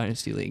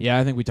Dynasty League. Yeah,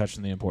 I think we touched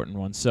on the important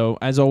ones. So,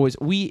 as always,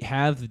 we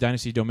have the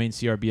Dynasty Domain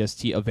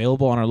CRBST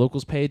available on our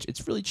locals page.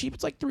 It's really cheap.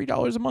 It's like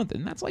 $3 a month,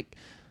 and that's like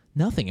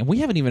nothing. And we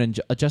haven't even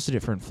adjusted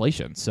it for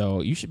inflation.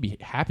 So, you should be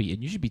happy,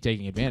 and you should be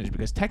taking advantage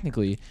because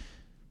technically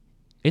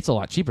it's a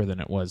lot cheaper than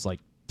it was like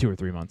 2 or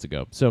 3 months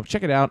ago. So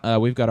check it out.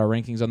 We've got our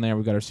rankings on there.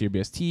 We've got our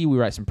CRBST. We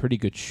write some pretty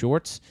good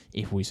shorts,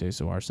 if we say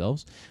so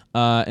ourselves.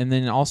 And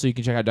then also you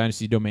can check out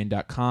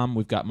dynastydomain.com.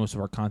 We've got most of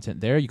our content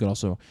there. You can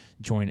also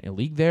join a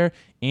league there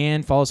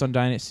and follow us on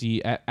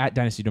Dynasty at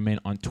Dynasty Domain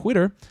on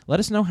Twitter. Let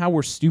us know how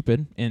we're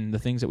stupid and the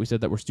things that we said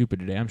that were stupid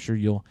today. I'm sure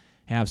you'll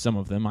have some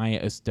of them.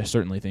 I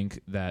certainly think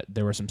that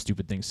there were some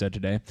stupid things said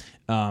today.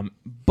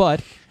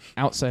 But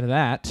outside of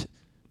that,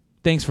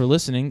 thanks for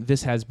listening.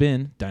 This has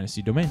been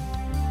Dynasty Domain.